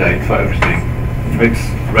cutoff date for everything.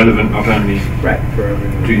 It's relevant not only for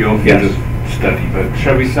everyone. to your field of study, but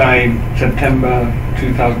shall we say September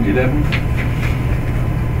 2011?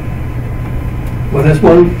 Well, that's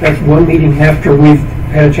one meeting after we've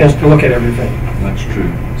had a chance to look at everything. That's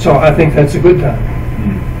true. So I think that's a good time.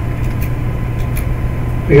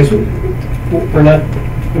 Because we're not,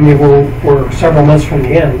 we're several months from the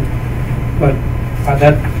end, but by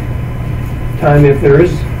that time, if there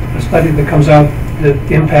is a study that comes out that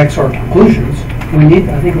impacts our conclusions,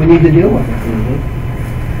 I think we need to deal with it.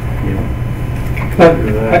 But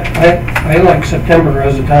I like September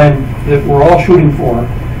as a time that we're all shooting for,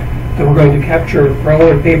 that we're going to capture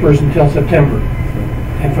relevant papers until September.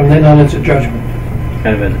 And from then on, it's a judgment.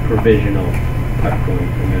 Kind of as a provisional cut point.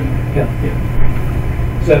 And then,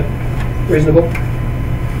 yeah. Is that reasonable?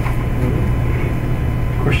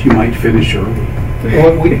 Of course, you might finish early.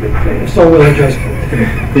 Well, so we'll adjust it.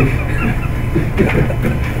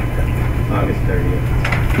 August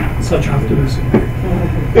 30th. Such optimism.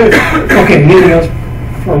 Okay, anything else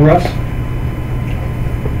for Russ?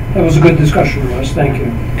 That was a good discussion, Russ. Thank you.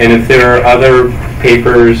 And if there are other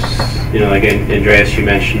papers, like Andreas, you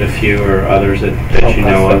mentioned a few, or others that you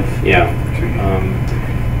know of,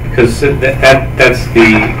 because that's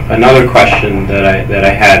another question that I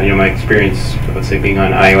had. My experience, let's say, being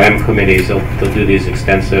on IOM committees, they'll do these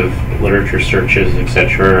extensive literature searches,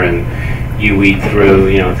 etc., and you weed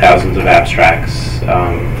through thousands of abstracts.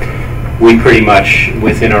 We pretty much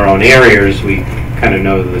within our own areas we kind of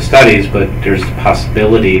know the studies, but there's a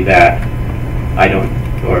possibility that I don't,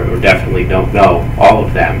 or definitely don't know all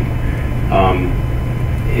of them.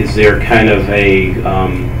 Is there kind of a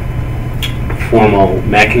formal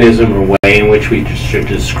mechanism or way in which we should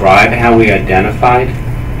describe how we identified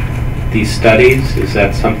these studies? Is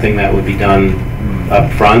that something that would be done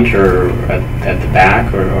up front or at the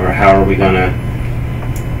back, or how are we going to,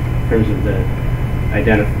 in terms of the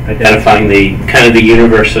identifying the kind of the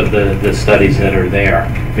universe of the studies that are there?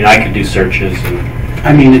 I could do searches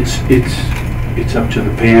and it's up to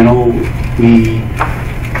the panel.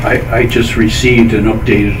 I just received an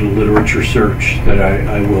updated literature search that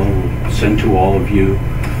I will send to all of you.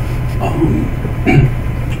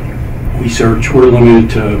 We're limited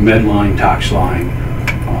to Medline, Toxline.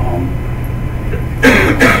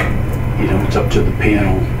 It's up to the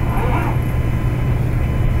panel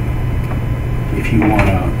if you want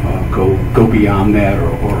to go beyond that,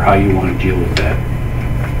 or how you want to deal with that.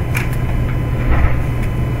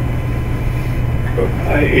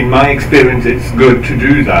 In my experience, it's good to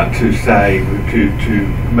do that, to say, to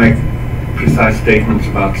make precise statements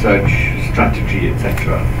about search strategy,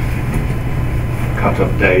 etc.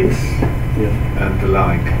 Cut-off dates and the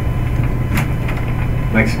like.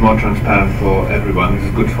 Makes it more transparent for everyone.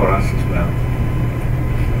 It's good for us as well.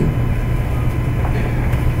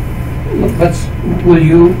 Will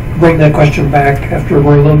you bring that question back after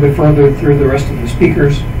we're a little bit further through the rest of the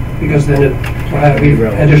speakers? Because then it will have to be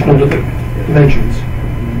additional to the dimensions.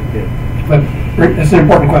 But it's an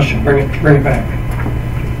important question. Bring it back.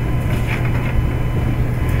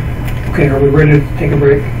 Okay, are we ready to take a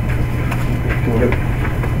break?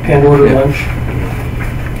 and order lunch.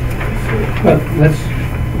 But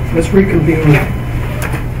let's reconvene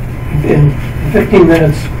in 15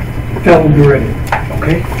 minutes. Phil will be ready.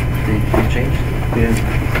 Okay. They changed?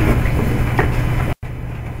 Yeah.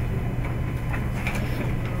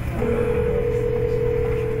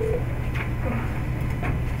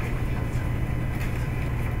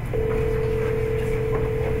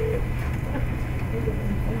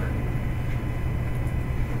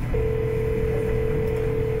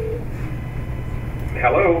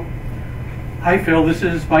 Hello. Hi, Phil. This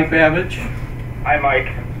is Mike Babbage. Hi, Mike.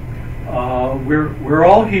 We're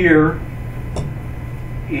all here,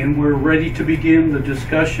 and we're ready to begin the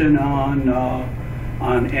discussion on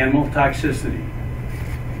animal toxicity.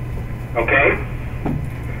 Okay.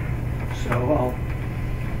 So I'll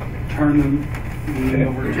turn the meeting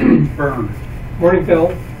over to Vern. Morning,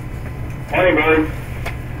 Phil. Morning, Vern.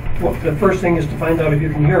 Well, the first thing is to find out if you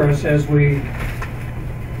can hear us as we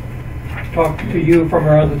talk to you from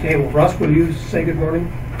around the table. Russ, will you say good morning?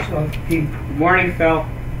 So he. Good morning, Phil.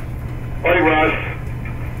 Morning, Russ.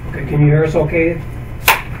 Okay, can you hear us okay?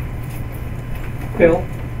 Phil?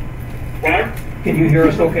 What? Can you hear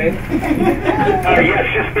us okay?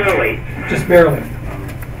 Yes, just barely. Just barely.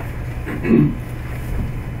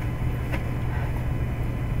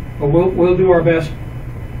 Well, we'll do our best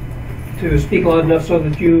to speak loud enough so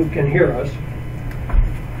that you can hear us.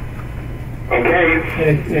 Okay.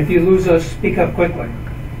 And if you lose us, speak up quickly.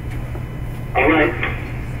 All right.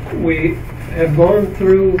 We have gone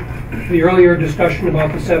through the earlier discussion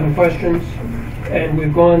about the 7 questions, and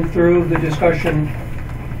we've gone through the discussion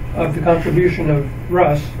of the contribution of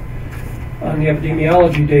Russ on the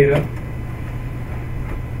epidemiology data.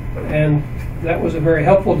 And that was a very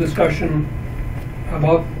helpful discussion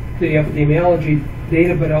about the epidemiology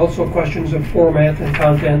data, but also questions of format and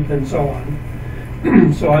content and so on.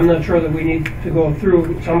 So I'm not sure that we need to go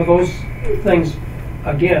through some of those things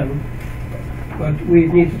again, but we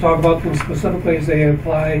need to talk about them specifically as they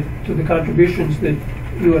apply to the contributions that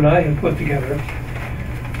you and I have put together.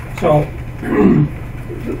 So,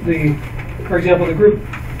 for example, the group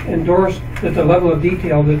endorsed that the level of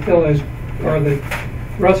detail that Phil has, or that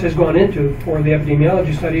Russ has gone into for the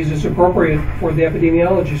epidemiology studies is appropriate for the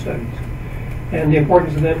epidemiology studies, and the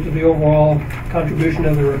importance of them to the overall contribution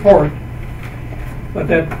of the report. But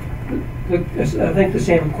that, I think the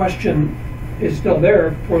same question is still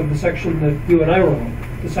there for the section that you and I wrote,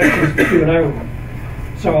 the sections that you and I wrote.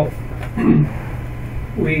 So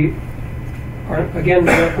we are, again,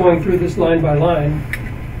 not going through this line by line,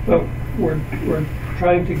 but we're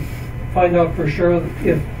trying to find out for sure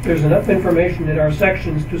if there's enough information in our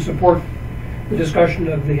sections to support the discussion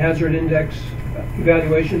of the hazard index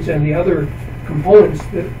evaluations and the other components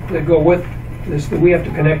that go with this that we have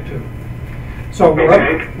to connect to. So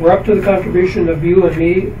we're up to the contribution of you and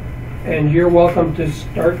me, and you're welcome to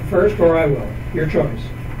start first, or I will. Your choice.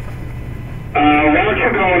 Why don't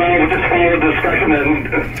you go and I will just follow the discussion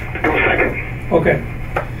and go second. Okay.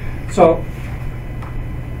 So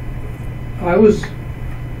I was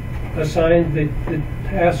assigned the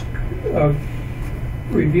task of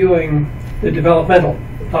reviewing the developmental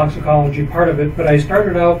toxicology part of it, but I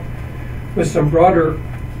started out with some broader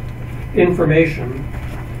information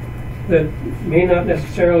that may not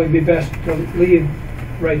necessarily be best to leave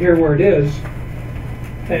right here where it is,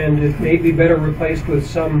 and it may be better replaced with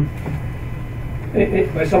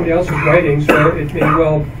by somebody else's writings, or it may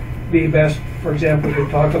well be best, for example, to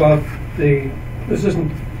talk about this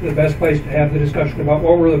isn't the best place to have the discussion about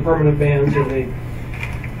what were the permanent bans and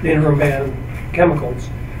the interim ban chemicals.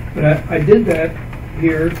 But I did that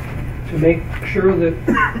here to make sure that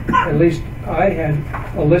at least I had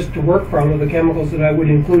a list to work from of the chemicals that I would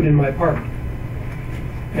include in my part.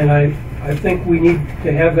 And I think we need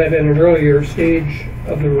to have that at an earlier stage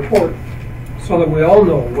of the report so that we all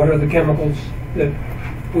know what are the chemicals that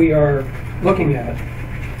we are looking at.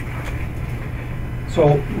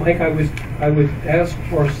 So, Mike, I would ask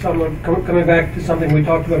for someone, coming back to something we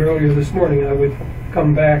talked about earlier this morning, I would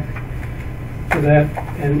come back to that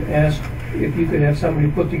and ask if you could have somebody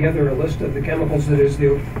put together a list of the chemicals that is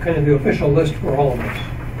the kind of the official list for all of us.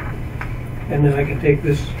 And then I can take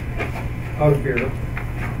this out of here.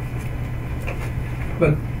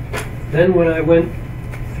 But then when I went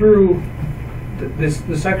through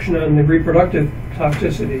the section on the reproductive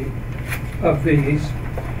toxicity of these,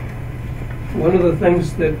 one of the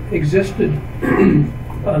things that existed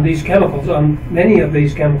on these chemicals, on many of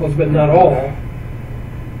these chemicals, but not all,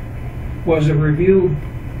 was a review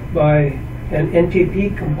by an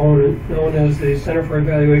NTP component known as the Center for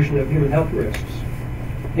Evaluation of Human Health Risks,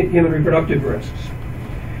 Human Reproductive Risks.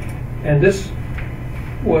 And this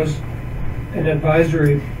was an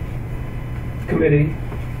advisory committee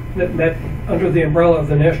that met under the umbrella of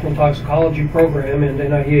the National Toxicology Program and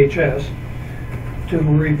NIEHS to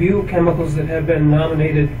review chemicals that have been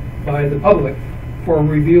nominated by the public for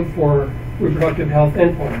review for reproductive health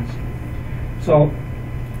endpoints. So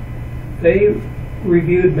they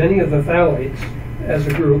reviewed many of the phthalates as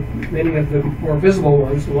a group, many of the more visible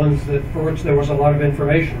ones, the ones that for which there was a lot of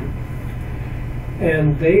information.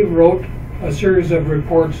 And they wrote a series of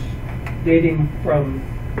reports dating from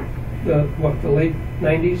the late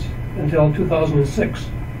 90s until 2006.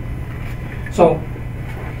 So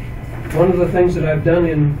one of the things that I've done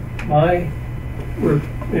in my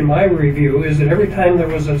review is that every time there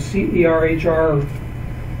was a CERHR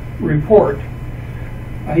report,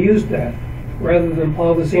 I used that. Rather than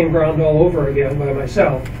plow the same ground all over again by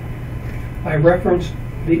myself, I referenced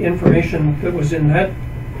the information that was in that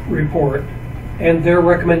report and their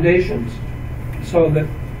recommendations, so that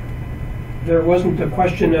there wasn't a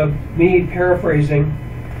question of me paraphrasing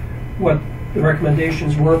what the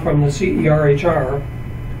recommendations were from the CERHR,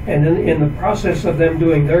 and then in the process of them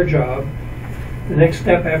doing their job, the next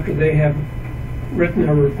step after they have written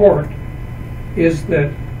a report is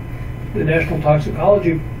that the National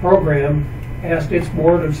Toxicology Program asked its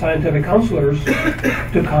board of scientific counselors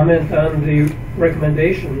to comment on the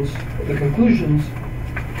recommendations, the conclusions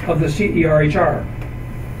of the CERHR.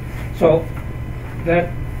 So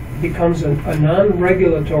that becomes a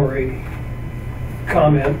non-regulatory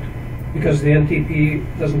comment because the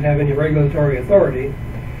NTP doesn't have any regulatory authority,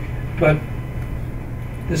 but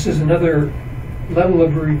this is another level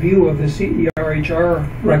of review of the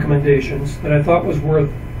CERHR recommendations that I thought was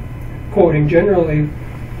worth quoting. Generally,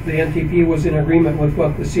 the NTP was in agreement with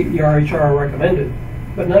what the CERHR recommended,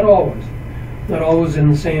 but not always. Not always in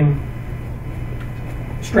the same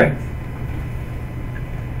strength.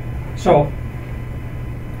 So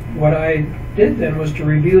what I did then was to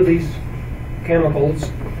review these chemicals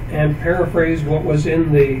and paraphrase what was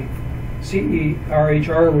in the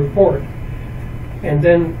CERHR report. And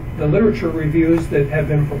then the literature reviews that have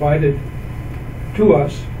been provided to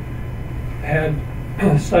us had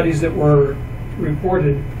studies that were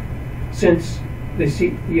reported since the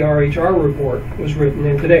CERHR report was written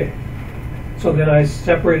in today. So then I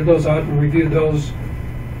separated those out and reviewed those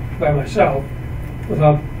by myself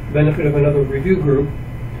without the benefit of another review group.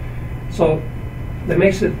 So that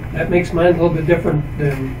makes mine a little bit different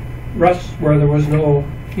than Russ, where there was no,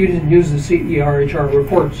 you didn't use the CERHR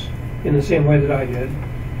reports in the same way that I did.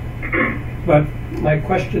 But my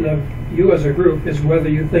question of you as a group is whether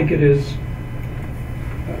you think it is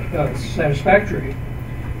satisfactory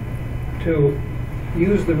to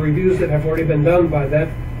use the reviews that have already been done by that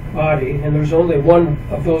body, and there's only one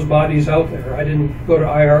of those bodies out there. I didn't go to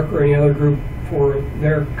IARC or any other group for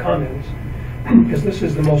their comments, because this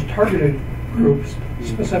is the most targeted group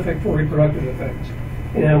specific for reproductive effects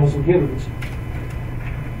in animals and humans.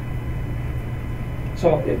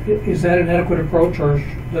 So is that an adequate approach, or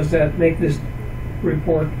does that make this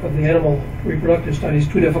report of the animal reproductive studies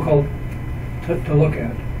too difficult to look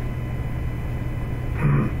at?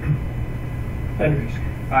 Andres.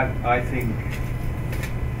 I think.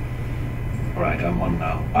 All right, I'm on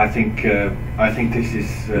now. I think this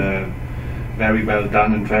is very well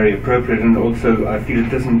done and very appropriate, and also I feel it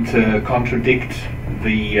doesn't contradict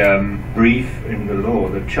the brief in the law,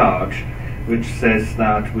 the charge, which says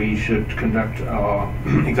that we should conduct our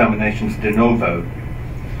examinations de novo.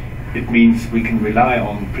 It means we can rely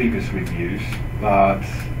on previous reviews, but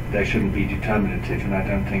they shouldn't be determinative, and I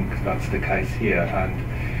don't think that's the case here.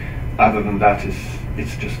 And other than that,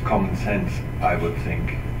 it's just common sense, I would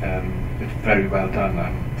think. It's very well done.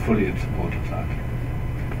 I'm fully in support of that.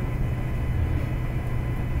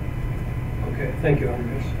 Okay, thank you,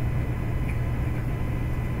 Andres.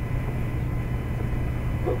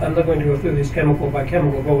 I'm not going to go through these chemical by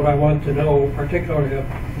chemical, but what I want to know, particularly of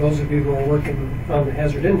those of you who are working on the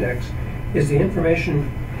hazard index, is the information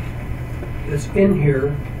that's in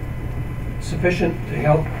here sufficient to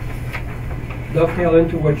help dovetail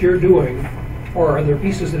into what you're doing, or are there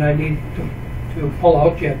pieces that I need to pull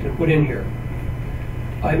out yet to put in here?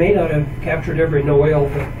 I may not have captured every NOAEL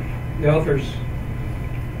that the authors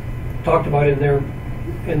talked about in their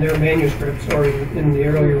manuscripts or in the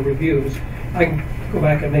earlier reviews. I can go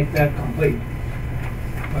back and make that complete.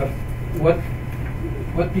 But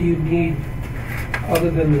what do you need other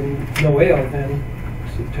than the NOAEL then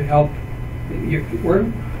to help?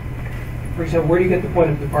 For example, where do you get the point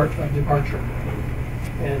of departure?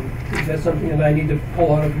 And is that something that I need to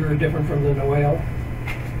pull out of here different from the NOAEL?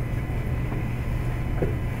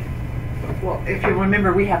 Well, if you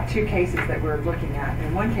remember, we have two cases that we're looking at,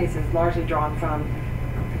 and one case is largely drawn from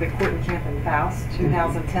the Court Camp and Faust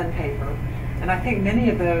 2010 paper, and I think many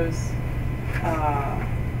of those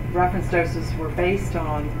reference doses were based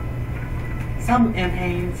on some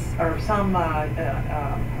NHANES or some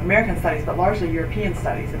American studies, but largely European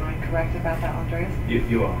studies. Am I correct about that, Andreas?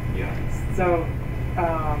 You are, yeah. So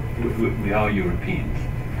we are Europeans.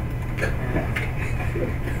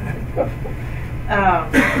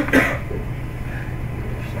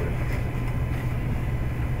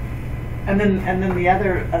 And then the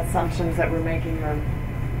other assumptions that we're making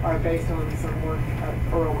are based on some work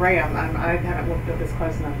of Earl Graham. I haven't looked at this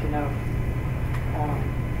close enough to know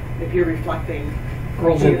if you're reflecting.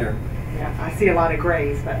 Earl's in there. Yeah, I see a lot of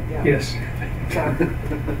grays, but yeah. Yes.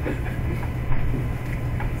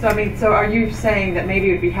 So I mean, so are you saying that maybe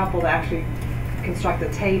it would be helpful to actually construct a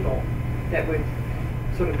table that would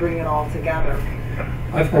sort of bring it all together?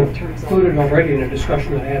 I've concluded already in a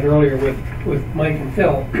discussion that I had earlier with Mike and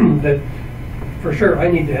Phil that for sure I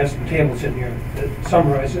need to have some tables in here that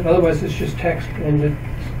summarize it. Otherwise it's just text, and it's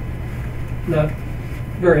not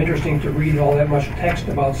very interesting to read all that much text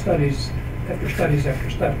about studies after studies after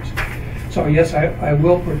studies. So yes, I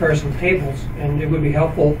will prepare some tables, and it would be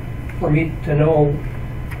helpful for me to know.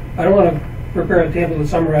 I don't want to prepare a table that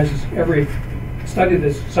summarizes every study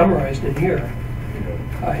that's summarized in here.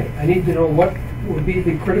 I need to know what would be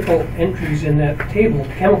the critical entries in that table,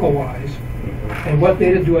 chemical-wise, and what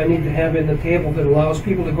data do I need to have in the table that allows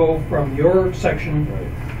people to go from your section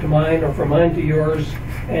to mine, or from mine to yours,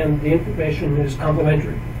 and the information is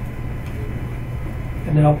complementary.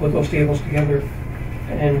 And then I'll put those tables together,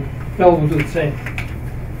 and Phil will do the same.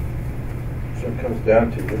 So it comes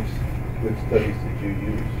down to which studies did you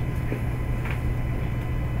use?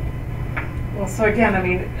 Well, so again, I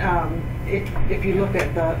mean, if you look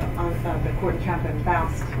at the Court Camp and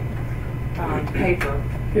Faust paper,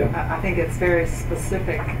 I think it's very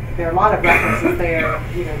specific. There are a lot of references there,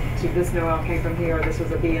 you know, to this Noel came from here, or this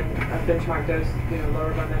was a benchmark dose, you know,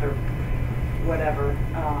 lower limit or whatever.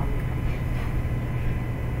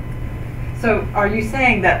 So, are you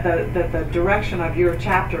saying that the direction of your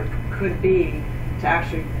chapter could be to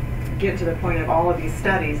actually get to the point of all of these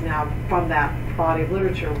studies now from that body of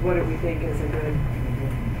literature? What do we think is a good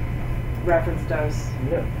reference dose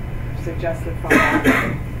suggested from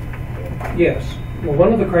that? Yes. Well,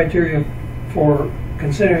 one of the criteria for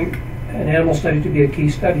considering an animal study to be a key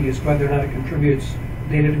study is whether or not it contributes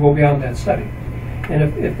data to go beyond that study. And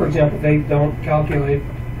if for example, they don't calculate,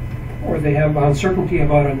 or they have uncertainty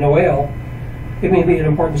about a NOAEL, it may be an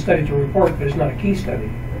important study to report, but it's not a key study.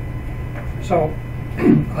 So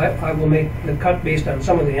I will make the cut based on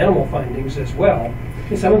some of the animal findings as well.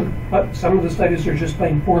 Some of the studies are just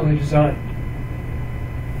plain poorly designed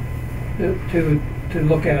to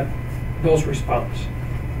look at dose response,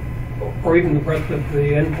 or even the breadth of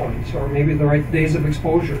the endpoints, or maybe the right days of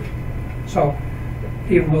exposure. So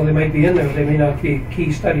even though they might be in there, they may not be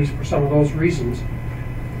key studies for some of those reasons.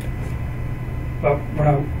 But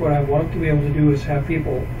what I want to be able to do is have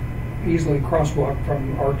people easily crosswalk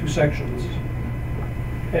from our two sections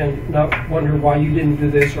and not wonder why you didn't do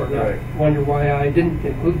this, or not wonder why I didn't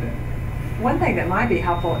include that. One thing that might be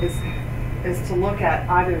helpful is to look at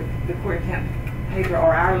either the Court Camp paper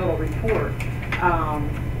or our little report,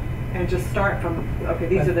 and just start from, okay,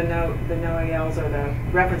 these are the NOAELs or the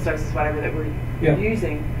reference doses, whatever, that we're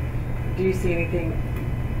using. Do you see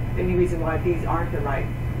any reason why these aren't the right,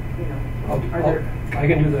 you know, I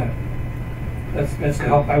can do that. That's the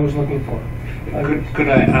help I was looking for. Could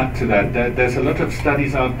I add to that? There's a lot of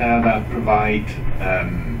studies out there that provide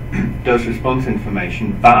dose response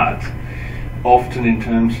information, but often in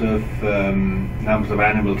terms of numbers of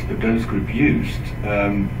animals per dose group used,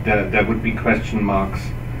 there would be question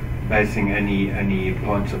marks basing any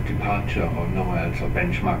points of departure or NOAELs or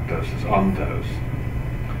benchmark doses on those.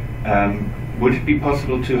 Would it be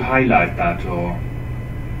possible to highlight that, or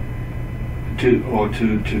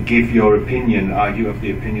to give your opinion? Are you of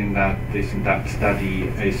the opinion that this and that study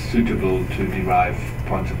is suitable to derive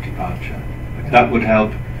points of departure? That would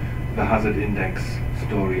help the hazard index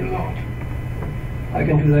story a lot. I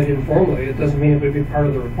can do that informally. It doesn't mean it would be part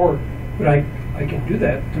of the report, but I can do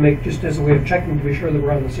that to make, just as a way of checking to be sure that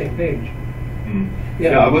we're on the same page.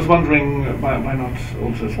 Yeah, I was wondering why not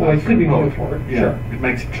also. Well, it could be more report. Yeah, sure. It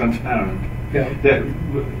makes it transparent. Yeah.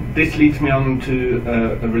 This leads me on to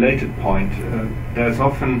a related point. There's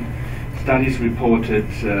often studies reported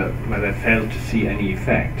where they failed to see any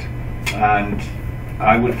effect, and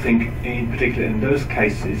I would think, in particular in those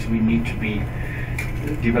cases, we need to be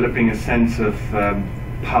developing a sense of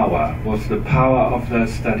power. Was the power of the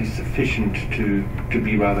study sufficient to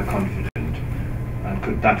be rather confident, and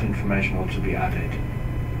could that information also be added?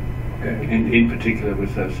 in particular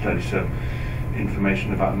with those studies, so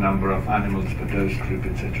information about number of animals per dose group,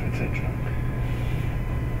 etc., etc.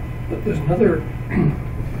 But there's another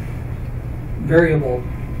variable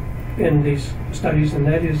in these studies, and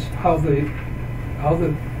that is how the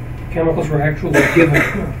chemicals were actually given.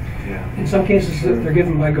 Yeah. In some cases, they're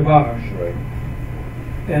given by gavage, Right.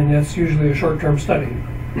 and that's usually a short-term study.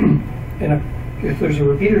 And if there's a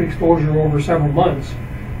repeated exposure over several months,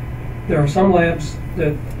 there are some labs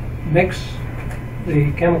that mix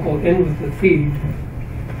the chemical in with the feed,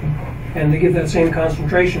 and they give that same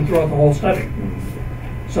concentration throughout the whole study.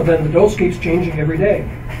 So then the dose keeps changing every day.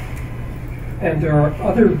 And there are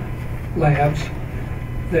other labs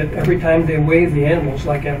that every time they weigh the animals,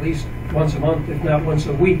 like at least once a month, if not once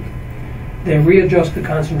a week, they readjust the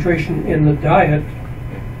concentration in the diet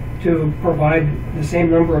to provide the same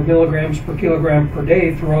number of milligrams per kilogram per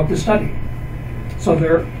day throughout the study. So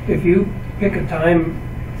if you pick a time,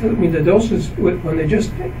 I mean, the doses, when they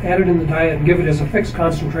just add it in the diet and give it as a fixed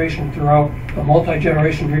concentration throughout a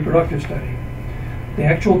multi-generation reproductive study, the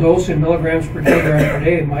actual dose in milligrams per kilogram per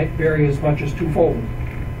day might vary as much as twofold.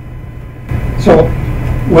 So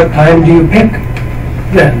what time do you pick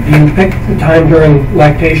then? Do you pick the time during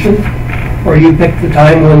lactation, or do you pick the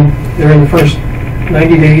time when they're in the first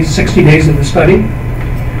 90 days, 60 days of the study?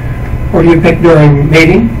 Or do you pick during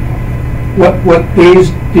mating? What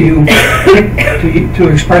days do you pick to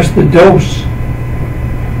express the dose?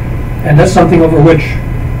 And that's something over which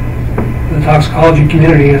the toxicology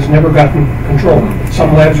community has never gotten control.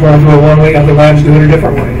 Some labs want to do it one way, other labs do it a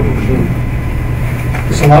different way.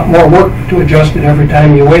 It's a lot more work to adjust it every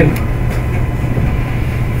time you weigh them.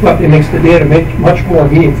 But it makes the data much more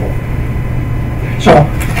meaningful. So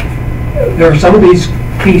there are some of these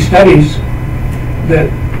key studies that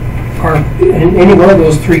are in any one of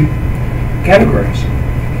those three categories.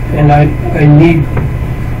 And I need,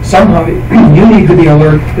 somehow, you need to be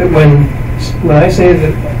alert that when I say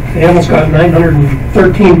that the animal's got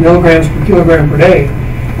 913 milligrams per kilogram per day,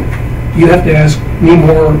 you have to ask me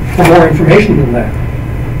for more information than that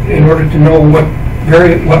in order to know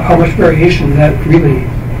how much variation that really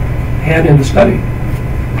had in the study.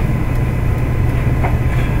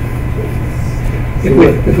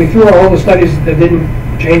 If we threw out all the studies that didn't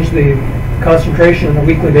change the concentration on a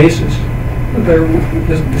weekly basis, the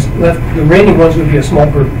remaining ones would be a small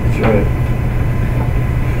group. That's right.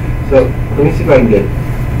 So let me see if I can get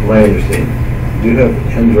my understanding. You have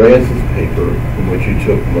Andreas's paper in which you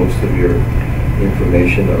took most of your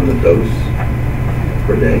information on the dose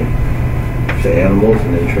per day to animals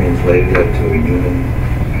and then translated that to a human.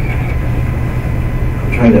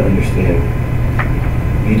 I'm trying to understand.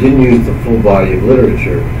 You didn't use the full body of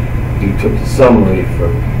literature. You took the summary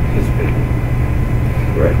from his paper.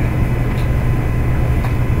 Correct.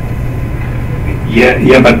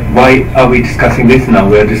 Yeah, but why are we discussing this now?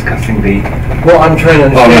 We're discussing the... Well, I'm trying to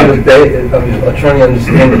understand I'm trying to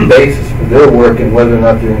understand the basis for their work and whether or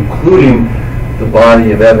not they're including the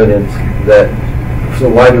body of evidence that... So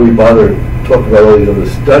why do we bother to talk about all these other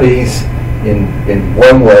studies in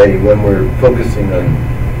one way when we're focusing on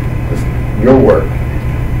your work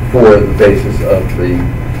for the basis of the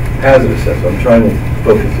hazard assessment? I'm trying to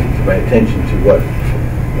focus my attention to what,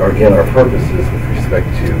 again, our purpose is with respect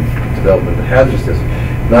to development of the hazard assessment.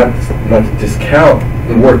 Not to discount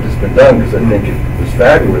the work that's been done, because I think it was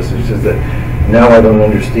fabulous. It's just that now I don't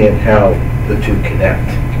understand how the two connect.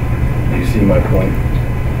 Do you see my point?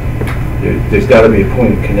 There's got to be a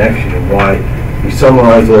point of connection in why we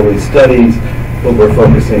summarize all these studies, but we're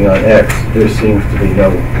focusing on X. There seems to be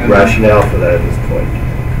no rationale for that at this point.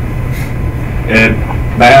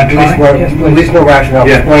 At least no rationale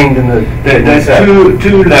explained in the... There's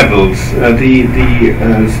two levels.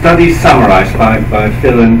 The studies summarized by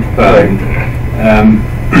Phil and Bernd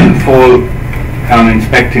fall, I'm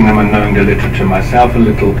inspecting them and knowing the literature myself a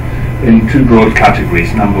little, in two broad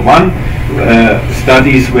categories. Number one,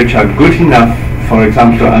 studies which are good enough, for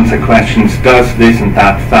example, to answer questions, does this and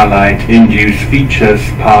that phthalate induce features,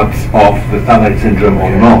 parts of the phthalate syndrome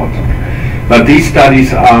or not? But these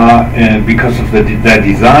studies are, because of their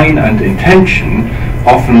design and intention,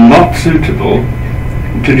 often not suitable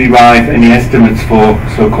to derive any estimates for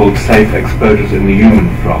so-called safe exposures in the human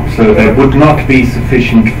from. So they would not be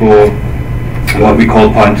sufficient for what we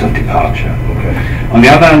call points of departure. Okay. On the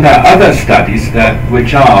other hand, there are other studies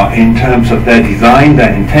which are, in terms of their design,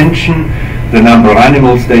 their intention, the number of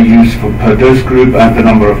animals they use per dose group, and the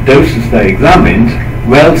number of doses they examined,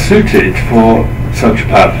 well suited for such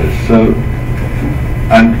purpose. So,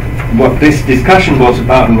 and what this discussion was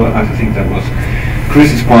about, and what I think that was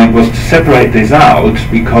Chris's point, was to separate this out,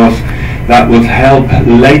 because that would help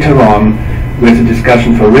later on with a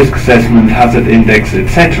discussion for risk assessment, hazard index,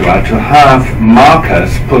 etc., to have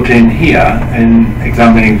markers put in here in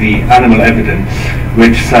examining the animal evidence,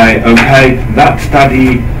 which say, okay, that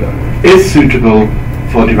study is suitable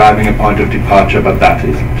for deriving a point of departure, but that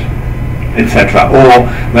isn't, etc. Or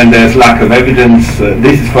when there's lack of evidence,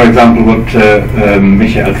 this is, for example, what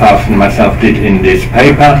Michael Faust and myself did in this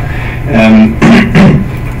paper.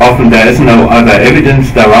 Often there is no other evidence.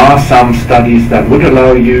 There are some studies that would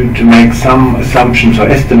allow you to make some assumptions or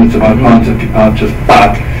estimates about points of departures,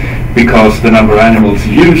 but because the number of animals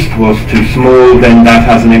used was too small, then that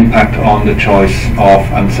has an impact on the choice of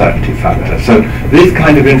uncertainty factor. So this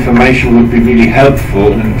kind of information would be really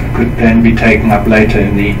helpful and could then be taken up later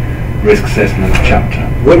in the risk assessment chapter.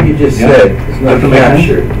 What you just said is not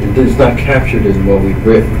captured. It is not captured in what we've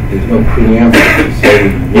written. There's no preamble to say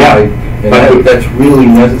why, and that's really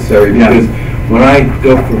necessary, because when I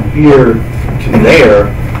go from here to there,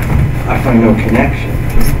 I find no connection.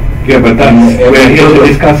 Yeah, but that's we're here to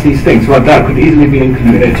discuss these things. Well, that could easily be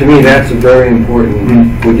included. To me, that's a very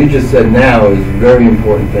important. What you just said now is a very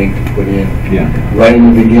important thing to put in right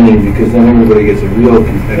in the beginning, because then everybody gets a real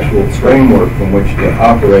contextual framework from which to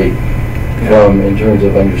operate from in terms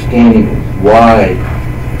of understanding why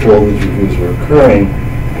all these reviews were occurring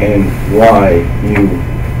and why you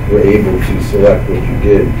were able to select what you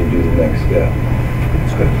did to do the next step.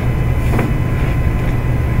 That's good.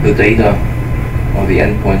 The data or the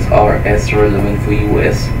endpoints are as relevant for you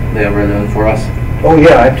as they are relevant for us. Oh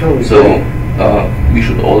yeah, I totally agree. So we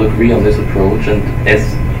should all agree on this approach, and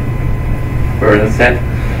as Bernard said,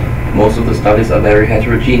 most of the studies are very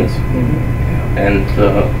heterogeneous. And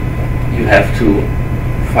you have to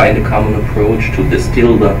find a common approach to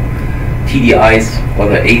distill the TDIs or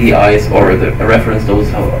the ADIs or the reference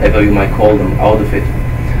doses, however you might call them, out of it.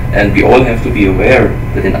 And we all have to be aware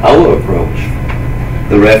that in our approach,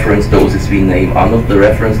 the reference doses we name are not the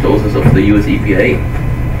reference doses of the US EPA.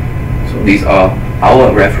 So these are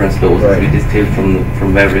our reference doses we distilled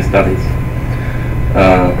from various studies.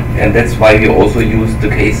 And that's why we also use the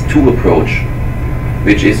case 2 approach,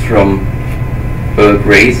 which is from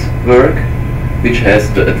Gray's work, which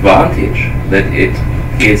has the advantage that it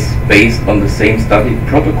is based on the same study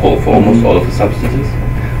protocol for almost all of the substances,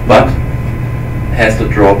 but has the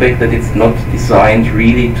drawback that it's not designed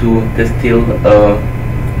really to distill a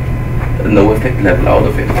no effect level out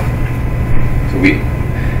of it. So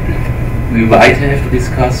we might have to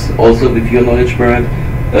discuss also with your knowledge, Bernard,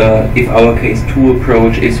 if our case 2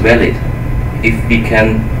 approach is valid, if we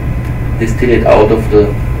can distill it out of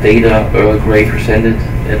the data Earl Gray presented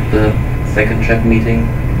at the second CHAP meeting,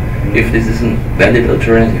 if this is a valid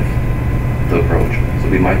alternative to approach. So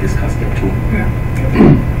we might discuss that too.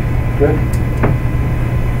 Good.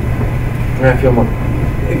 And I feel more,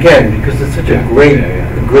 again, because it's such a great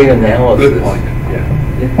analysis. Good point.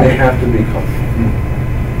 They have to be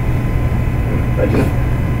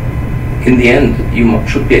in the end, you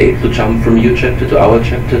should be able to jump from your chapter to our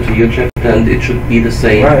chapter to your chapter, and it should be the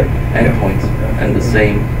same endpoints and the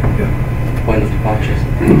same point of departures.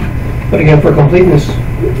 But again, for completeness,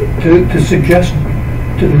 to suggest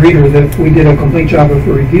to the reader that we did a complete job of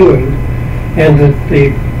reviewing, and that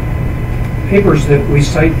the papers that we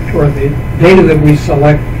cite or the data that we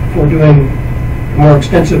select for doing more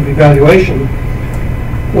extensive evaluation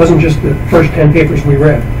wasn't just the first 10 papers we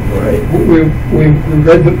read. Right.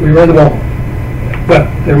 We read them all. But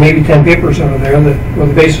there may be 10 papers out of there that were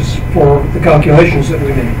the basis for the calculations that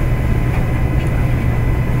we made.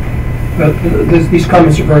 But these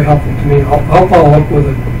comments are very helpful to me. I'll follow up with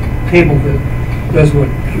a table that does what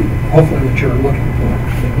you're looking for.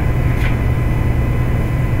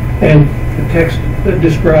 And the text that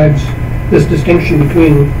describes this distinction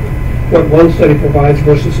between what one study provides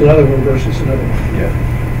versus another one versus another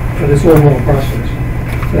one. For this overall process.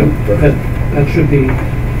 That should be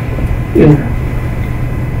in there.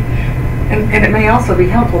 And it may also be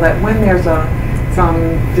helpful that when there's some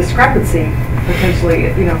discrepancy,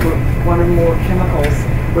 potentially, for one or more chemicals,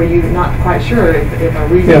 where you're not quite sure if a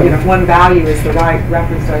reason, if one value is the right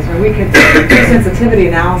reference dose. I mean, we could do sensitivity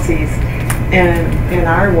analyses in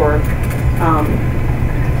our work.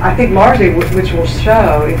 I think largely, which will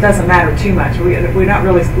show it doesn't matter too much. We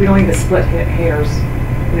don't need to split hairs.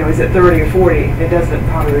 Is it 30 or 40? It doesn't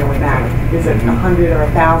probably really matter. Is it 100 or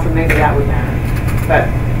 1,000? Maybe that would matter. But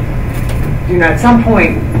at some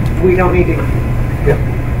point, we don't need to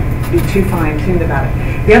be too fine-tuned about it.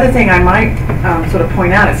 The other thing I might sort of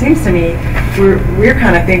point out, it seems to me we're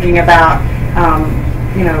kind of thinking about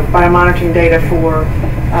biomonitoring data for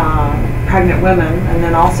pregnant women and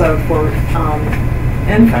then also for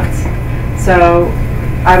infants. So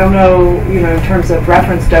I don't know, in terms of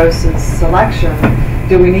reference doses selection,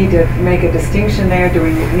 do we need to make a distinction there? Do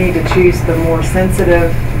we need to choose the more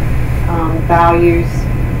sensitive values?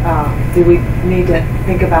 Do we need to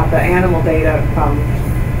think about the animal data from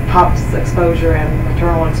pups exposure and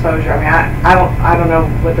maternal exposure? I mean, I don't know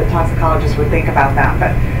what the toxicologist would think about that,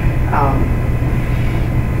 but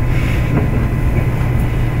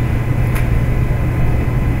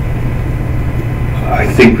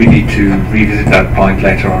I think we need to revisit that point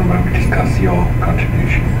later on when we discuss your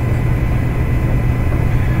contribution.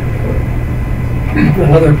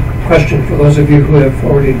 Another question for those of you who have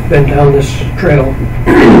already been down this trail.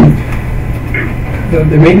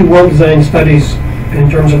 There may be well-designed studies in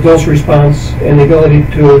terms of dose response and the ability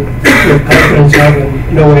to, with confidence, have a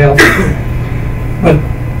NOAEL. But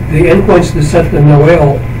the endpoints that set the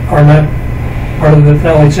NOAEL are not part of the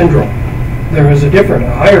phthalate syndrome. There is a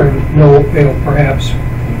higher NOAEL perhaps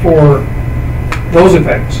for those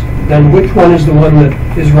effects. Then which one is the one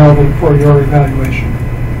that is relevant for your evaluation?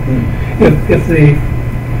 If the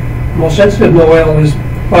most sensitive NOAEL is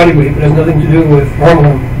body weight, but has nothing to do with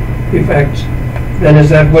hormone effects, then is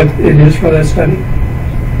that what it is for that study?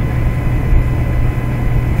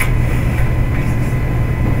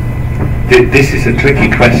 This is a tricky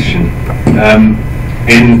question.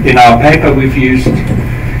 In our paper, we've used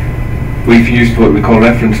what we call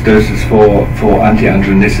reference doses for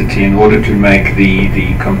anti-androgenicity in order to make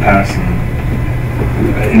the comparison,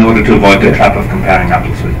 in order to avoid the trap of comparing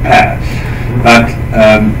apples with pears. But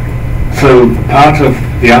so part of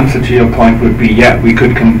the answer to your point would be, yeah, we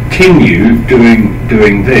could continue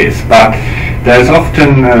doing this, but there's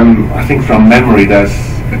often, I think from memory, there's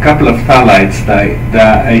a couple of phthalates, they're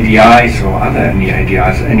ADIs, or are there any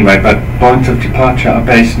ADIs anyway, but points of departure are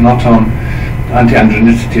based not on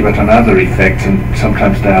anti-androgenicity but on other effects, and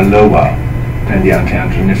sometimes they are lower than the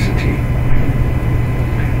anti-androgenicity.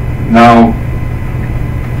 Now,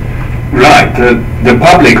 right, the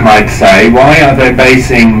public might say, why are they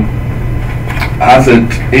basing hazard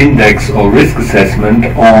index or risk assessment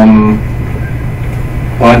on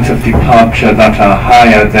points of departure that are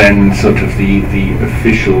higher than sort of the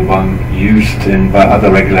official one used by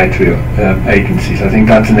other regulatory agencies? I think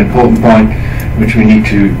that's an important point which we need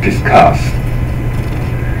to discuss.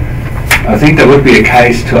 I think there would be a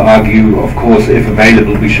case to argue, of course, if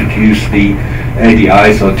available, we should use the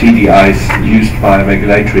ADIs or TDIs used by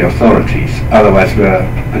regulatory authorities. Otherwise, we're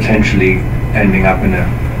potentially ending up in a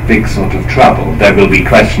big sort of trouble. There will be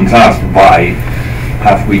questions asked, why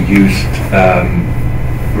have we used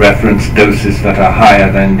reference doses that are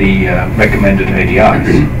higher than the recommended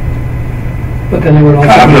ADIs? But then there would also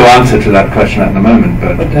I have no answer to that question at the moment.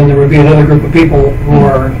 But then there would be another group of people who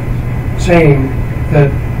are saying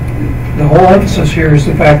that the whole emphasis here is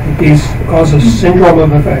the fact that these cause a syndrome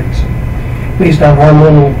of effects based on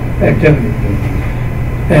hormonal activity.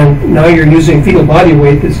 And now you're using fetal body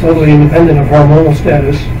weight that's totally independent of hormonal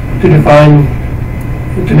status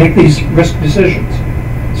to make these risk decisions.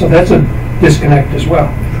 So that's a disconnect as well.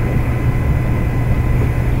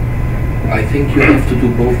 I think you have to do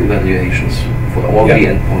both evaluations for all the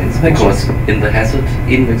endpoints, because in the hazard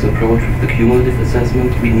index approach with the cumulative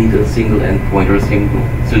assessment, we need a single endpoint or a single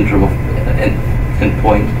syndrome of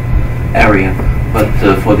endpoint area. But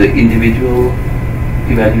for the individual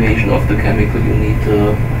evaluation of the chemical, you need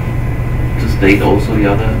to state also the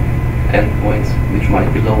other endpoints, which might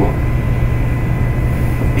be lower.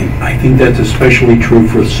 And I think that's especially true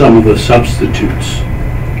for some of the substitutes,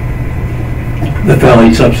 the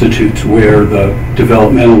phthalate substitutes, where the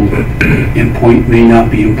developmental endpoint may not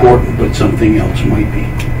be important, but something else might be.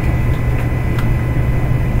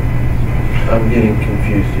 I'm getting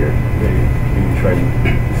confused here. Maybe we can try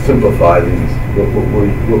to simplify these.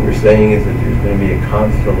 What we're saying is that there's going to be a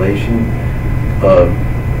constellation of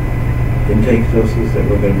intake doses that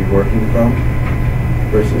we're going to be working from,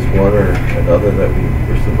 versus one or another that we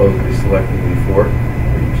were supposedly selecting before.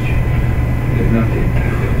 They're not the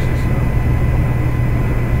intake doses, no.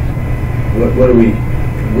 What are we?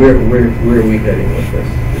 Where are we heading with this?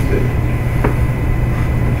 Is it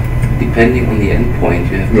depending on the endpoint?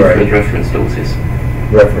 You have different reference doses.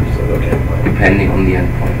 Reference doses, okay. Fine. Depending on the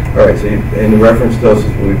endpoint. All right. So, and the reference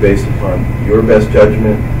doses will be based upon your best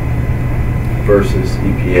judgment versus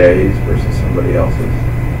EPA's versus somebody else's.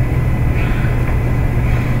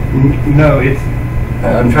 No, it's.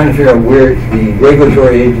 I'm trying to figure out where the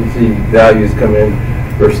regulatory agency values come in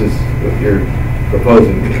versus what you're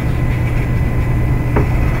proposing.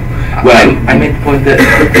 Well, I made the point that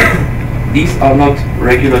these are not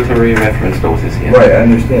regulatory reference doses yet. Right, I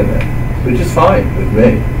understand that, which is fine with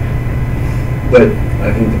me. But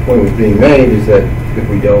I think the point was being made is that if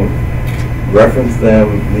we don't reference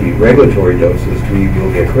them, the regulatory doses, we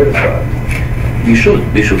will get criticized. We should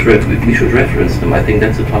reference them. I think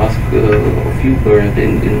that's a task of you, Bert,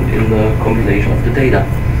 in the compilation of the data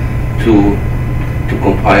to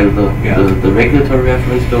compile the regulatory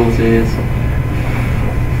reference doses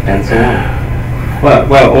and so on.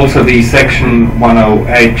 Well, also the Section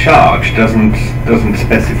 108 charge doesn't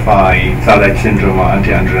specify phthalate syndrome or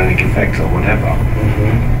anti-androgenic effects or whatever.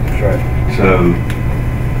 That's right. So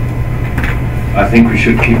I think we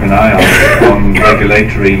should keep an eye on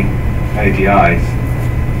regulatory ADIs. I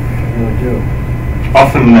really do.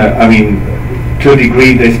 Often, I mean, to a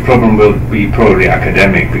degree, this problem will be probably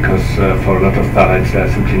academic because for a lot of phthalates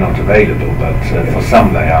they're simply not available, but for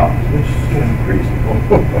some they are. Which is kind of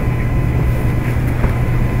reasonable.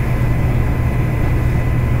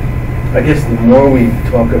 I guess the more we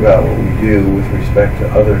talk about what we do with respect to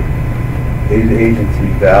other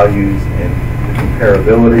agency values and the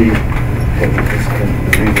comparability, and the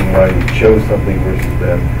reason why we chose something versus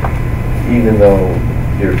them, even though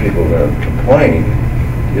there are people that complain,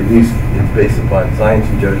 at least it's based upon science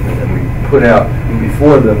and judgment, and we put out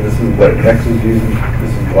before them, this is what X is using,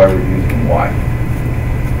 this is why we're using Y.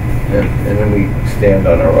 And then we stand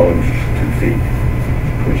on our own 2 feet,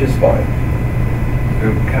 which is fine.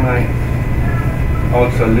 Can I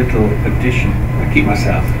also a little addition? I keep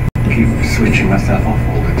switching myself off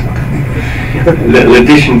all the time. Little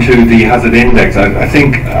addition to the hazard index. I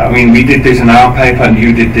think, I mean, we did this in our paper, and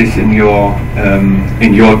you did this in your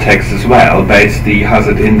text as well. Based the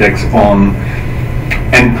hazard index on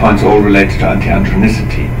endpoints all related to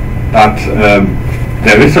anti-androgenicity. But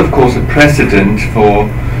there is, of course, a precedent for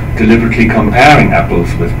deliberately comparing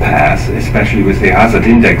apples with pears, especially with the hazard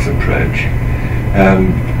index approach.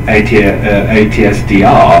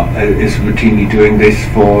 ATSDR is routinely doing this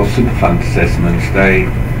for superfund assessments.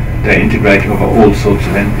 They integrate over all sorts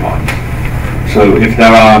of endpoints. So if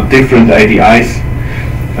there are different ADIs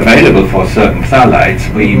available for certain phthalates,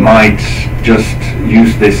 we might just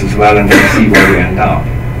use this as well and then see where we end up,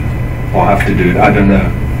 or have to do it. I don't know.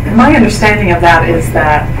 My understanding of that is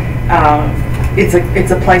that it's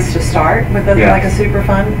a place to start with like a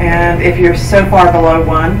superfund, and if you're so far below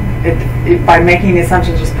 1, by making the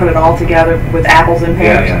assumption just put it all together with apples and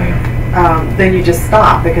pears, then you just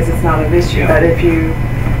stop because it's not an issue. But if you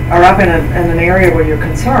are up in an area where you're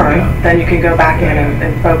concerned, then you can go back in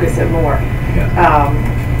and focus it more.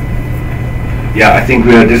 I think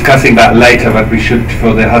we are discussing that later, but we should,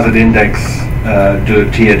 for the hazard index, do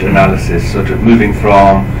a tiered analysis, sort of moving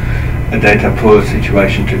from a data poor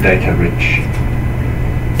situation to data rich.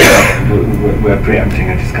 We're preempting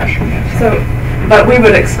a discussion here. But we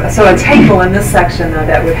would expect, so a table in this section though,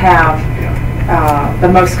 that would have the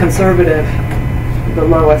most conservative, the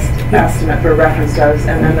lowest estimate for reference dose,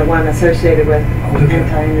 and then the one associated with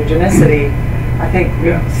anti-androgenicity, I think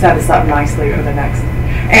set us up nicely for the next.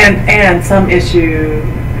 And some issue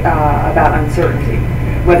about uncertainty,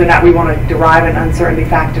 whether or not we want to derive an uncertainty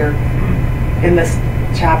factor in this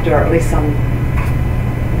chapter, or at least some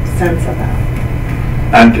sense of that.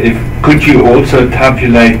 And could you also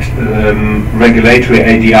tabulate regulatory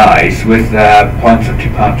ADIs with their points of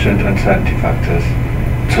departure and uncertainty factors,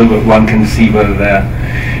 so that one can see whether they're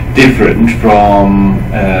different from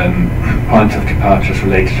points of departures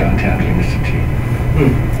related to anti-androgenicity?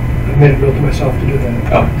 I made a note to myself to do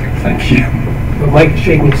that. Oh, thank you. But Mike is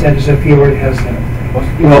shaking his head as if he already has that.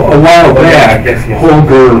 Well, a while back,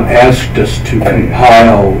 Holger asked us to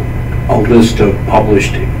compile a list of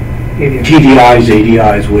published TDIs,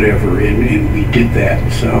 ADIs, whatever, and we did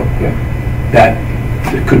that. So that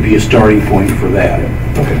could be a starting point for that.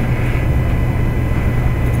 Okay.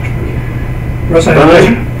 Russ, I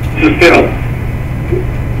This is Phil.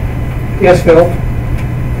 Yes, Phil.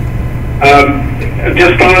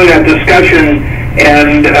 Just following that discussion,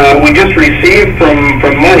 and we just received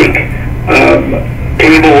from Mike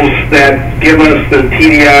tables that give us the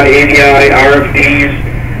TDI, ADI, RFDs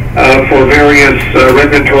for various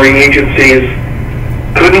regulatory agencies.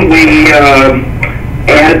 Couldn't we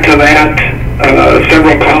add to that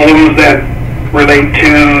several columns that relate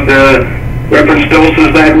to the reference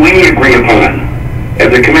doses that we agree upon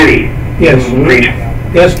as a committee? Yes.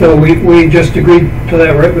 Yes, Phil, we just agreed to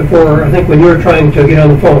that right before, I think when you were trying to get on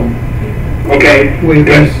the phone. Okay. We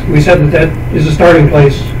said that is a starting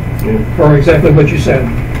place for exactly what you said.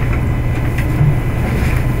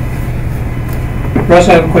 Russ,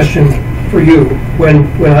 I have a question for you. When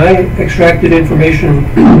I extracted information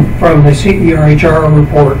from the CERHR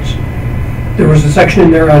reports, there was a section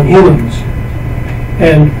in there on humans.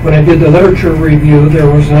 And when I did the literature review, there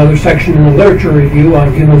was another section in the literature review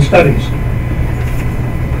on human studies.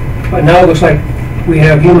 But now it looks like we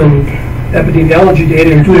have human epidemiology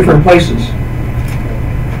data in two different places.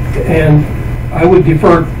 And I would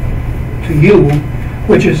defer to you,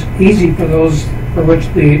 which is easy for those for which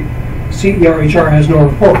the CERHR has no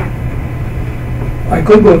report. I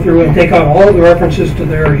could go through and take out all of the references to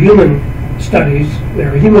their human studies,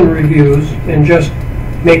 their human reviews, and just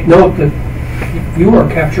make note that you are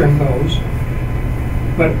capturing those.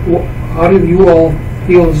 But how do you all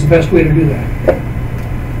feel is the best way to do that?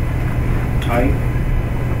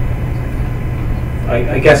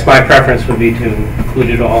 I guess my preference would be to include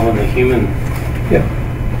it all in the human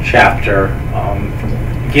chapter.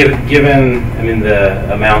 Given, I mean,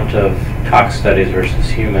 the amount of tox studies versus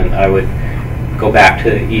human, I would go back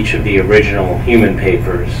to each of the original human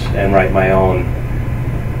papers and write my own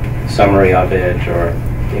summary of it, or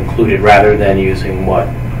include it rather than using what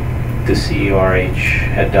the CERH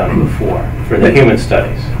had done before for the human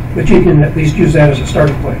studies. But you can at least use that as a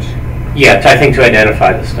starting place. Yeah, I think to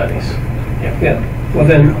identify the studies. Yeah. Well,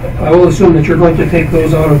 then I will assume that you're going to take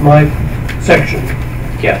those out of my section.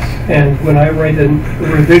 Yes. And when I write the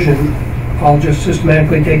revision, I'll just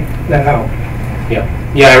systematically take that out. Yeah.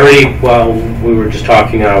 Yeah, I already, while we were just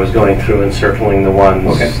talking, I was going through and circling the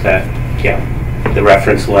ones that, the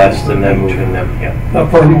reference list, and then moving them, Now,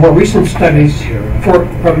 for more recent studies,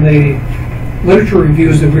 from the literature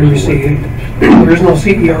reviews that we received, there is no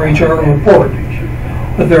CERHR report,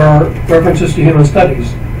 but there are references to human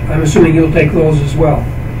studies. I'm assuming you'll take those as well.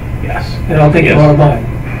 Yes. And I'll take them out of mine.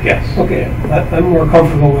 Yes. Okay, I'm more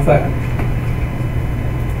comfortable with that.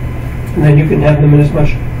 And then you can have them in as much,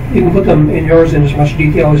 you can put them in yours in as much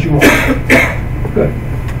detail as you want. Good.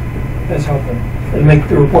 That's helpful. It'll make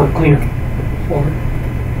the report cleaner. Forward.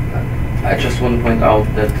 I just want to point out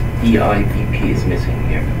that EIVP is missing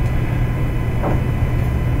here.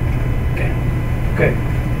 Okay.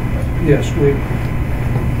 Yes, we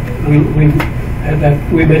had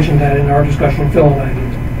that. We mentioned that in our discussion. Phil and I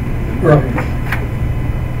did earlier.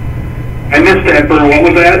 I missed that, Bert. What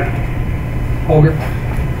was that? Holger?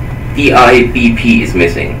 EIVP is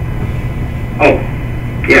missing. Oh,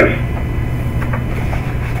 yes.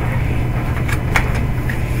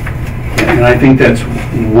 And I think that's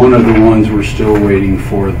one of the ones we're still waiting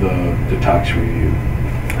for the tox review.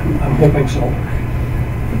 I'm hoping so.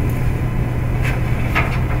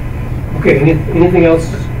 Okay, anything else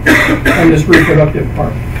on this reproductive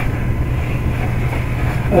part?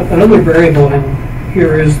 Another variable in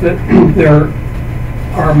here is that there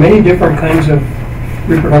are many different kinds of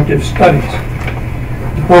reproductive studies,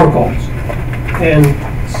 the protocols, and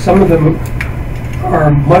some of them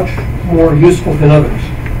are much more useful than others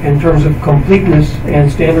in terms of completeness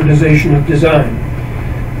and standardization of design.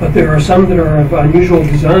 But there are some that are of unusual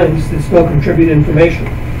designs that still contribute information.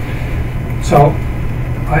 So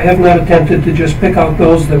I have not attempted to just pick out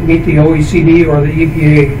those that meet the OECD or the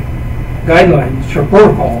EPA guidelines for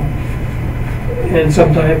protocol. And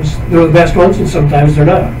sometimes they're the best ones and sometimes they're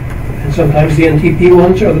not. And sometimes the NTP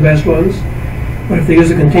ones are the best ones. But if they use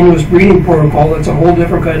a continuous breeding protocol, that's a whole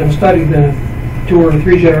different kind of study than a 2 or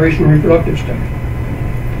 3 generation reproductive study.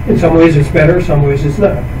 In some ways it's better, some ways it's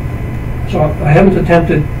not. So I haven't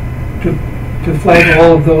attempted to flag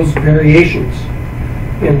all of those variations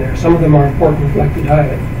in there. Some of them are important, like the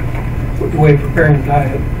diet, the way of preparing the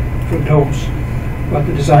diet for dose, but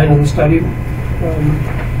the design of the study.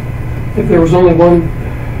 If there was only one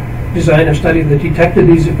design of study that detected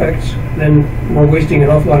these effects, then we're wasting an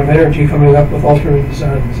awful lot of energy coming up with alternate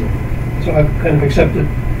designs. So I've kind of accepted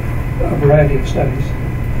a variety of studies.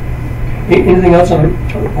 Anything else on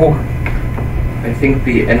Holger? I think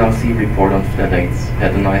the NRC report on phthalates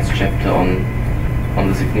had a nice chapter on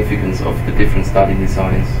the significance of the different study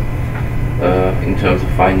designs in terms of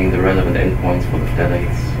finding the relevant endpoints for the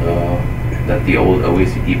phthalates, that the old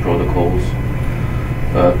OECD protocols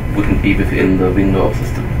wouldn't be within the window of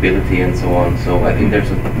sustainability and so on. So I think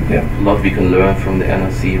there's a lot we can learn from the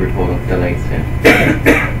NRC report on phthalates.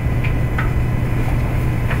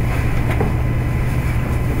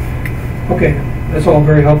 Okay, that's all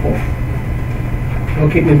very helpful. It'll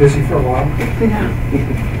keep me busy for a while.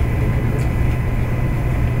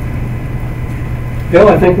 Bill,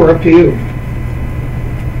 I think we're up to you.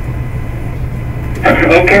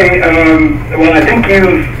 Okay, well, I think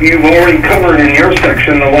you've already covered in your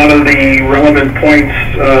section a lot of the relevant points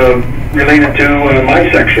related to my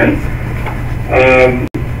section.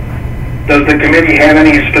 Does the committee have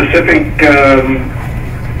any specific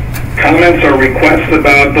comments or requests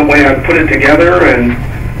about the way I put it together? And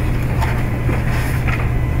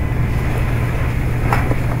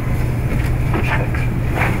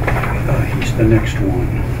he's the next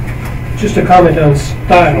one. just a comment on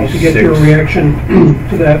style to get your reaction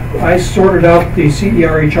to that. I sorted out the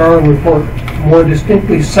CERHR report more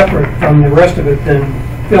distinctly separate from the rest of it than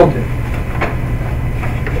Phil did.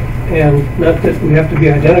 And not that we have to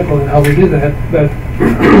be identical in how we do that, but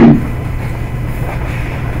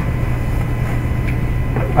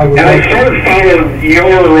I would like sort of followed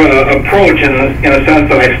your approach in a sense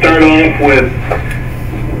that I start off with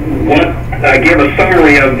I give a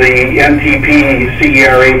summary of the NTP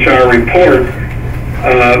CERHR report,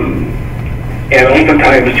 and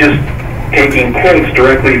oftentimes just taking quotes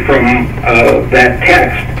directly from that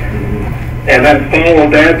text, and then follow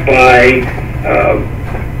that by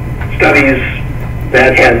studies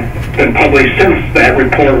that had been published since that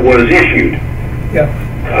report was issued. Yeah.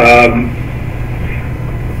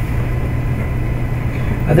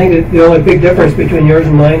 I think that the only big difference between yours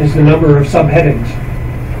and mine is the number of subheadings.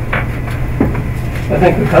 I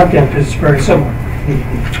think the content is very similar.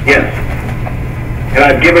 Yes. And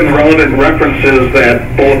I've given relevant references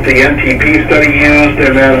that both the NTP study used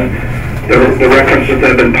and then the references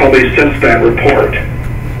that have been published since that report.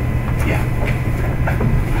 Yeah.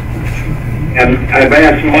 And I've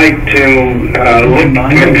asked Mike to look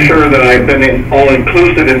to make sure that I've been all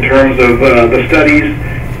inclusive in terms of the studies,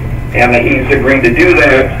 and that he's agreed to do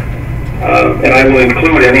that, and I will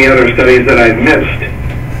include any other studies that I've missed.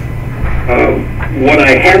 What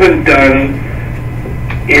I haven't done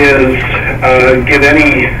is give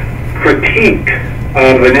any critique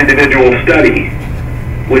of an individual study,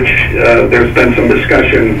 which there's been some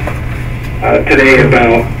discussion today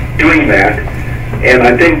about doing that. And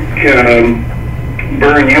I think,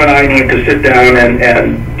 Bern, you and I need to sit down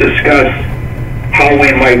and discuss how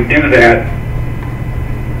we might do that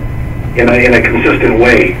in a consistent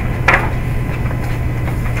way.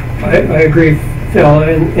 I agree, Phil.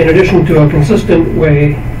 In addition to a consistent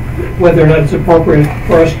way, whether or not it's appropriate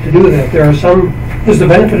for us to do that, there's the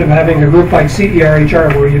benefit of having a group like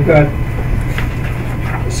CERHR where you've got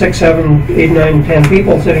 6, 7, 8, 9, 10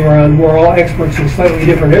 people sitting around who are all experts in slightly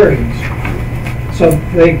different areas. So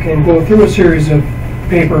they can go through a series of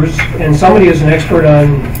papers, and somebody is an expert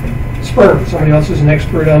on sperm, somebody else is an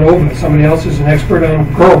expert on ova, somebody else is an expert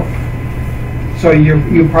on growth. So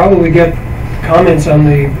you probably get comments on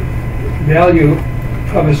the value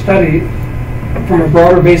of a study from a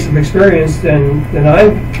broader base of experience than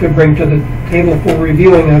I could bring to the table for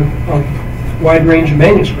reviewing a wide range of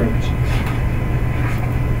manuscripts.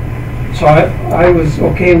 So I was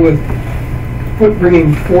okay with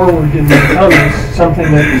bringing forward in my comments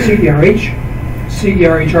something that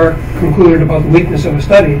CERHR concluded about the weakness of a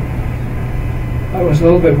study. I was a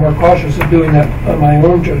little bit more cautious of doing that on my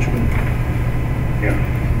own judgment. Yeah.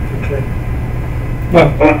 Okay. Well,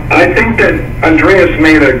 I think that Andreas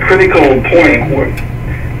made a critical point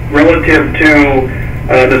relative to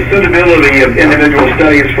the suitability of individual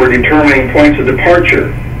studies for determining points of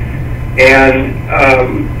departure. And,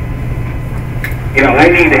 I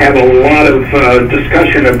need to have a lot of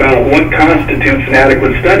discussion about what constitutes an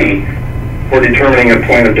adequate study for determining a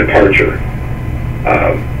point of departure.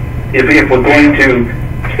 If we're going to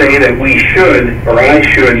say that we should, or I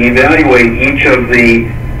should, evaluate each of the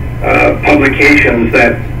publications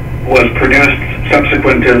that was produced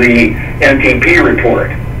subsequent to the NTP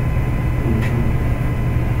report.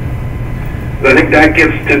 I think that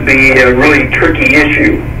gets to be a really tricky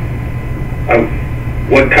issue of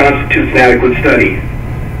what constitutes an adequate study.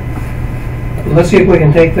 Let's see if we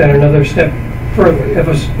can take that another step further. If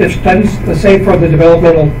studies, let's say for the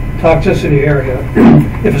developmental toxicity area,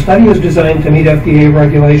 if a study is designed to meet FDA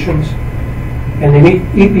regulations, and they meet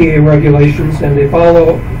EPA regulations, and they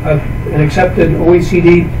follow an accepted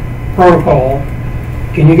OECD protocol,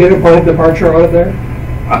 can you get a point of departure out of there?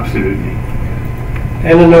 Absolutely.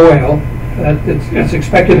 And a NOAL. It's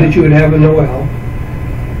expected that you would have a NOAL.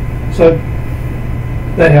 So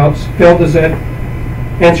that helps. Phil, does that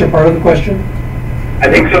answer part of the question? I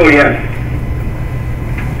think so, yes.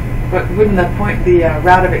 But wouldn't the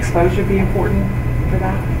route of exposure be important for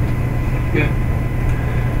that? Yeah.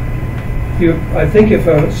 I think if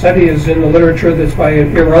a study is in the literature that's by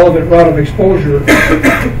an irrelevant route of exposure,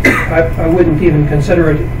 I wouldn't even consider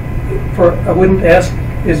it I wouldn't ask,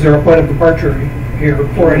 is there a point of departure here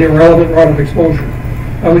for an irrelevant route of exposure?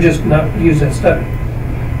 I would just not use that study.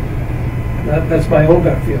 That's my own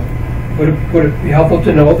gut feel. Would it be helpful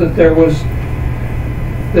to know that there was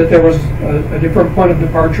a different point of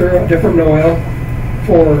departure, a different NOAL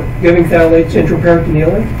for giving phthalates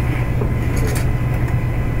intraperitoneally?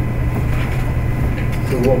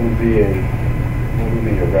 So what would be a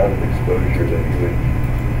route of exposure that you would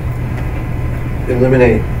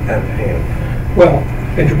eliminate at hand? Well,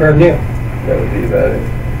 intraperitoneal. That would be about it.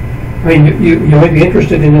 I mean, you might be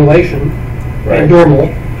interested in inhalation, and dermal,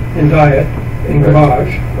 and diet, and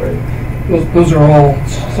gavage. Those are all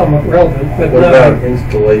somewhat relevant, but what about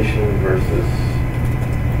installation versus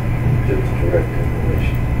just direct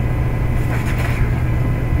inhalation?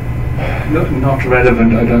 Not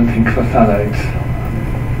relevant, I don't think, for phthalates.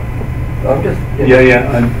 I'm just...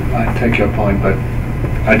 I take your point, but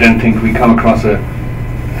I don't think we come across a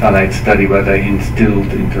phthalate study where they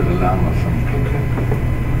instilled into the lung or something.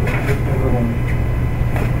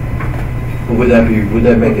 Would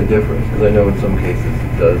that make a difference? Because I know in some cases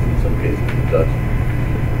it does, in some cases it doesn't.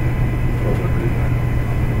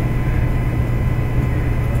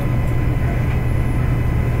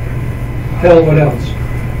 Phil, what else?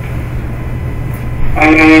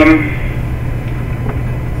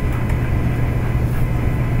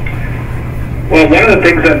 Well, one of the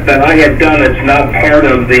things that I had done, it's not part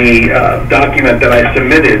of the document that I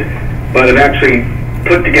submitted, but I've actually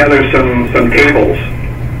put together some tables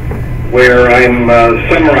where I'm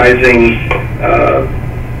summarizing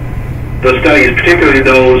the studies, particularly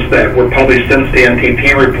those that were published since the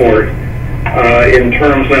NTP report, in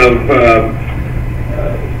terms of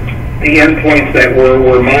the endpoints that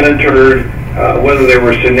were monitored, whether there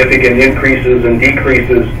were significant increases and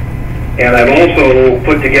decreases. And I've also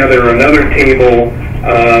put together another table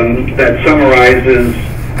that summarizes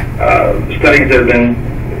studies that have been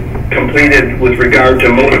completed with regard to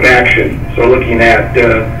mode of action. So looking at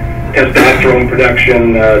testosterone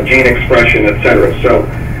production, gene expression, etc. So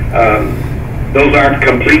those aren't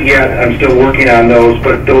complete yet. I'm still working on those,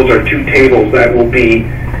 but those are two tables that will be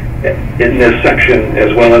in this section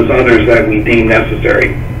as well as others that we deem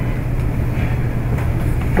necessary.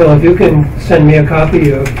 Well, if you can send me a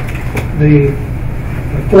copy of the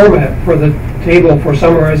format for the table for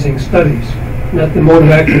summarizing studies, not the mode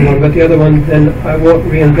of action one, but the other one, then I won't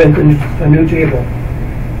reinvent a new table.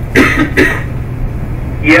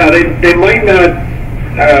 Yeah, they might not,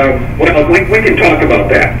 well, we can talk about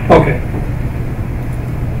that. Okay.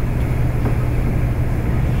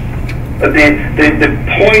 But the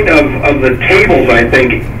point of the tables, I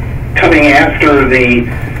think, coming after the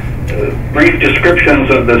brief descriptions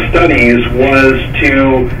of the studies was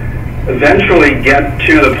to eventually get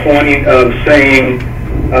to the point of saying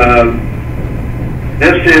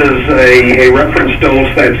this is a reference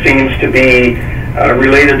dose that seems to be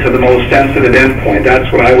related to the most sensitive endpoint.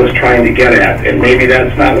 That's what I was trying to get at, and maybe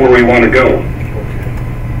that's not where we want to go.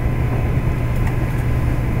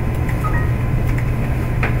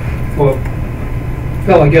 Well,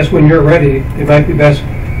 Phil, I guess when you're ready, it might be best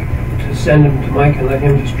to send them to Mike and let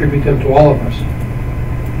him distribute them to all of us.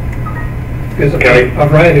 Because a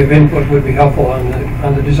variety of input would be helpful on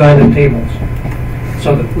the design of tables,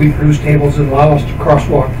 so that we produce tables that allow us to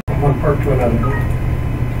crosswalk from one part to another.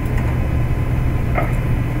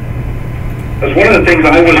 Because one of the things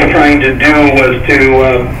I was trying to do was to,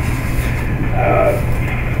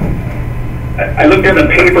 I looked at a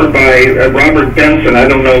paper by Robert Benson. I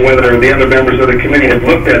don't know whether the other members of the committee have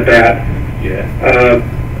looked at that. Yeah.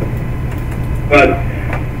 But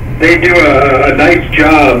they do a nice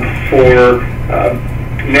job for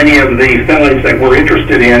many of the phthalates that we're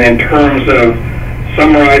interested in terms of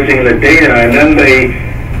summarizing the data, and then they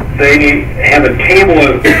have a table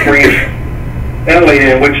of for each phthalate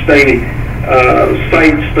in which they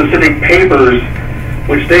cite specific papers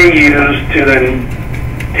which they use to then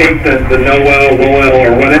take the NOEL, LOEL,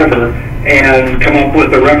 or whatever and come up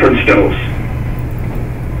with a reference dose.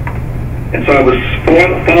 And so I was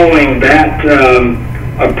following that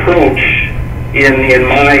approach in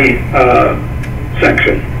my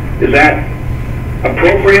section. Is that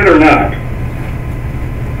appropriate or not?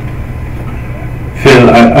 Phil,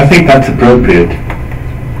 I think that's appropriate.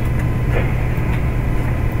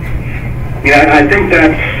 Yeah, I think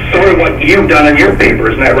that's sort of what you've done in your paper,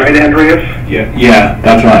 isn't that right, Andreas? Yeah,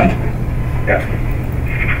 that's right. Yeah.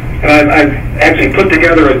 And I've actually put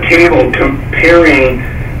together a table comparing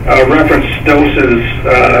reference doses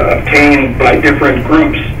obtained by different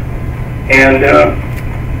groups, and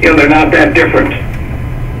they're not that different.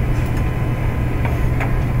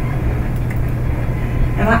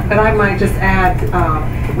 But I might just add,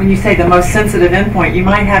 when you say the most sensitive endpoint, you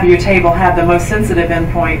might have your table have the most sensitive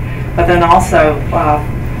endpoint, but then also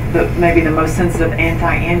maybe the most sensitive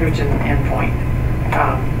anti-androgen endpoint.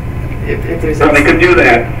 If there's they could do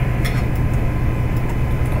that.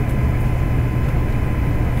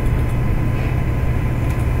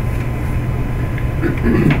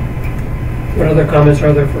 What other comments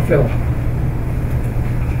are there for Phil?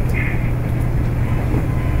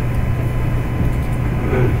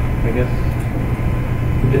 I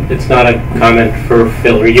guess it's not a comment for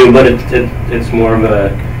Phil or you, but it's more of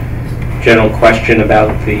a general question about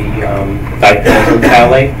the dipentyl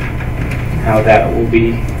phthalate, how that will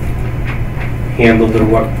be handled, or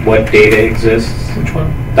what data exists. Which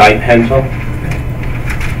one? Dipentyl.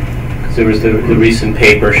 Because there was the recent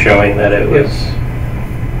paper showing that it was,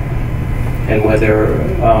 and whether,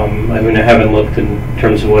 I mean, I haven't looked in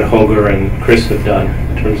terms of what Holger and Chris have done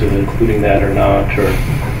in terms of including that or not, or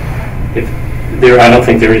if there, I don't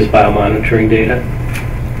think there is biomonitoring data.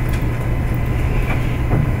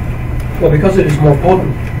 Well, because it is more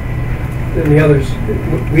potent than the others,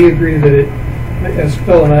 we agree that it, as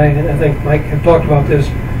Phil and I think Mike have talked about this,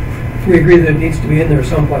 we agree that it needs to be in there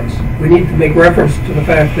someplace. We need to make reference to the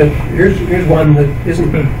fact that here's one that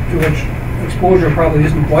isn't, to which exposure probably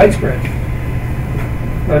isn't widespread.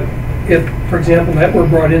 But if, for example, that were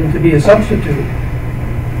brought in to be a substitute,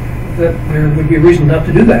 that there would be a reason not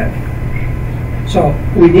to do that. So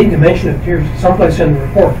we need to mention it. Here's someplace in the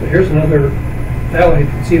report, but here's another phthalate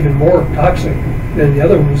that's even more toxic than the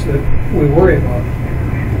other ones that we worry about.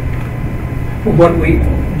 But what we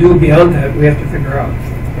do beyond that, we have to figure out.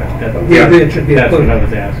 We agree it should be That's included. what I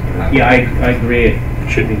was asking. Yeah, I agree it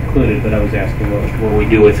should be included, but I was asking what we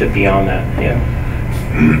do with it beyond that. Yeah.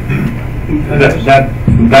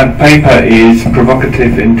 That paper is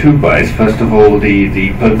provocative in two ways. First of all,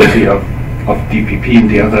 the potency of DPP, and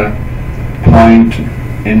the other point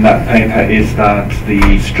in that paper is that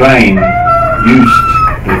the strain used,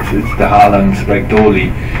 it's the Harlan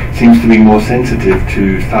Sprague-Dawley, seems to be more sensitive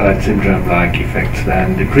to phthalate syndrome-like effects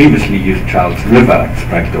than the previously used Charles River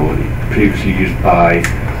Sprague-Dawley, previously used by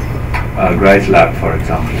Gray's lab, for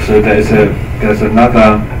example. So there's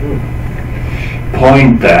another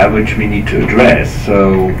point there which we need to address.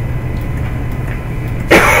 So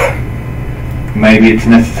maybe it's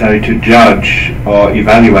necessary to judge or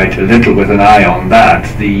evaluate a little with an eye on that,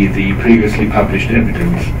 the previously published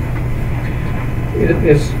evidence.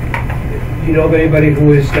 Do you know of anybody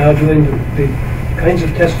who is now doing the kinds of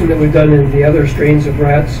testing that we've done in the other strains of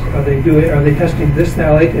rats? Are they testing this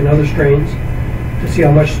phthalate in other strains to see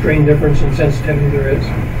how much strain difference and sensitivity there is?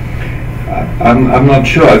 I'm not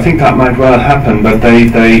sure. I think that might well happen, but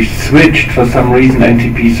they switched for some reason.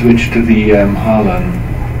 NTP switched to the Harlan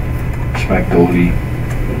Sprague-Dawley.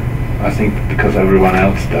 I think because everyone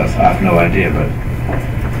else does. I have no idea, but.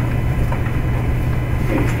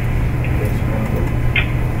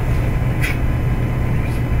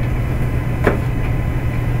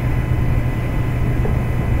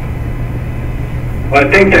 I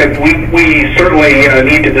think that we certainly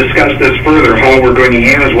need to discuss this further, how we're going to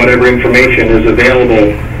use whatever information is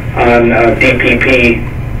available on DPP.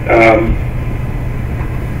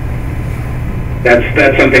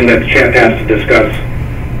 That's something that the chat has to discuss.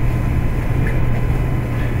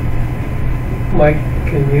 Mike,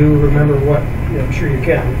 can you remember what, I'm sure you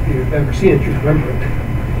can, if you've ever seen it, you remember it.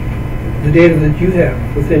 The data that you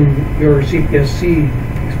have within your CPSC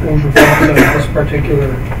exposure factors of this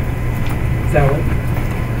particular phthalate?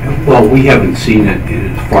 Well, we haven't seen it.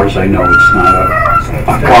 As far as I know, it's not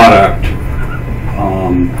a product,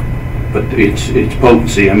 but its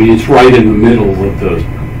potency. I mean, it's right in the middle of the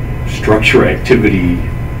structure activity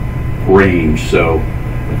range. So,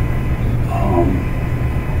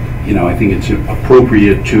 I think it's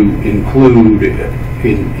appropriate to include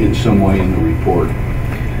in some way in the report.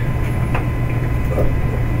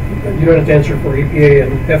 You don't have to answer for EPA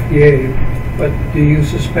and FDA, but do you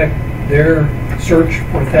suspect their search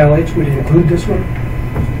for phthalates would include this one?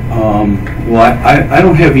 Well, I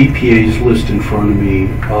don't have EPA's list in front of me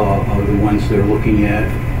of the ones they're looking at.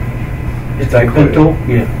 It's included.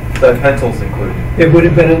 Yeah. Dipentyl's included. It would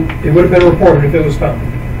have been reported if it was found,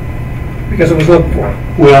 because it was looked for.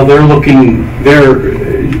 Well, they're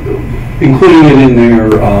including it in their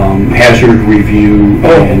hazard review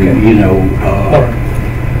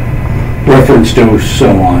reference dose, so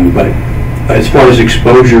on. But as far as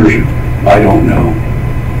exposures, I don't know.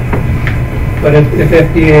 But if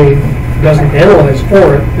FDA doesn't analyze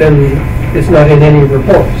for it, then it's not in any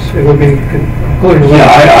reports. It will be included. Yeah,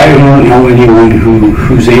 I don't know anyone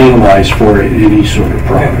who's analyzed for it in any sort of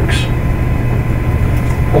products.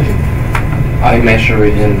 Okay. I measure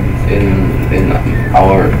it in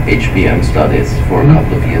our HBM studies for a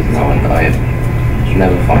couple of years now, and I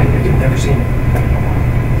never find it. You've never seen it.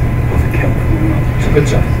 It's a good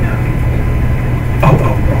sign. Oh,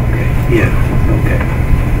 okay. Yeah, okay.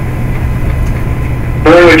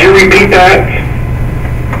 Barry, would you repeat that?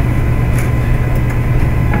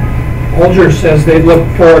 Holger says they've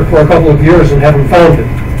looked for it for a couple of years and haven't found it.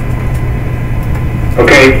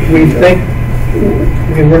 Okay.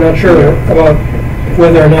 We're not sure about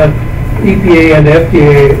whether or not EPA and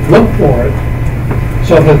FDA looked for it.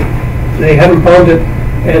 So that they haven't found it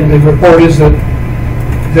and the report is that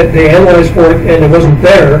they analyzed for it and it wasn't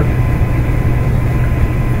there,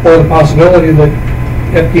 or the possibility that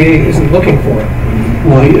FDA isn't looking for it.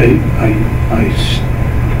 Well,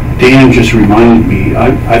 Dan just reminded me,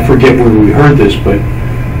 I forget where we heard this, but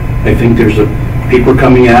I think there's a paper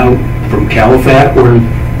coming out from Califat where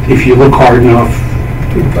if you look hard enough,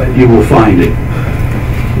 you will find it.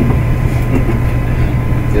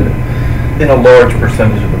 In a large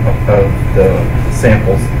percentage of the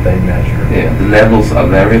samples that they measure. Yeah, the levels are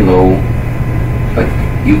very low, but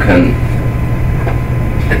you can,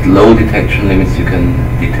 at low detection limits, you can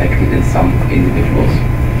detect it in some individuals.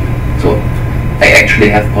 So I actually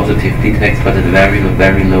have positive detects, but at very,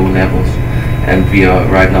 very low levels. And we are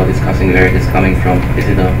right now discussing where it is coming from. Is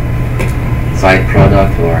it a side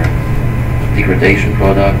product or degradation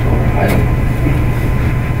product, or I don't know.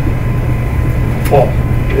 Paul?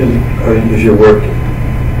 Is your work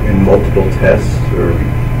in multiple tests, or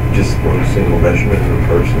just one single measurement in a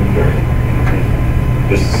person, or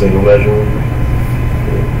just a single measurement?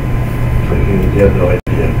 You have no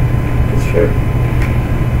idea. That's fair.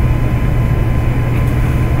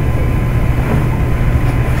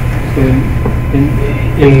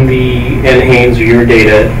 In the NHANES or your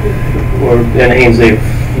data, or NHANES, they've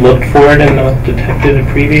looked for it and not detected it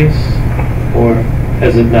previous, or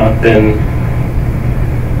has it not been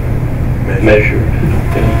measured?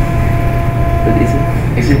 But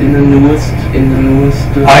is it in the newest?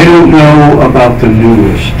 I don't know about the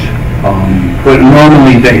newest, but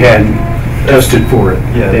normally they had tested for it.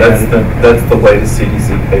 Yeah, that's the latest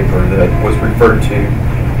CDC paper that was referred to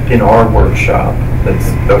in our workshop.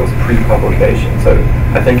 That was pre-publication, so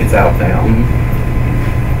I think it's out now.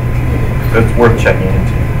 It's worth checking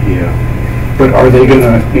into. Yeah, but are they going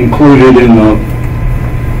to include it in the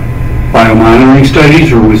biomonitoring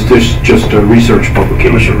studies, or was this just a research publication?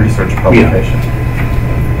 It was a research publication. Yeah.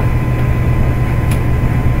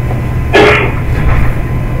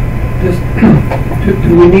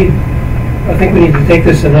 Do we need, I think we need to take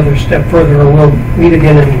this another step further, or we'll meet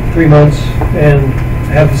again in 3 months and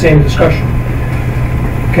have the same discussion.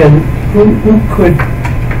 Who could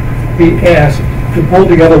be asked to pull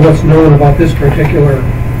together what's known about this particular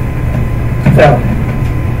phthalate,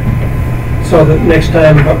 so that next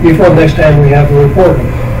time, before next time, we have a report of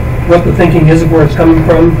what the thinking is of where it's coming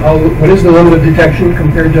from, what is the limit of detection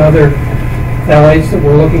compared to other phthalates that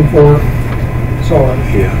we're looking for, so on.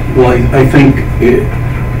 Yeah, well, I think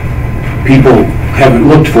people haven't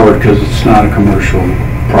looked for it because it's not a commercial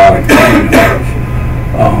product.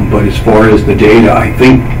 But as far as the data, I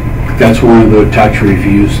think that's one of the touch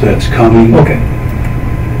reviews that's coming. Okay.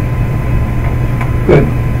 Good.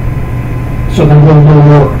 So then we'll know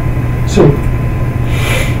more. So,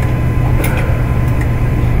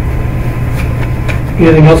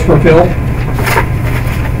 anything else for Phil?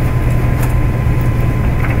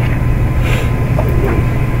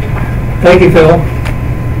 Thank you, Phil.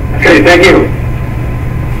 Okay, thank you.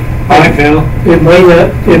 Bye, Phil. It may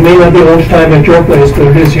not be lunchtime at your place, but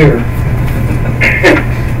it is here.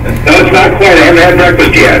 No, it's not quite. I haven't had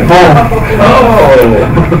breakfast yet.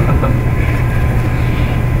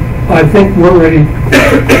 I think we're ready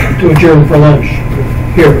to adjourn for lunch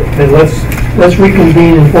here, and let's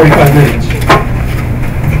reconvene in 45 minutes.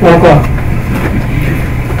 1 o'clock.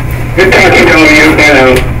 Good talking to all of you. Bye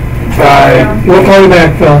now. Bye. We'll call you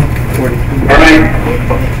back, Phil. All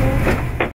right.